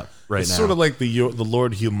Hitlering it up right it's now. Sort of like the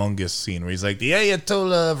Lord Humongous scene where he's like the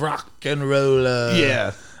Ayatollah of rock and roll.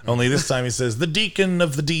 Yeah. Only this time he says the Deacon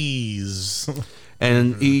of the D's.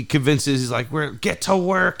 And he convinces, he's like, get to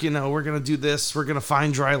work, we're going to do this. We're going to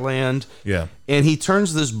find dry land. Yeah. And he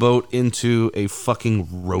turns this boat into a fucking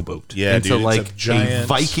rowboat. Yeah, into dude, like a giant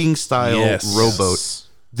Viking-style rowboat.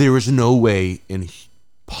 There is no way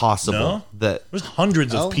possible that... There's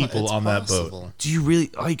hundreds of people on that boat. Do you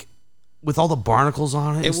really, with all the barnacles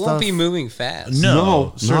on it It won't be moving fast.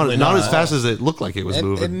 No, not as fast as it looked like it was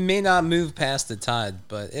moving. It may not move past the tide,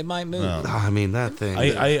 but it might move. No. I mean, that thing...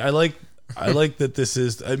 I like that this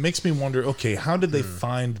is. It makes me wonder. Okay, how did they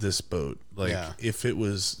find this boat? Like, if it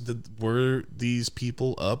was, were these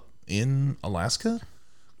people up in Alaska?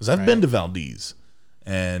 Because I've been to Valdez,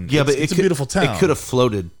 and it's a beautiful town. It could have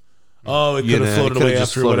floated. Oh, it could have floated away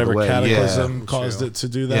after whatever cataclysm caused it to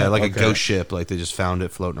do that. Yeah, like a ghost ship. Like they just found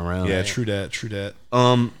it floating around. Yeah, true that.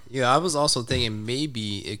 I was also thinking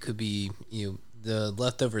maybe it could be the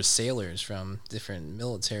leftover sailors from different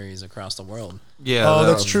militaries across the world. Yeah,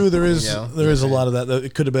 that's true. There is a lot of that.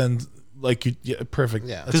 It could have been perfect.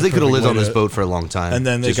 Yeah, because they could have lived on this boat for a long time, and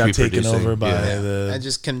then they got taken over by and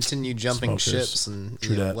just continue jumping ships and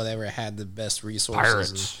whatever had the best resources.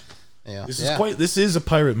 Pirates. This is a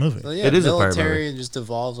pirate movie. Well, it is a pirate movie. Military just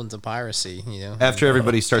evolves into piracy. After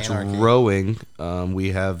everybody starts rowing, we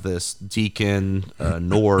have this Deacon,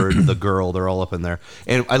 Nord, the girl. They're all up in there,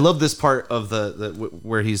 and I love this part of the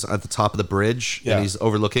where he's at the top of the bridge and he's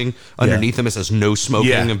overlooking. Underneath him, it says "No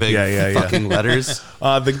smoking" in big fucking letters.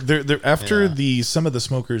 After some of the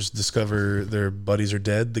smokers discover their buddies are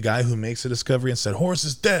dead, the guy who makes the discovery and said Horace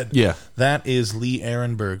is dead. Yeah, that is Lee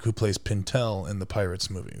Ehrenberg, who plays Pintel in the Pirates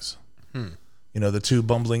movies. The two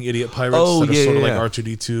bumbling idiot pirates that are sort of like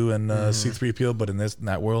R2-D2 and C-3PO, but in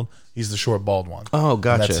that world, he's the short, bald one. Oh,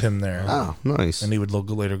 gotcha. And that's him there. Oh, nice. And he would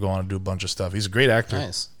later go on and do a bunch of stuff. He's a great actor.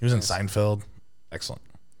 Nice. He was in Seinfeld. Excellent.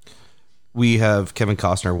 We have Kevin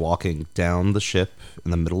Costner walking down the ship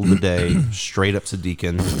in the middle of the day, straight up to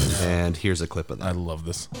Deacon, and here's a clip of that. I love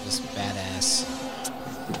this. Just badass.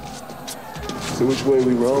 So which way are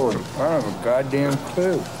we rolling? I don't have a goddamn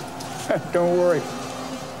clue. Don't worry.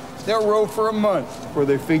 They'll roll for a month before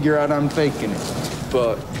they figure out I'm faking it.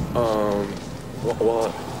 But,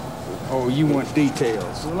 what? Oh, you want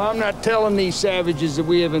details? Well, I'm not telling these savages that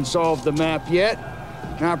we haven't solved the map yet.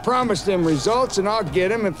 Now, I promised them results, and I'll get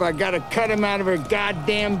them if I gotta cut them out of her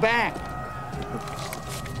goddamn back.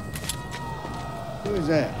 Who is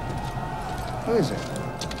that? Who is that?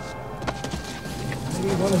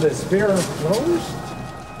 Maybe one of the spare rowers?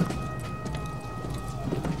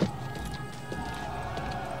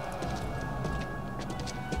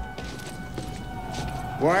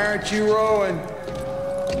 Why aren't you rowing?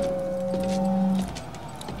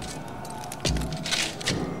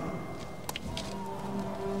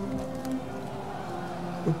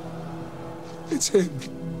 It's him.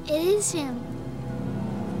 It is him.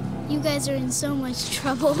 You guys are in so much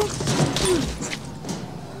trouble.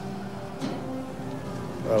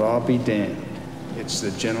 Well, I'll be damned. It's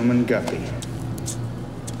the gentleman Guppy.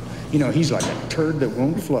 He's like a turd that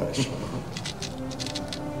won't flush.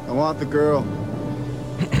 I want the girl.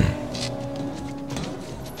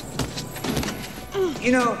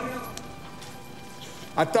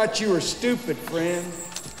 I thought you were stupid, friend.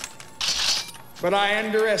 But I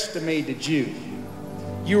underestimated you.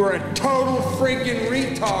 You were a total freaking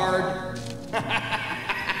retard.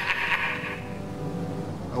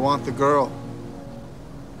 I want the girl.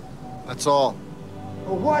 That's all.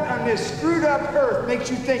 Well, what on this screwed up earth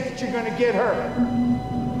makes you think that you're gonna get her?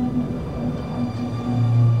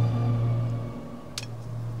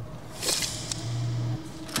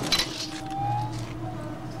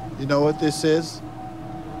 You know what this is?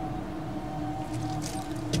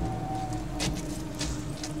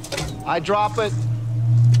 I drop it,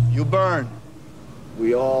 you burn.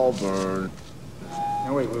 We all burn.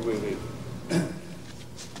 Now, wait.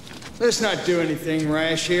 Let's not do anything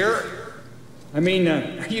rash here. I mean,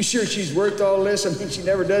 are you sure she's worth all this? I mean, she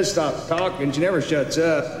never does stop talking. She never shuts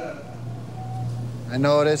up. I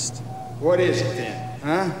noticed. What is it then,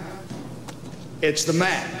 huh? It's the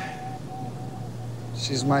map.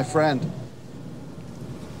 She's my friend.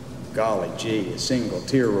 Golly gee, a single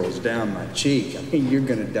tear rolls down my cheek. I mean, you're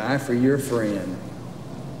gonna die for your friend.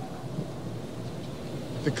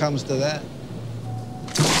 If it comes to that.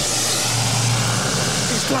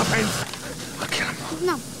 He's bluffing. Look at him. He's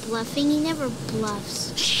not bluffing. He never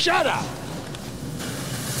bluffs. Shut up!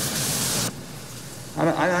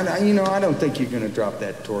 I don't think you're gonna drop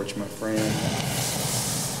that torch, my friend.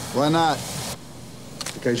 Why not?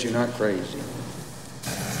 Because you're not crazy.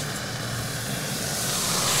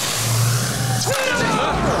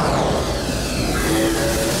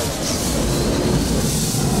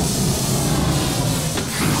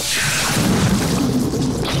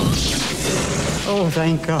 Oh,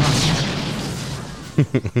 thank God.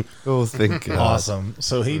 Oh, thank God. Awesome.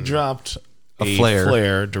 So he dropped a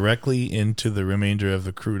flare directly into the remainder of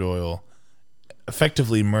the crude oil,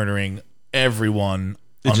 effectively murdering everyone.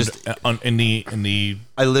 In the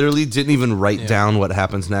I literally didn't even write down what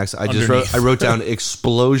happens next. I wrote down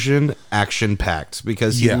explosion action packed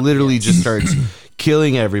because he literally just starts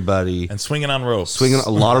killing everybody and swinging on ropes, swinging a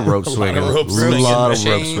lot of rope swinging, a lot of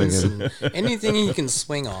rope swinging, anything he can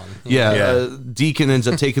swing on. Deacon ends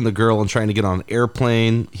up taking the girl and trying to get on an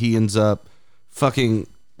airplane. He ends up fucking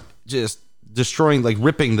just destroying, like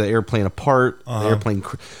ripping the airplane apart. The airplane,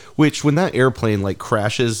 which when that airplane like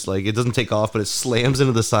crashes, like it doesn't take off, but it slams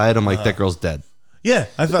into the side. I'm like, that girl's dead. Yeah,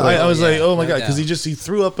 I thought I was like, oh my God, because he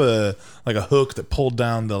threw up a hook that pulled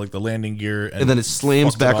down the landing gear, and then it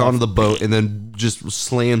slams back onto the boat, and then just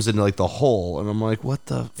slams into like the hull, and I'm like, what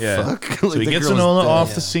the fuck? So Like, he gets Enola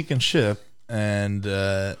off the sinking ship, and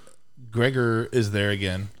Gregor is there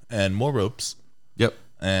again, and more ropes. Yep,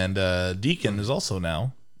 and Deacon is also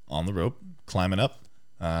now on the rope, climbing up,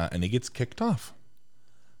 and he gets kicked off,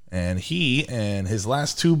 and he and his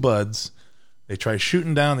last two buds. They try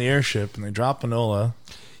shooting down the airship and they drop Enola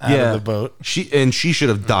out of the boat. She should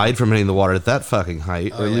have died from hitting the water at that fucking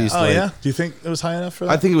height, or at least. Oh yeah. Do you think it was high enough for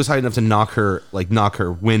that? I think it was high enough to knock her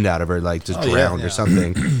wind out of her, like just drowned or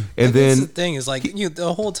something. And then the thing is, like,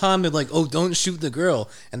 the whole time they're like, "Oh, don't shoot the girl,"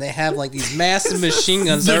 and they have like these massive machine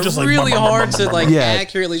guns that are really hard to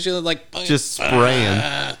accurately shoot, like just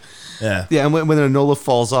spraying. Yeah, and when Enola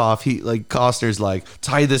falls off, he like Costner's like,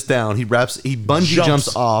 tie this down. He bungee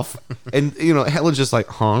jumps off, and Helen's just like,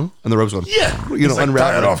 huh? And the rope's going,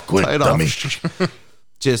 unwrap tie it off, quick, dummy.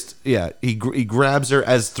 He grabs her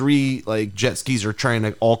as three like jet skis are trying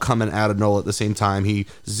to all come at Enola at the same time. He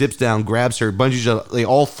zips down, grabs her, bungee jump. They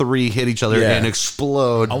all three hit each other and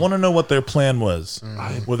explode. I want to know what their plan was.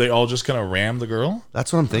 Were they all just gonna ram the girl?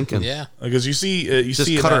 That's what I'm thinking. Yeah, because you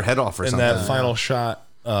see cut her head off or in something. that final shot.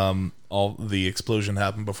 All the explosion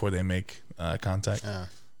happened before they make contact.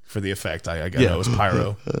 For the effect, I know it was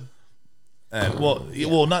pyro. And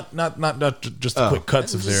not just the quick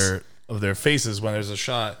cuts of their faces when there's a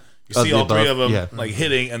shot. You see all three of them like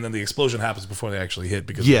hitting, and then the explosion happens before they actually hit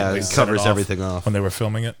because it covers everything off when they were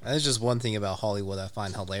filming it. That's just one thing about Hollywood I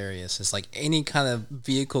find hilarious. It's like any kind of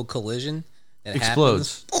vehicle collision that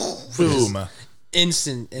explodes. Happens, boom.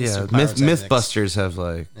 Instant Mythbusters have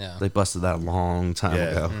they busted that a long time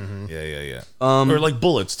ago. Yeah. Or like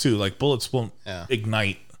bullets too. Like bullets won't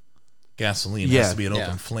ignite gasoline. It has to be an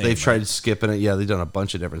open flame. They've tried skipping it. Yeah, they've done a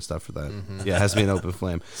bunch of different stuff for that. Yeah, it has to be an open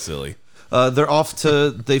flame. Silly. They're off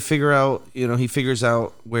to. They figure out. He figures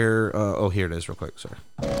out where. Here it is, real quick. Sorry.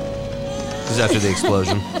 This is after the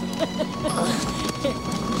explosion.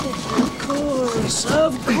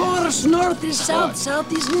 Of course, north is south,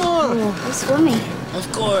 south is north. Oh, swimming.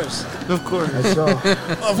 Of course. I saw.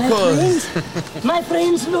 My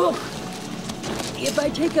friends, look. If I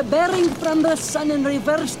take a bearing from the sun and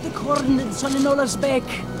reverse the coordinates on Enola's back.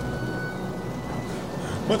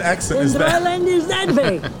 What accent is that? And dry land is that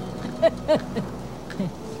way.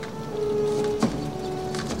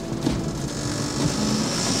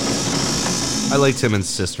 I liked him in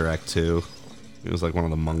Sister Act 2. He was like one of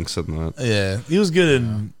the monks in that. Yeah, he was good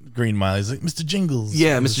in Green Mile. He's like Mr. Jingles.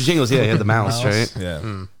 Yeah, Mr. Jingles. Yeah, he had the mouse, right?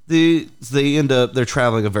 Yeah. They end up. They're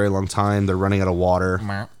traveling a very long time. They're running out of water,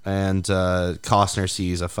 and Costner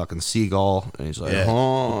sees a fucking seagull, and he's like,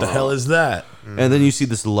 "Oh, what the hell is that?" And then you see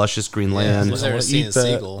this luscious green land. I've never seen a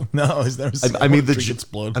seagull. No, he's never seen. I made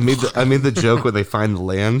the joke when they find the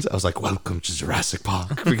land. I was like, "Welcome to Jurassic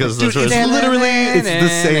Park," because Dude, it's the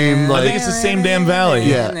same. Like, I think it's the same damn valley.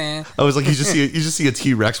 Yeah, I was like, you just see a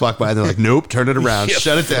T-Rex walk by, and they're like, "Nope, turn it around,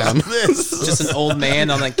 shut it down." Just an old man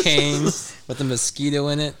on a cane with a mosquito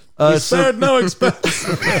in it. Spared no expense.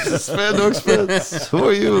 Spared no expense. Who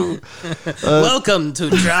are you? Welcome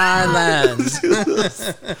to dry land.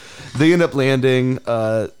 They end up landing.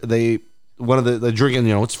 one of the drinking,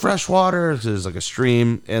 it's fresh water. There's like a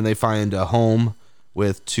stream, and they find a home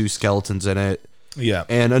with 2 skeletons in it. Yeah.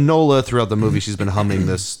 And Enola, throughout the movie, she's been humming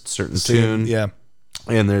this certain tune. Yeah.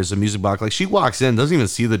 And there's a music box. Like, she walks in, doesn't even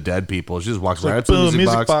see the dead people. She just walks Like, right up to the boom,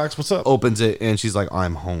 music box. What's up? Opens it, and she's like,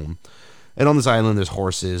 I'm home. And on this island, there's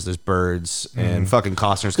horses, there's birds, and fucking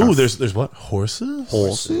Costner's kind Ooh, of... there's what? Horses?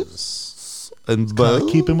 Horses. And Kind bows. of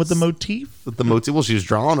keeping with the motif. With the motif. Well, she was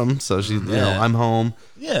drawing them, so she, I'm home.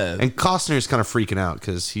 Yeah. And Costner's kind of freaking out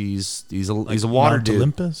because he's a Like water Mount dude.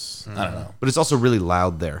 Olympus? I don't know. But it's also really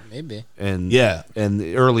loud there. Maybe. And Yeah. and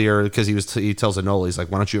earlier because he tells Enola, he's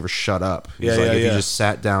like, why don't you ever shut up? He's Yeah, like, yeah, if yeah. you just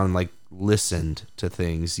sat down and like listened to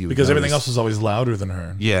things, you would Because everything notice- else is always louder than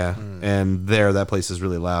her. Yeah, and that place is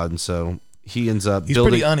really loud, and so he ends up He's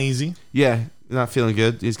building. pretty uneasy. Yeah, not feeling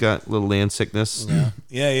good. He's got a little land sickness. Yeah.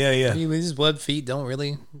 His web feet don't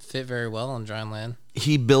really fit very well on dry land.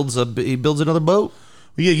 He builds another boat.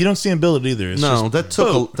 Well, yeah, you don't see him build it either. It's No, just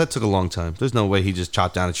that took a long time. There's no way he just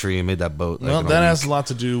chopped down a tree and made that boat. Well, in a that week. has a lot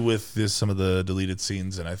to do with some of the deleted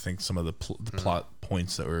scenes, and I think some of the plot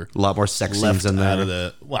points that were a lot more sex left scenes in out there. of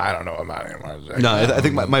the. Well, I don't know about it. No, I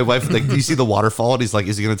think my wife, like, you see the waterfall, and he's like,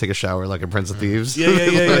 is he going to take a shower like in Prince of Thieves? Yeah.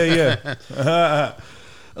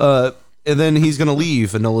 And then he's going to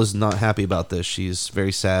leave. Enola's not happy about this. She's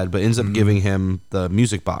very sad, but ends up giving him the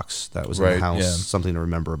music box that was in Right, the house, yeah. something to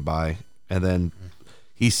remember him by. And then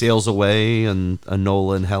he sails away, and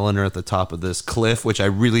Enola and Helen are at the top of this cliff, which I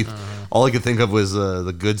really, all I could think of was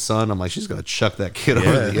the good son. I'm like, she's going to chuck that kid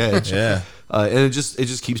over the edge. Yeah. And it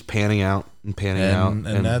just keeps panning out and panning out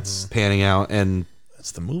and that's panning out and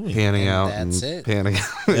that's the movie. Panning out that's and it. panning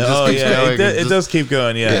out. It does keep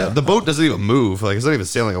going. Yeah. The boat doesn't even move. Like, it's not even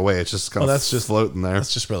sailing away. It's just kind of that's just floating there.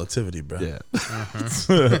 That's just relativity, bro. Yeah.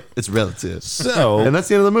 It's relative. So, and that's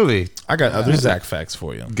the end of the movie. I got other Zach facts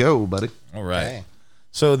for you. Go, buddy. All right. Okay.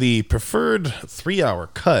 So the preferred 3-hour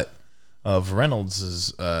cut of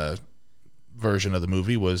Reynolds' version of the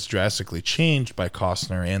movie was drastically changed by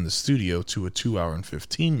Costner and the studio to a 2-hour and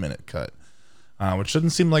 15-minute cut, which doesn't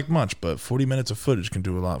seem like much, but 40 minutes of footage can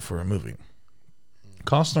do a lot for a movie.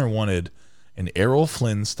 Costner wanted an Errol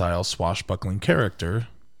Flynn-style swashbuckling character,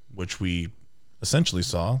 which we essentially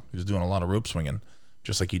saw. He was doing a lot of rope swinging,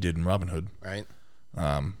 just like he did in Robin Hood. Right.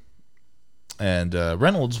 And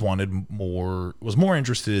Reynolds was more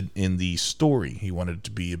interested in the story. He wanted it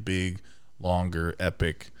to be a big, longer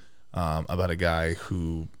epic about a guy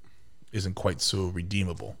who isn't quite so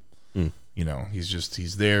redeemable. You know,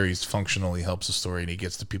 he's there, he's functional, he helps the story, and he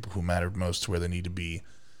gets the people who mattered most to where they need to be.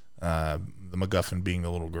 The MacGuffin being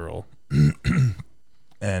the little girl.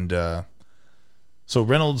 And so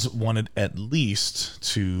Reynolds wanted at least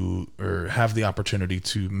have the opportunity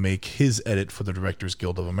to make his edit for the Directors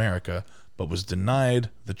Guild of America, but was denied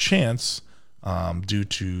the chance due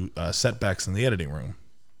to setbacks in the editing room,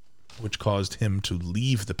 which caused him to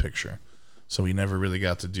leave the picture. So he never really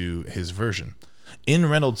got to do his version. In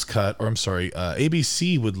Reynolds' cut,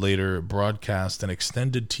 ABC would later broadcast an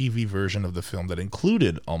extended TV version of the film that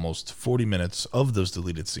included almost 40 minutes of those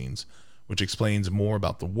deleted scenes, which explains more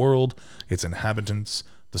about the world, its inhabitants,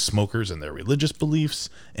 the smokers and their religious beliefs,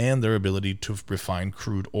 and their ability to refine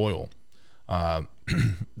crude oil.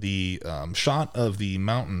 The shot of the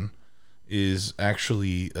mountain is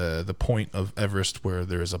actually the point of Everest where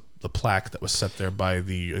there is the plaque that was set there by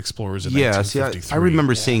the explorers in 1953. I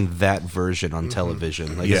remember seeing that version on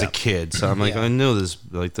television, as a kid. So I'm like, I know this.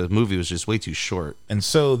 Like, the movie was just way too short. And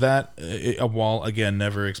so that, while again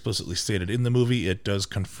never explicitly stated in the movie, it does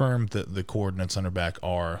confirm that the coordinates on her back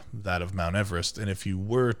are that of Mount Everest. And if you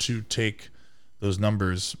were to take those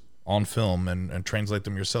numbers on film and translate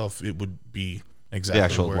them yourself, it would be exactly the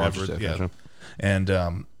actual where Everest. Yeah. And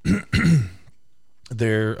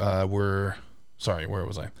there were, where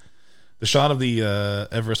was I? The shot of the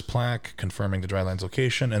Everest plaque confirming the drylands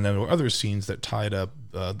location, and then there were other scenes that tied up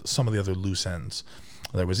some of the other loose ends.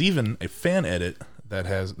 There was even a fan edit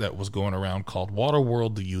that was going around called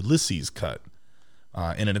Waterworld: The Ulysses Cut,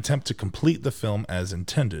 in an attempt to complete the film as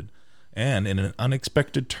intended. And in an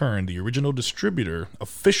unexpected turn, the original distributor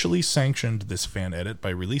officially sanctioned this fan edit by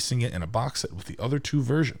releasing it in a box set with the other two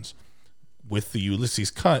versions, with the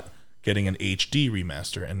Ulysses cut getting an HD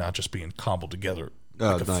remaster and not just being cobbled together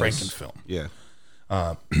like a Frankenfilm. Yeah.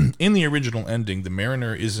 In the original ending, the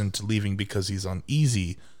mariner isn't leaving because he's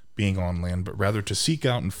uneasy being on land, but rather to seek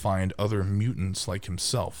out and find other mutants like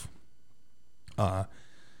himself. And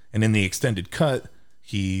in the extended cut,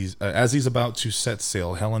 as he's about to set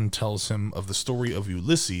sail, Helen tells him of the story of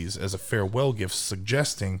Ulysses as a farewell gift,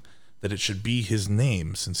 suggesting that it should be his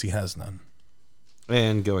name since he has none.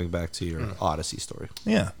 And going back to your Odyssey story.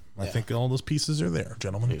 Yeah, I think all those pieces are there,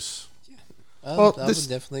 gentlemen. Yes. I Well, would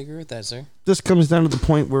definitely agree with that, sir. This comes down to the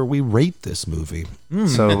point where we rate this movie.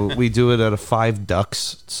 So we do it out of 5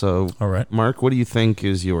 ducks. So, all right, Mark, what do you think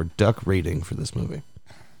is your duck rating for this movie?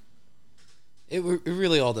 It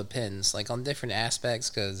really all depends, like on different aspects,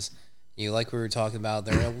 because like we were talking about,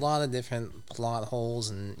 there are a lot of different plot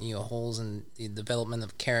holes and holes in the development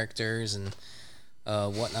of characters and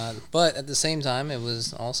whatnot. But at the same time, it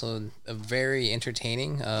was also a very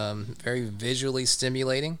entertaining, very visually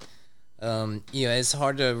stimulating. It's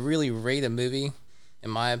hard to really rate a movie, in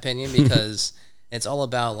my opinion, because it's all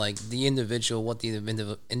about like the individual, what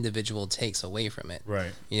the individual takes away from it.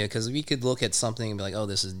 Right. Because we could look at something and be like, oh,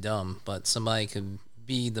 this is dumb, but somebody could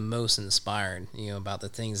be the most inspired, about the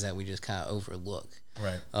things that we just kind of overlook.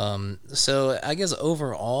 Right. So I guess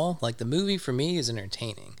overall, like the movie for me is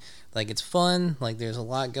entertaining. Like it's fun. Like there's a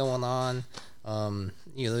lot going on.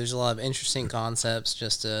 There's a lot of interesting concepts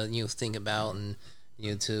just to think about and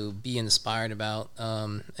to be inspired about.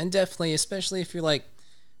 And definitely, especially if you're like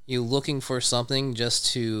looking for something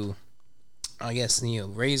just to, I guess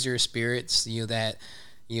raise your spirits. That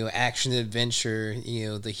action adventure.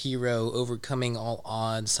 The hero overcoming all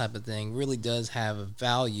odds type of thing really does have a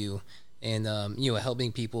value in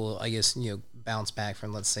helping people, I guess, bounce back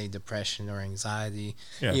from, let's say, depression or anxiety.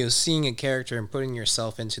 Yeah. Seeing a character and putting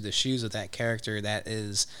yourself into the shoes of that character that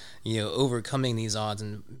is overcoming these odds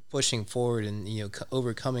and pushing forward and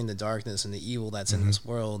overcoming the darkness and the evil that's in this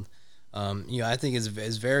world. I think is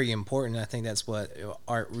very important. I think that's what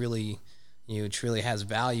art really truly has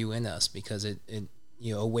value in us, because it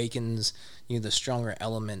awakens the stronger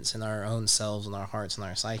elements in our own selves and our hearts and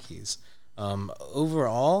our psyches.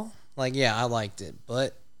 Overall, I liked it,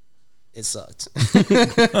 but it sucked.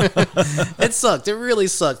 It sucked. It really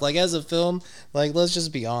sucked. Like as a film, let's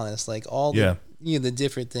just be honest. Like all the the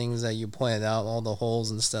different things that you pointed out, all the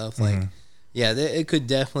holes and stuff. It could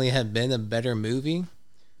definitely have been a better movie,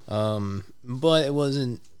 but it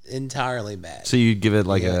wasn't entirely bad. So you give it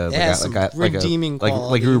redeeming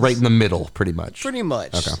qualities. Like you're right in the middle, pretty much. Pretty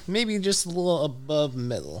much. Okay. Maybe just a little above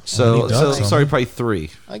middle. So sorry, probably 3.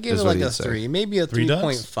 I give it like a 3, maybe a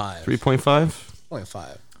 3.5. 3.5.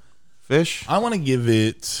 0.5. Fish. I want to give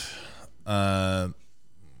it. I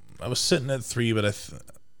was sitting at 3, but I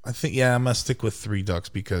think I'm gonna stick with 3 ducks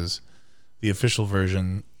because the official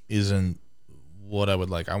version isn't what I would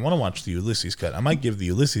like. I want to watch the Ulysses cut. I might give the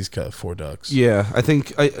Ulysses cut 4 ducks. Yeah, I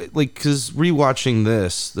think because rewatching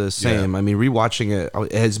this the same. Yeah. I mean, rewatching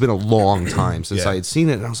it has been a long time since Yeah. I had seen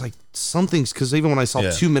it, and I was like, something's, because even when I saw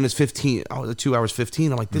 2 minutes 15, 2 hours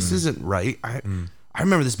 15, I'm like, this isn't right. I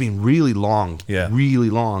remember this being really long. Yeah. Really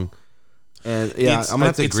long. And I'm gonna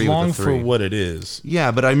have to agree it's long with the 3. for what it is. Yeah,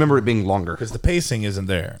 but I remember it being longer because the pacing isn't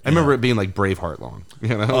there. I remember it being like Braveheart long.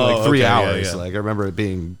 Like 3 hours. Like I remember it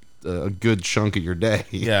being a good chunk of your day.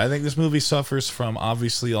 Yeah, I think this movie suffers from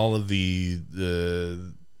obviously all of the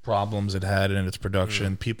problems it had in its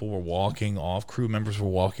production. People were walking off, crew members were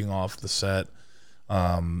walking off the set.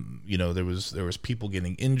 There was people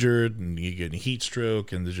getting injured and you getting heat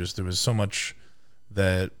stroke, and there was so much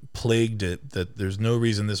that plagued it that there's no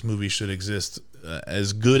reason this movie should exist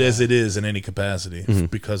as good as it is in any capacity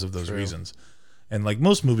because of those reasons. And like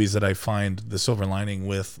most movies that I find the silver lining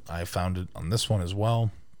with, I found it on this one as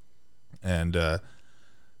well. And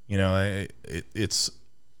it's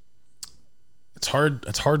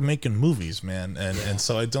hard making movies, man, and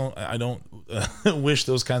so I don't wish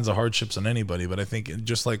those kinds of hardships on anybody, but I think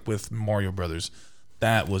just like with Mario Brothers,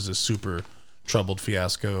 that was a super troubled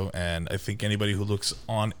fiasco, and I think anybody who looks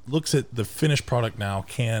at the finished product now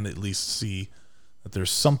can at least see that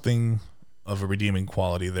there's something of a redeeming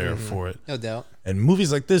quality there for it. No doubt. And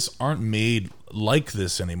movies like this aren't made like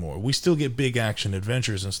this anymore. We still get big action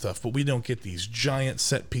adventures and stuff, but we don't get these giant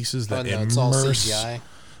set pieces that it's all CGI.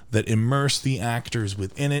 That immerse the actors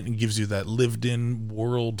within it and gives you that lived-in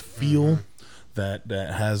world feel that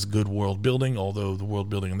has good world building, although the world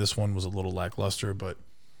building in this one was a little lackluster. But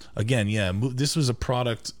again, this was a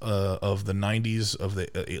product of the 90s, of the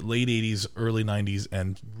late 80s, early 90s,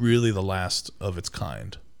 and really the last of its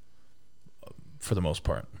kind for the most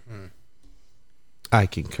part. I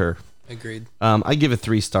concur. Agreed. I give it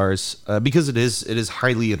 3 stars because it is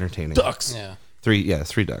highly entertaining. Ducks. Yeah.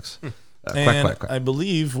 3 ducks. And quack, quack. I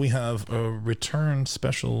believe we have a return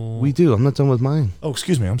special. We do. I'm not done with mine. Oh,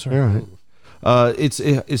 excuse me. I'm sorry. All right. It's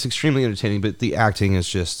extremely entertaining, but the acting is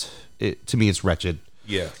just, to me, it's wretched.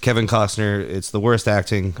 Yeah. Kevin Costner, it's the worst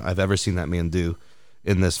acting I've ever seen that man do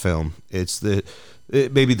in this film. It's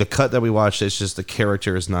maybe the cut that we watched, it's just the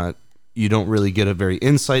character is not, you don't really get a very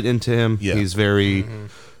insight into him. Yeah. He's very,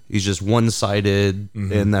 he's just one-sided,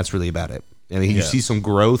 and that's really about it. And you see some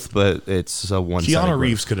growth, but it's a one-sided Keanu growth.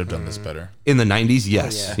 Reeves could have done this better. In the 90s,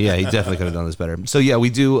 yes. Yeah, he definitely could have done this better. So, yeah, we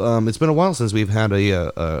do. It's been a while since we've had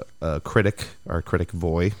a critic, our critic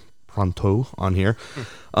Voy Pronto, on here.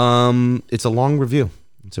 It's a long review.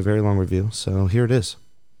 It's a very long review. So, here it is.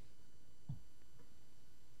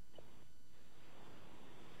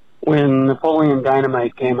 When Napoleon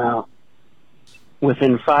Dynamite came out,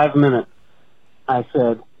 within 5 minutes, I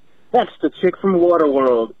said, "That's the chick from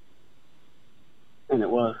Waterworld." And it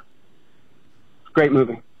was. Great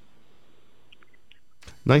movie.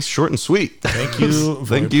 Nice, short, and sweet. Thank you.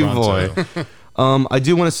 Thank you, Voy. I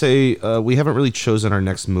do want to say we haven't really chosen our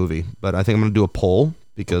next movie, but I think I'm going to do a poll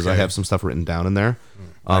because I have some stuff written down in there.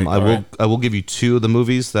 I will give you 2 of the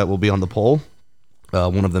movies that will be on the poll.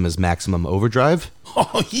 One of them is Maximum Overdrive.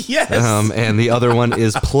 Oh, yes. And the other one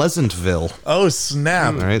is Pleasantville. Oh,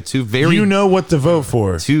 snap. All right, 2 very... You know what to vote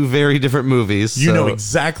for. 2 very different movies. You know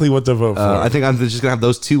exactly what to vote for. I think I'm just going to have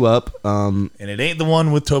those 2 up. And it ain't the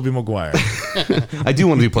one with Tobey Maguire. I do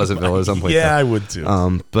want to do Pleasantville at some point. Yeah, I would too.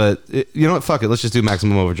 But you know what? Fuck it. Let's just do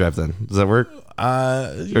Maximum Overdrive then. Does that work?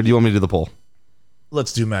 Or do you want me to do the poll?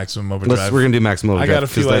 Let's do Maximum Overdrive. We're going to do Maximum Overdrive. I got a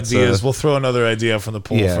few ideas. We'll throw another idea from the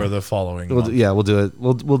poll for the following month. We'll do it.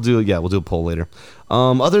 We'll do a poll later.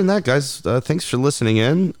 Other than that, guys, thanks for listening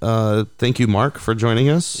in. Thank you, Mark, for joining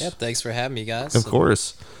us. Yeah, thanks for having me, guys. Of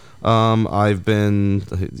course. I'm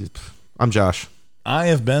Josh. I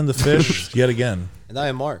have been the Fish yet again. And I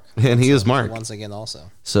am Mark. And he is Mark. Once again also.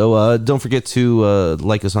 So don't forget to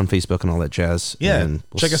like us on Facebook and all that jazz. Yeah, and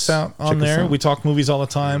check us out on there. We talk movies all the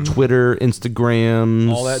time. Twitter, Instagram.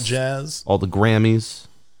 All that jazz. All the Grammys.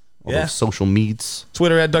 All the social meets.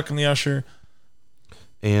 Twitter at Duck and the Usher.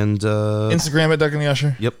 And Instagram at Duck and the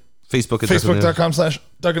Usher. Yep. Facebook at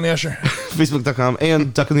Facebook.com/Duck and the Usher. Facebook.com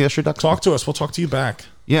and duckandtheusher.com. Talk to us. We'll talk to you back.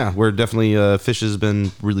 Yeah, we're definitely Fish has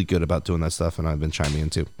been really good about doing that stuff, and I've been chiming in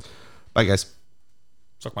too. Bye, guys.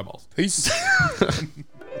 Suck my balls. Peace.